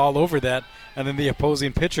Kovacs is all over that. And then the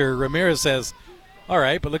opposing pitcher, Ramirez, says, all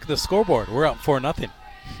right, but look at the scoreboard. We're up 4-0.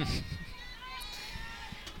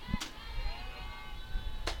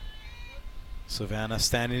 Savannah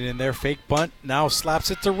standing in there, fake bunt, now slaps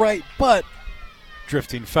it to right, but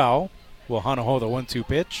drifting foul. Will Hanaho the 1-2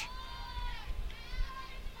 pitch.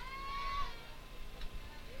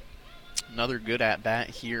 Another good at-bat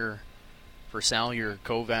here for Salier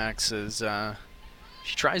Kovacs as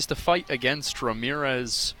she tries to fight against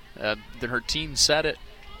Ramirez. Her team said it.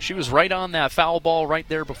 She was right on that foul ball right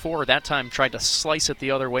there before. That time tried to slice it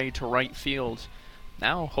the other way to right field.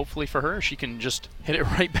 Now, hopefully for her, she can just hit it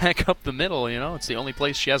right back up the middle. You know, it's the only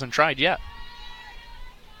place she hasn't tried yet.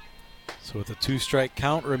 So with a 2-strike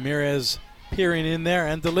count, Ramirez peering in there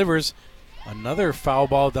and delivers another foul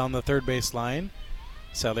ball down the third base line.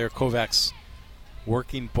 Salier Kovacs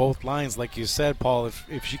working both lines, like you said, Paul.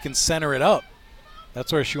 If she can center it up,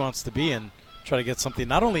 that's where she wants to be and try to get something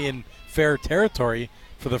not only in fair territory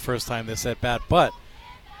for the first time this at bat, but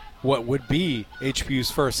what would be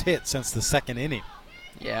HPU's first hit since the second inning.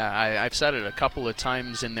 Yeah, I've said it a couple of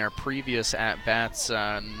times in their previous at-bats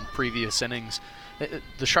and previous innings.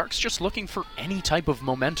 The Sharks just looking for any type of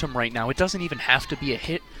momentum right now. It doesn't even have to be a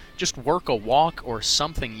hit. Just work a walk or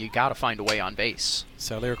something. You got to find a way on base.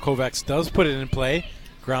 Salier Kovacs does put it in play,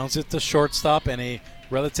 grounds it to shortstop, and a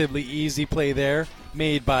relatively easy play there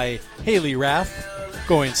made by Haley Rath,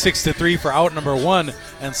 going 6-3 for out number 1.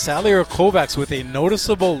 And Salier Kovacs with a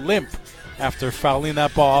noticeable limp after fouling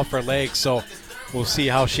that ball off her leg. So we'll see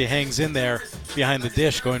how she hangs in there behind the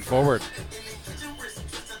dish going forward.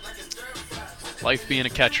 Life being a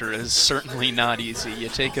catcher is certainly not easy. You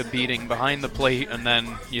take a beating behind the plate, and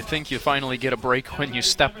then you think you finally get a break when you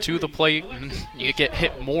step to the plate, and you get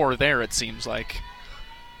hit more there, it seems like.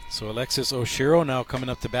 So Alexis Oshiro now coming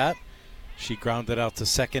up to bat. She grounded out to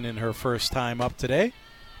second in her first time up today.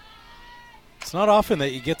 It's not often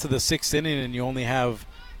that you get to the 6th inning and you only have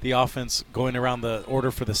the offense going around the order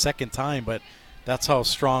for the second time, but that's how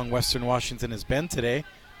strong Western Washington has been today.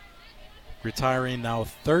 Retiring now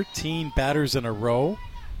 13 batters in a row.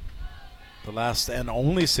 The last and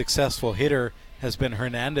only successful hitter has been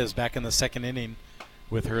Hernandez back in the second inning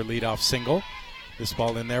with her leadoff single. This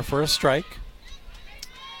ball in there for a strike.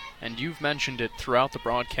 And you've mentioned it throughout the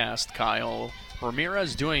broadcast, Kyle.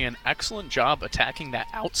 Ramirez doing an excellent job attacking that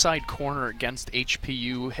outside corner against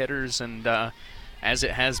HPU hitters, and as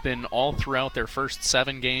it has been all throughout their first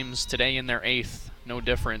 7 games, today in their 8th, no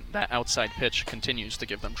different. That outside pitch continues to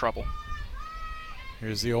give them trouble.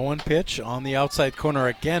 Here's the 0-1 pitch on the outside corner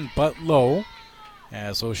again, but low,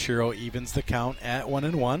 as Oshiro evens the count at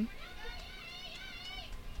 1-1.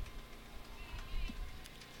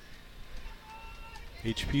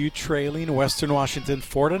 HPU trailing Western Washington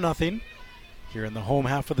 4-0 here in the home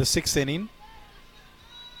half of the 6th inning.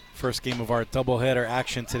 First game of our doubleheader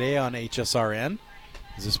action today on HSRN.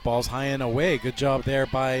 As this ball's high and away. Good job there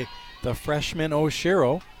by the freshman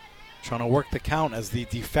Oshiro, trying to work the count as the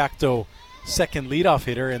de facto second leadoff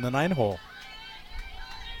hitter in the 9-hole.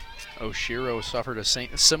 Oshiro suffered a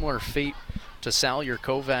similar fate to Salier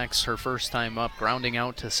Kovacs her first time up, grounding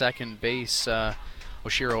out to second base.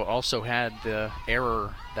 Oshiro also had the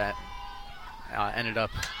error that ended up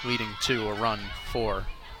leading to a run for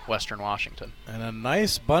Western Washington. And a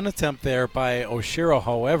nice bunt attempt there by Oshiro.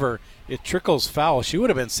 However, it trickles foul. She would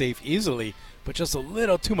have been safe easily, but just a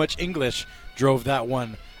little too much English drove that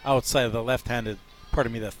one outside of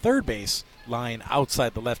the third base line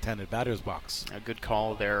outside the left-handed batter's box. A good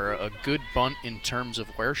call there. A good bunt in terms of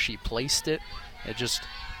where she placed it. It just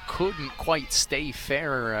couldn't quite stay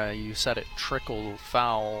fair. You said it trickled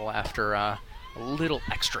foul after a little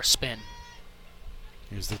extra spin.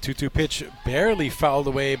 Here's the 2-2 pitch, barely fouled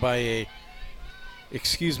away by a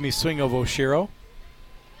swing of Oshiro.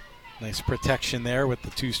 Nice protection there with the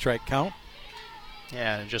 2-strike count.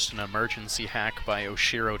 Yeah, just an emergency hack by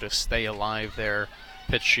Oshiro to stay alive there.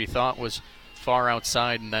 Pitch she thought was far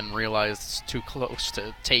outside and then realized it's too close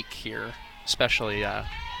to take here, especially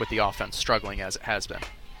with the offense struggling as it has been.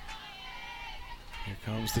 Here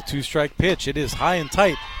comes the 2-strike pitch. It is high and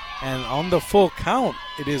tight, and on the full count,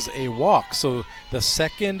 it is a walk. So the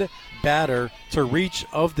second batter to reach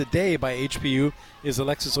of the day by HPU is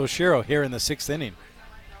Alexis Oshiro here in the 6th inning.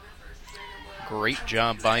 Great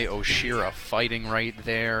job by Oshiro, fighting right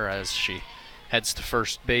there as she heads to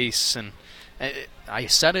first base. And I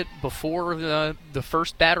said it before the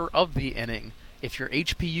first batter of the inning. If you're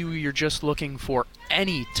HPU, you're just looking for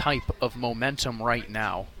any type of momentum right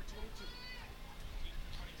now.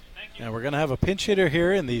 And we're going to have a pinch hitter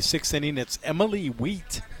here in the 6th inning. It's Emily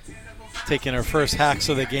Wheat taking her first hacks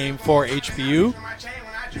of the game for HPU.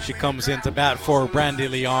 She comes in to bat for Brandy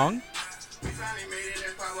Leong.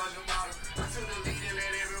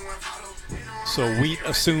 So Wheat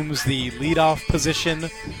assumes the leadoff position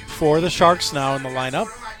for the Sharks now in the lineup.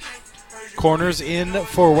 Corners in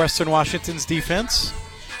for Western Washington's defense.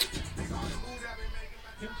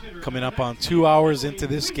 Coming up on 2 hours into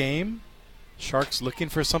this game. Sharks looking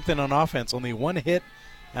for something on offense. Only one hit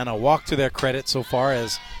and a walk to their credit so far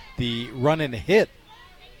as the run and hit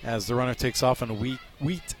as the runner takes off and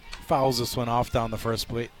Wheat fouls this one off down the first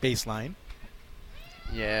baseline.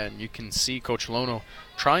 Yeah, and you can see Coach Lono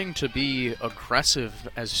trying to be aggressive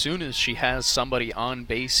as soon as she has somebody on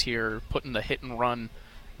base here, putting the hit and run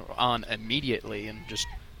on immediately, and just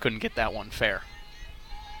couldn't get that one fair.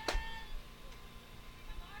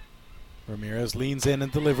 Ramirez leans in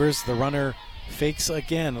and delivers. The runner fakes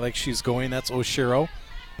again like she's going. That's Oshiro,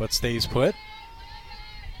 but stays put.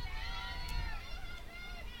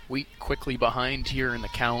 Wheat quickly behind here in the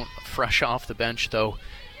count, fresh off the bench, though.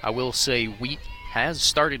 I will say Wheat has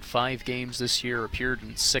started 5 games this year, appeared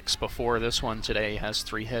in 6 before this one today, has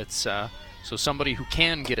 3 hits. So somebody who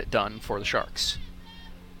can get it done for the Sharks.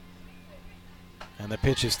 And the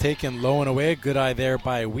pitch is taken low and away. Good eye there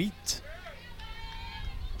by Wheat.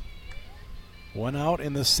 1 out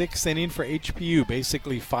in the 6th inning for HPU.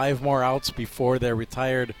 Basically 5 more outs before they're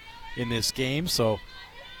retired in this game. So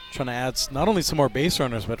trying to add not only some more base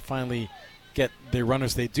runners, but finally get the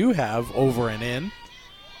runners they do have over and in.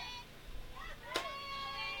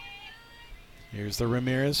 Here's the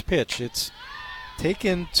Ramirez pitch. It's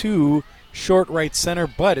taken to short right center,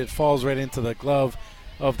 but it falls right into the glove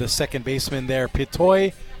of the second baseman there,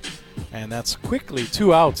 Pitoy. And that's quickly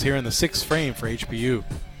 2 outs here in the 6th frame for HPU.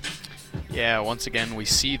 Yeah, once again, we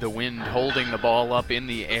see the wind holding the ball up in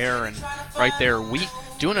the air, and right there, Wheat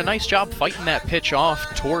doing a nice job fighting that pitch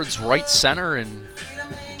off towards right center, and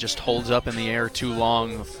just holds up in the air too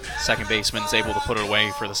long. Second baseman's able to put it away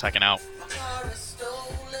for the second out.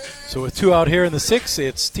 So with 2 out here in the 6th,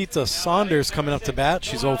 it's Tita Saunders coming up to bat.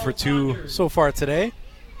 She's 0 for 2 so far today.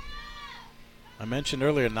 I mentioned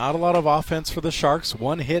earlier, not a lot of offense for the Sharks.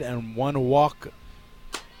 1 hit and 1 walk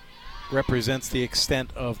represents the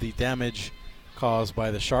extent of the damage caused by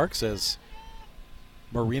the Sharks, as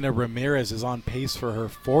Marina Ramirez is on pace for her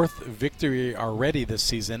 4th victory already this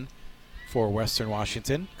season for Western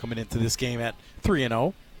Washington, coming into this game at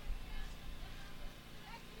 3-0.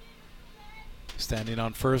 Standing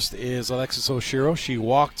on first is Alexis Oshiro. She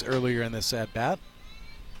walked earlier in this at-bat.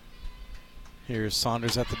 Here's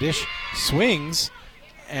Saunders at the dish. Swings,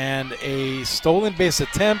 and a stolen base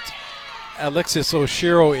attempt. Alexis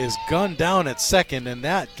Oshiro is gunned down at second, and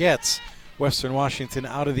that gets Western Washington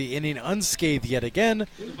out of the inning unscathed yet again.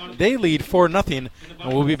 They lead 4-0,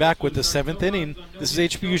 and we'll be back with the 7th inning. This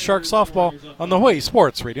is HPU Sharks Softball on the Hawaii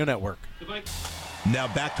Sports Radio Network. Now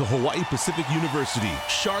back to Hawaii Pacific University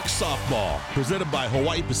Sharks Softball, presented by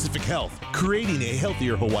Hawaii Pacific Health, creating a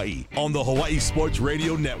healthier Hawaii on the Hawaii Sports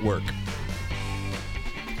Radio Network.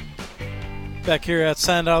 Back here at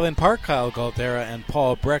Sand Island Park, Kyle Galdera and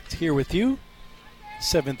Paul Brecht here with you.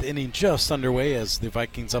 7th inning just underway as the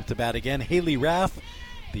Vikings up to bat again. Haley Rath,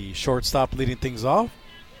 the shortstop, leading things off.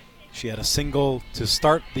 She had a single to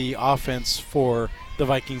start the offense for the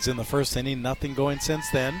Vikings in the 1st inning. Nothing going since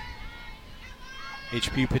then.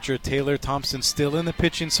 HP pitcher Taylor Thompson still in the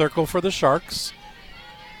pitching circle for the Sharks.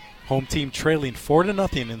 Home team trailing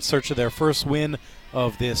 4-0 in search of their first win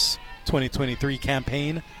of this 2023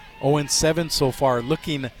 campaign. 0-7 so far,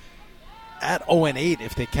 looking at 0-8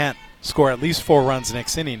 if they can't score at least 4 runs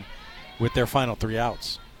next inning with their final 3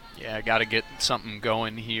 outs. Yeah, got to get something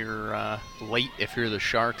going here late if you're the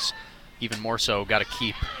Sharks. Even more so, got to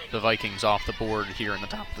keep the Vikings off the board here in the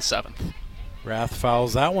top of the 7th. Rath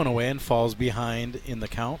fouls that one away and falls behind in the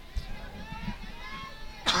count.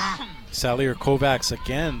 Salier Kovacs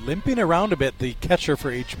again limping around a bit, the catcher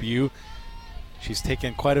for HBU. She's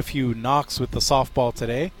taken quite a few knocks with the softball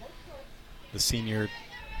today. The senior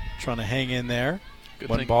trying to hang in there.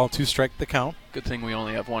 One ball, 2 strike the count. Good thing we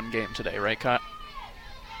only have one game today, right, Kyle?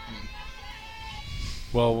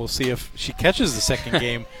 Well, we'll see if she catches the second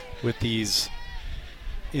game with these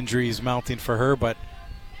injuries mounting for her. But,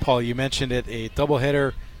 Paul, you mentioned it, a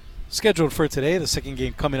doubleheader scheduled for today. The second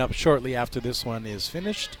game coming up shortly after this one is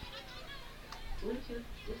finished.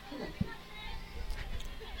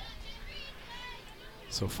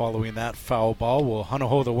 So following that foul ball, will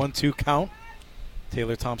Hunaho the 1-2 count.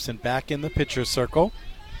 Taylor Thompson back in the pitcher's circle,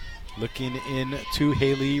 looking in to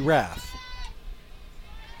Haley Rath.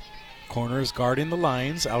 Corners guarding the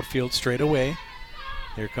lines, outfield straight away.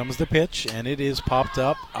 Here comes the pitch, and it is popped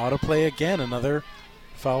up, out of play again, another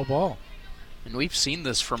foul ball. And we've seen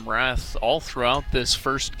this from Rath all throughout this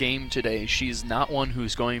first game today. She's not one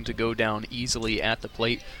who's going to go down easily at the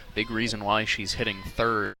plate. Big reason why she's hitting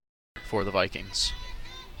third for the Vikings.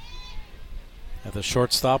 At the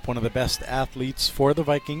shortstop, one of the best athletes for the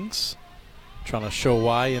Vikings. Trying to show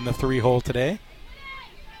why in the 3-hole today.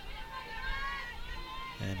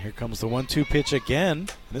 And here comes the 1-2 pitch again.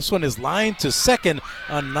 This one is lined to second.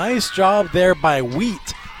 A nice job there by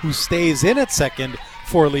Wheat, who stays in at second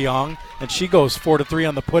for Leong. And she goes 4-3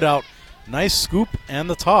 on the putout. Nice scoop and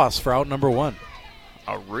the toss for out number 1.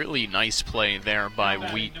 A really nice play there by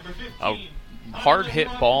Wheat. A hard hit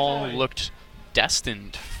ball looked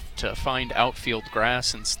destined to find outfield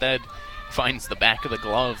grass. Instead, finds the back of the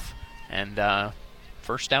glove. And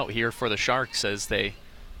first out here for the Sharks as they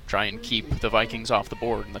try and keep the Vikings off the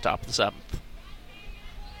board in the top of the 7th.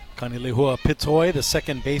 Kanilehua Pitoy, the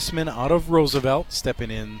second baseman out of Roosevelt,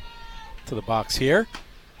 stepping in to the box here.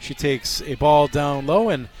 She takes a ball down low,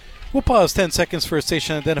 and we'll pause 10 seconds for a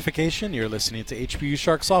station identification. You're listening to HBU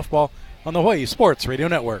Shark Softball on the Hawaii Sports Radio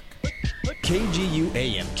Network. KGU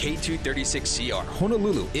AM K236CR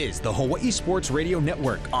Honolulu is the Hawaii Sports Radio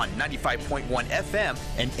Network on 95.1 FM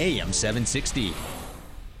and AM 760.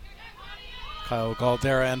 Kyle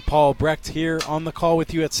Galdera and Paul Brecht here on the call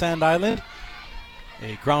with you at Sand Island.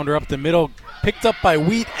 A grounder up the middle, picked up by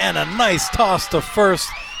Wheat, and a nice toss to first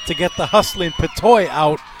to get the hustling Pitoy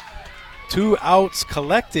out. 2 outs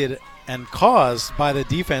collected and caused by the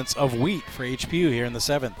defense of Wheat for HPU here in the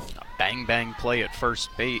 7th. Bang bang play at first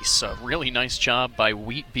base. A really nice job by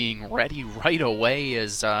Wheat being ready right away.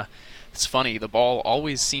 As it's funny, the ball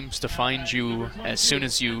always seems to find you as soon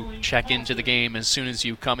as you check into the game, as soon as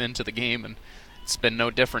you come into the game, and it's been no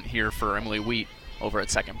different here for Emily Wheat over at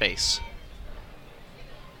second base.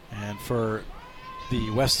 And for the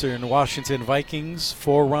Western Washington Vikings,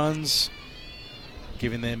 4 runs,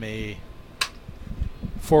 giving them a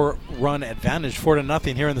 4-run advantage,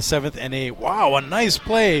 4-0 here in the 7th. And a nice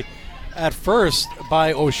play at first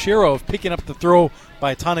by Oshiro, picking up the throw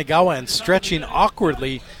by Tanigawa and stretching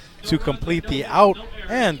awkwardly to complete the out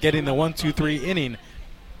and getting the 1-2-3 inning.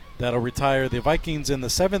 That'll retire the Vikings in the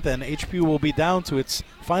 7th, and HPU will be down to its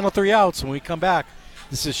final 3 outs when we come back.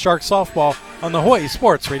 This is Shark Softball on the Hawaii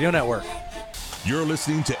Sports Radio Network. You're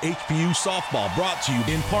listening to HBU Softball, brought to you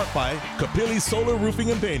in part by Kapili Solar Roofing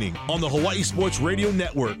and Painting on the Hawaii Sports Radio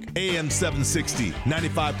Network, AM 760,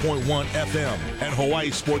 95.1 FM, and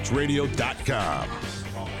hawaiisportsradio.com.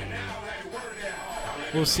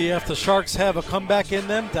 We'll see if the Sharks have a comeback in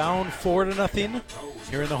them, down 4-0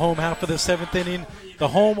 here in the home half of the 7th inning. The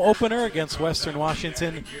home opener against Western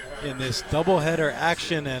Washington in this doubleheader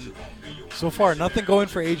action, and so far nothing going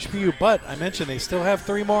for HPU, but I mentioned they still have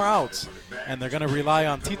 3 more outs, and they're going to rely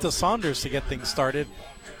on Tita Saunders to get things started.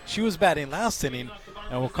 She was batting last inning,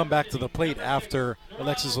 and will come back to the plate after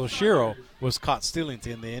Alexis Oshiro was caught stealing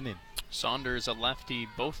to end the inning. Saunders, a lefty,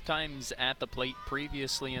 both times at the plate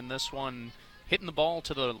previously in this one, hitting the ball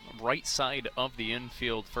to the right side of the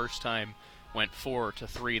infield. First time went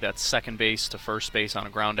 4-3. That's second base to first base on a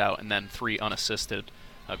ground out, and then 3 unassisted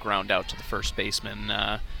ground out to the first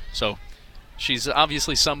baseman. So she's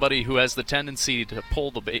obviously somebody who has the tendency to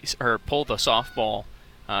pull the base or pull the softball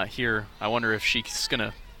here. I wonder if she's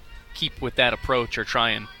gonna keep with that approach or try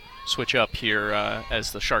and switch up here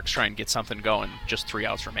as the Sharks try and get something going. Just 3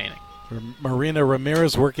 outs remaining. Marina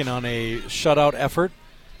Ramirez working on a shutout effort.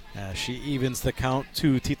 She evens the count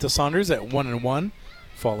to Tita Saunders at 1-1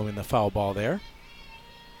 following the foul ball there.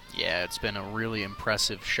 Yeah, it's been a really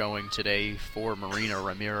impressive showing today for Marina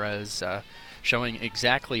Ramirez, showing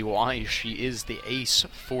exactly why she is the ace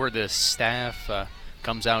for this staff.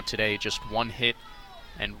 Comes out today just 1 hit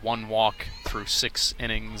and 1 walk through 6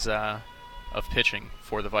 innings of pitching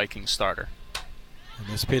for the Vikings starter. And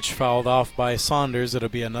this pitch fouled off by Saunders. It'll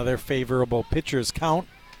be another favorable pitcher's count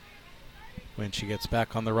when she gets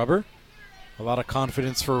back on the rubber. A lot of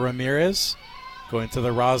confidence for Ramirez. Going to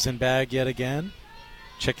the rosin bag yet again.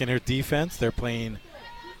 Checking her defense. They're playing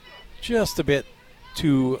just a bit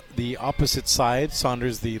to the opposite side.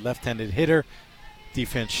 Saunders, the left-handed hitter.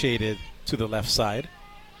 Defense shaded to the left side.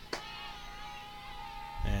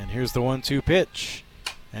 And here's the 1-2 pitch.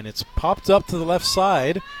 And it's popped up to the left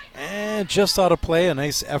side and just out of play. A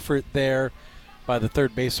nice effort there by the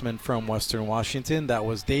third baseman from Western Washington. That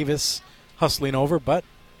was Davis hustling over, but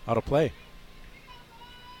out of play.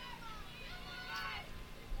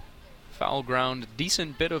 Foul ground,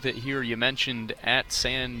 decent bit of it here. You mentioned at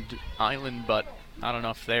Sand Island, but not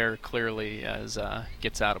enough there clearly as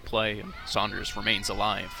gets out of play and Saunders remains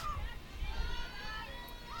alive.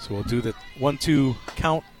 So we'll do the 1-2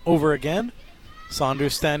 count over again.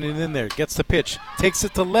 Saunders standing in there, gets the pitch, takes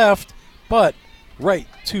it to left, but right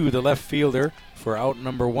to the left fielder for out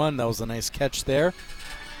number 1. That was a nice catch there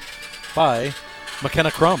by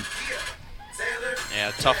McKenna Crum.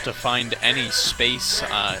 Yeah, tough to find any space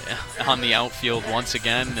on the outfield once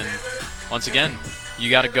again. And once again, you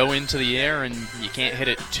got to go into the air and you can't hit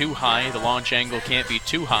it too high. The launch angle can't be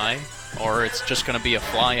too high, or it's just going to be a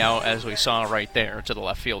fly out as we saw right there to the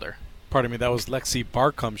left fielder. Pardon me, that was Lexi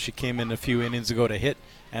Barcom. She came in a few innings ago to hit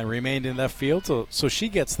and remained in left field, so she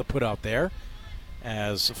gets the put out there.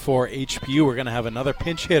 As for HPU, we're going to have another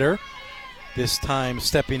pinch hitter. This time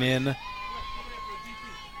stepping in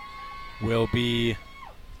will be...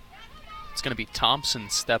 It's going to be Thompson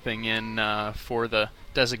stepping in for the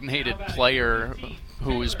designated player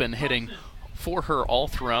who has been hitting for her all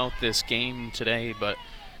throughout this game today, but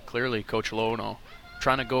clearly Coach Lono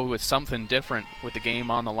trying to go with something different with the game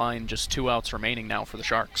on the line. Just 2 outs remaining now for the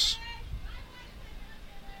Sharks.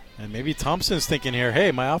 And maybe Thompson's thinking here,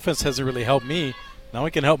 hey, my offense hasn't really helped me. Now I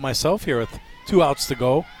can help myself here with 2 outs to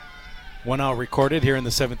go. 1 out recorded here in the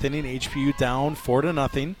 7th inning. HPU down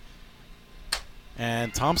 4-0.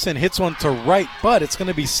 And Thompson hits one to right, but it's going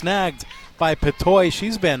to be snagged by Petoy.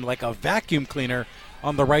 She's been like a vacuum cleaner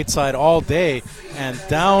on the right side all day. And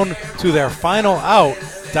down to their final out,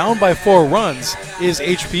 down by 4 runs, is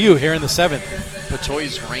HPU here in the 7th.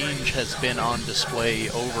 Petoy's range has been on display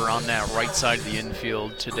over on that right side of the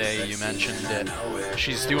infield today. You mentioned it.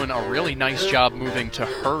 She's doing a really nice job moving to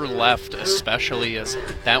her left, especially as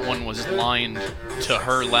that one was lined to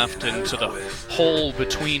her left into the hole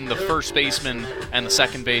between the first baseman and the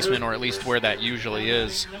second baseman, or at least where that usually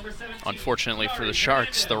is. Unfortunately for the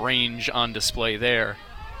Sharks, the range on display there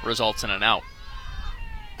results in an out.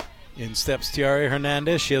 In steps Tiare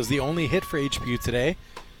Hernandez. She has the only hit for HPU today.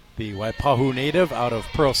 The Waipahu native out of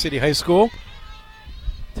Pearl City High School.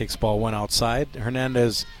 Takes ball 1 outside.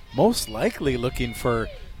 Hernandez most likely looking for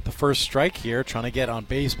the first strike here, trying to get on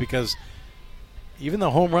base because even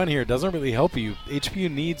the home run here doesn't really help you.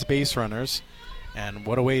 HPU needs base runners, and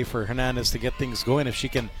what a way for Hernandez to get things going if she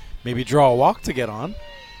can maybe draw a walk to get on.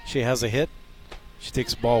 She has a hit. She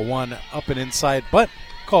takes ball 1 up and inside, but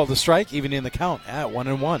called a strike, even in the count at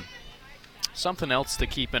 1-1. Something else to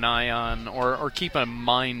keep an eye on or keep in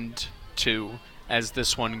mind too as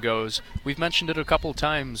this one goes. We've mentioned it a couple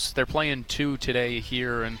times. They're playing 2 today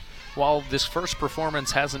here, and while this first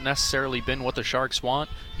performance hasn't necessarily been what the Sharks want,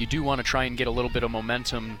 you do want to try and get a little bit of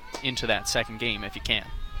momentum into that second game if you can.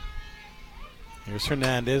 Here's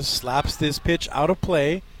Hernandez, slaps this pitch out of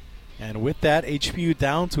play, and with that, HPU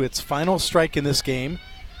down to its final strike in this game.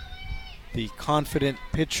 The confident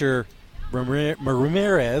pitcher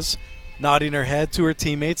Ramirez nodding her head to her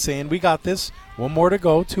teammates, saying, we got this. 1 more to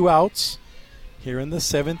go, 2 outs here in the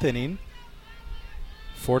 7th inning.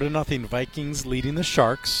 4-0 Vikings leading the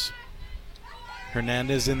Sharks.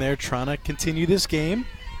 Hernandez in there trying to continue this game.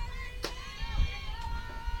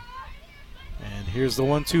 And here's the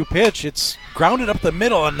 1-2 pitch. It's grounded up the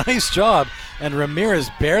middle. A nice job. And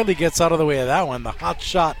Ramirez barely gets out of the way of that one. The hot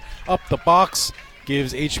shot up the box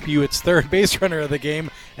gives HPU its third base runner of the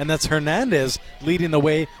game, and that's Hernandez leading the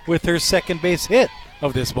way with her second base hit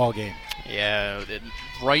of this ball game. Yeah,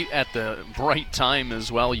 right at the right time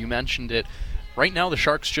as well. You mentioned it. Right now the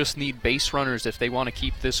Sharks just need base runners if they want to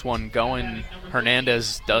keep this one going.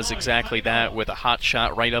 Hernandez does exactly that with a hot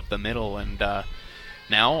shot right up the middle, and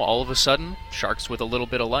now all of a sudden Sharks with a little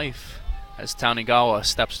bit of life as Tanigawa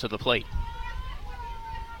steps to the plate.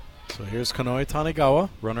 So here's Kanoe Tanigawa,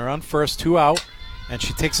 runner on first, 2 out. And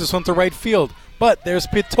she takes this one to right field. But there's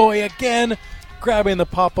Petoy again, grabbing the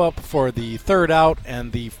pop-up for the 3rd out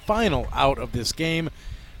and the final out of this game.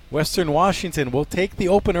 Western Washington will take the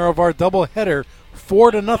opener of our doubleheader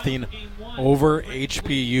 4-0 over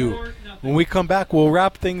HPU. When we come back, we'll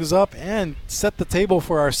wrap things up and set the table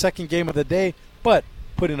for our second game of the day. But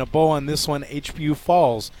putting a bow on this one, HPU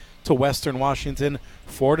falls to Western Washington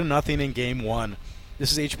 4-0 in Game 1.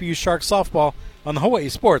 This is HPU Sharks Softball on the Hawaii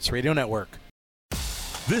Sports Radio Network.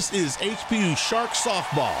 This is HPU Shark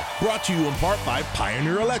Softball, brought to you in part by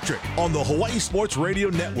Pioneer Electric on the Hawaii Sports Radio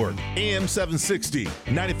Network, AM 760,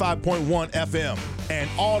 95.1 FM, and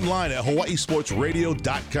online at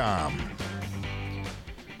hawaiisportsradio.com.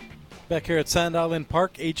 Back here at Sand Island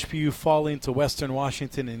Park, HPU falling to Western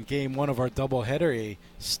Washington in Game 1 of our doubleheader. A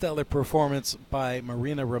stellar performance by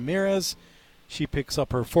Marina Ramirez. She picks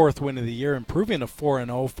up her 4th win of the year, improving to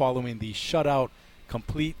 4-0 following the shutout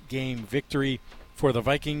complete game victory for the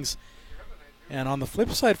Vikings. And on the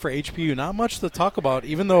flip side for HPU, not much to talk about.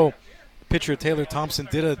 Even though pitcher Taylor Thompson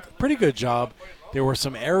did a pretty good job, there were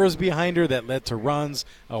some errors behind her that led to runs.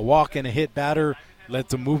 A walk and a hit batter led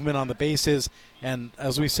to movement on the bases. And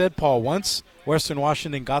as we said, Paul, once Western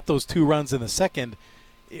Washington got those 2 runs in the second,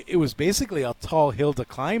 it was basically a tall hill to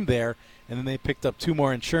climb there. And then they picked up 2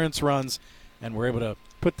 more insurance runs and were able to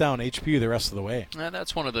put down HPU the rest of the way.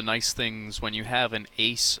 That's one of the nice things when you have an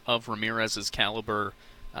ace of Ramirez's caliber.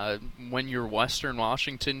 When you're Western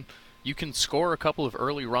Washington, you can score a couple of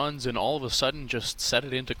early runs and all of a sudden just set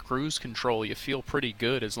it into cruise control. You feel pretty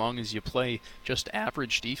good as long as you play just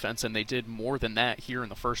average defense, and they did more than that here in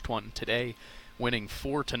the first one today, winning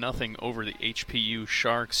 4-0 over the HPU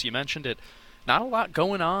Sharks. You mentioned it. Not a lot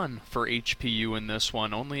going on for HPU in this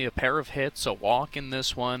one. Only a pair of hits, a walk in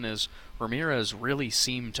this one, as Ramirez really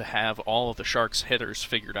seemed to have all of the Sharks' hitters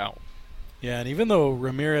figured out. Yeah, and even though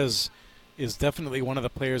Ramirez is definitely one of the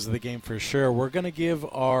players of the game for sure, we're going to give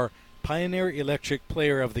our Pioneer Electric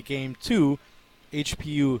player of the game to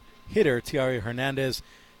HPU hitter Tiare Hernandez.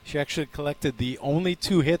 She actually collected the only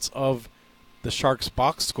 2 hits of the Sharks'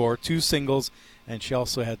 box score, 2 singles, and she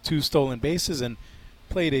also had 2 stolen bases and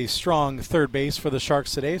played a strong third base for the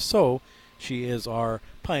Sharks today. So she is our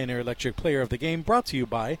Pioneer Electric player of the game, brought to you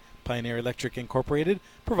by Pioneer Electric Incorporated,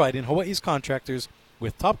 providing Hawaii's contractors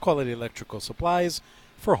with top quality electrical supplies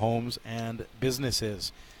for homes and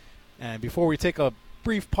businesses. And before we take a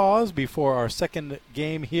brief pause before our second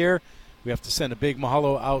game here, we have to send a big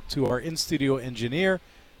mahalo out to our in-studio engineer,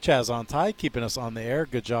 Chaz Ontai, keeping us on the air.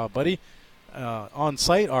 Good job, buddy.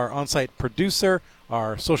 On-site, our on-site producer,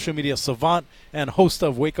 our social media savant, and host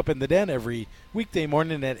of Wake Up in the Den every weekday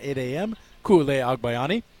morning at 8 a.m., Ku'ule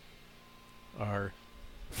Agbayani. Our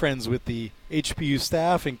friends with the HPU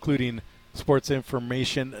staff, including Sports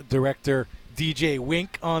Information Director DJ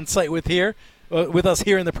Wink on site with us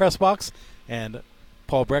here in the press box, and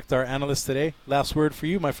Paul Brecht, our analyst today. Last word for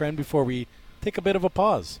you, my friend, before we take a bit of a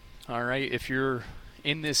pause. All right, if you're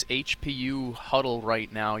in this HPU huddle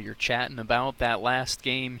right now, you're chatting about that last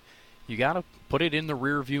game, you got to put it in the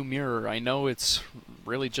rearview mirror. I know it's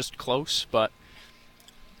really just close, but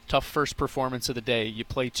tough first performance of the day. You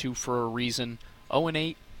play 2 for a reason.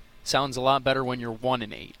 0-8 sounds a lot better when you're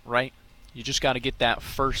 1-8, right? You just got to get that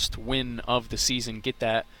first win of the season, get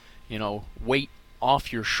that, weight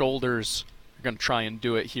off your shoulders. You're going to try and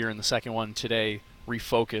do it here in the second one today.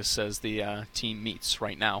 Refocus as the team meets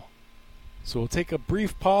right now. So we'll take a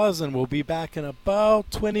brief pause, and we'll be back in about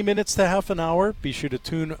 20 minutes to half an hour. Be sure to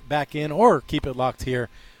tune back in or keep it locked here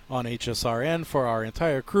on HSRN for our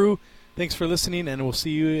entire crew. Thanks for listening, and we'll see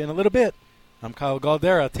you in a little bit. I'm Kyle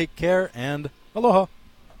Galdera. Take care, and aloha.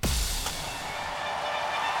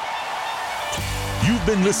 You've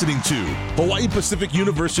been listening to Hawaii Pacific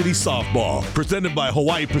University Softball, presented by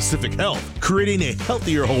Hawaii Pacific Health, creating a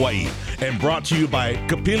healthier Hawaii, and brought to you by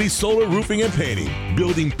Kapili Solar Roofing and Painting,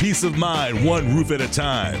 building peace of mind 1 roof at a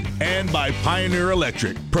time, and by Pioneer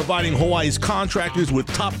Electric, providing Hawaii's contractors with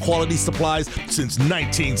top quality supplies since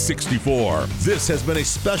 1964. This has been a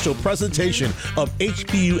special presentation of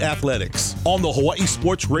HPU Athletics on the Hawaii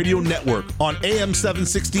Sports Radio Network on AM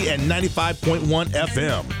 760 and 95.1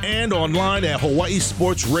 FM, and online at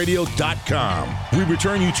hawaiisportsradio.com. We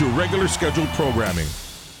return you to regular scheduled programming.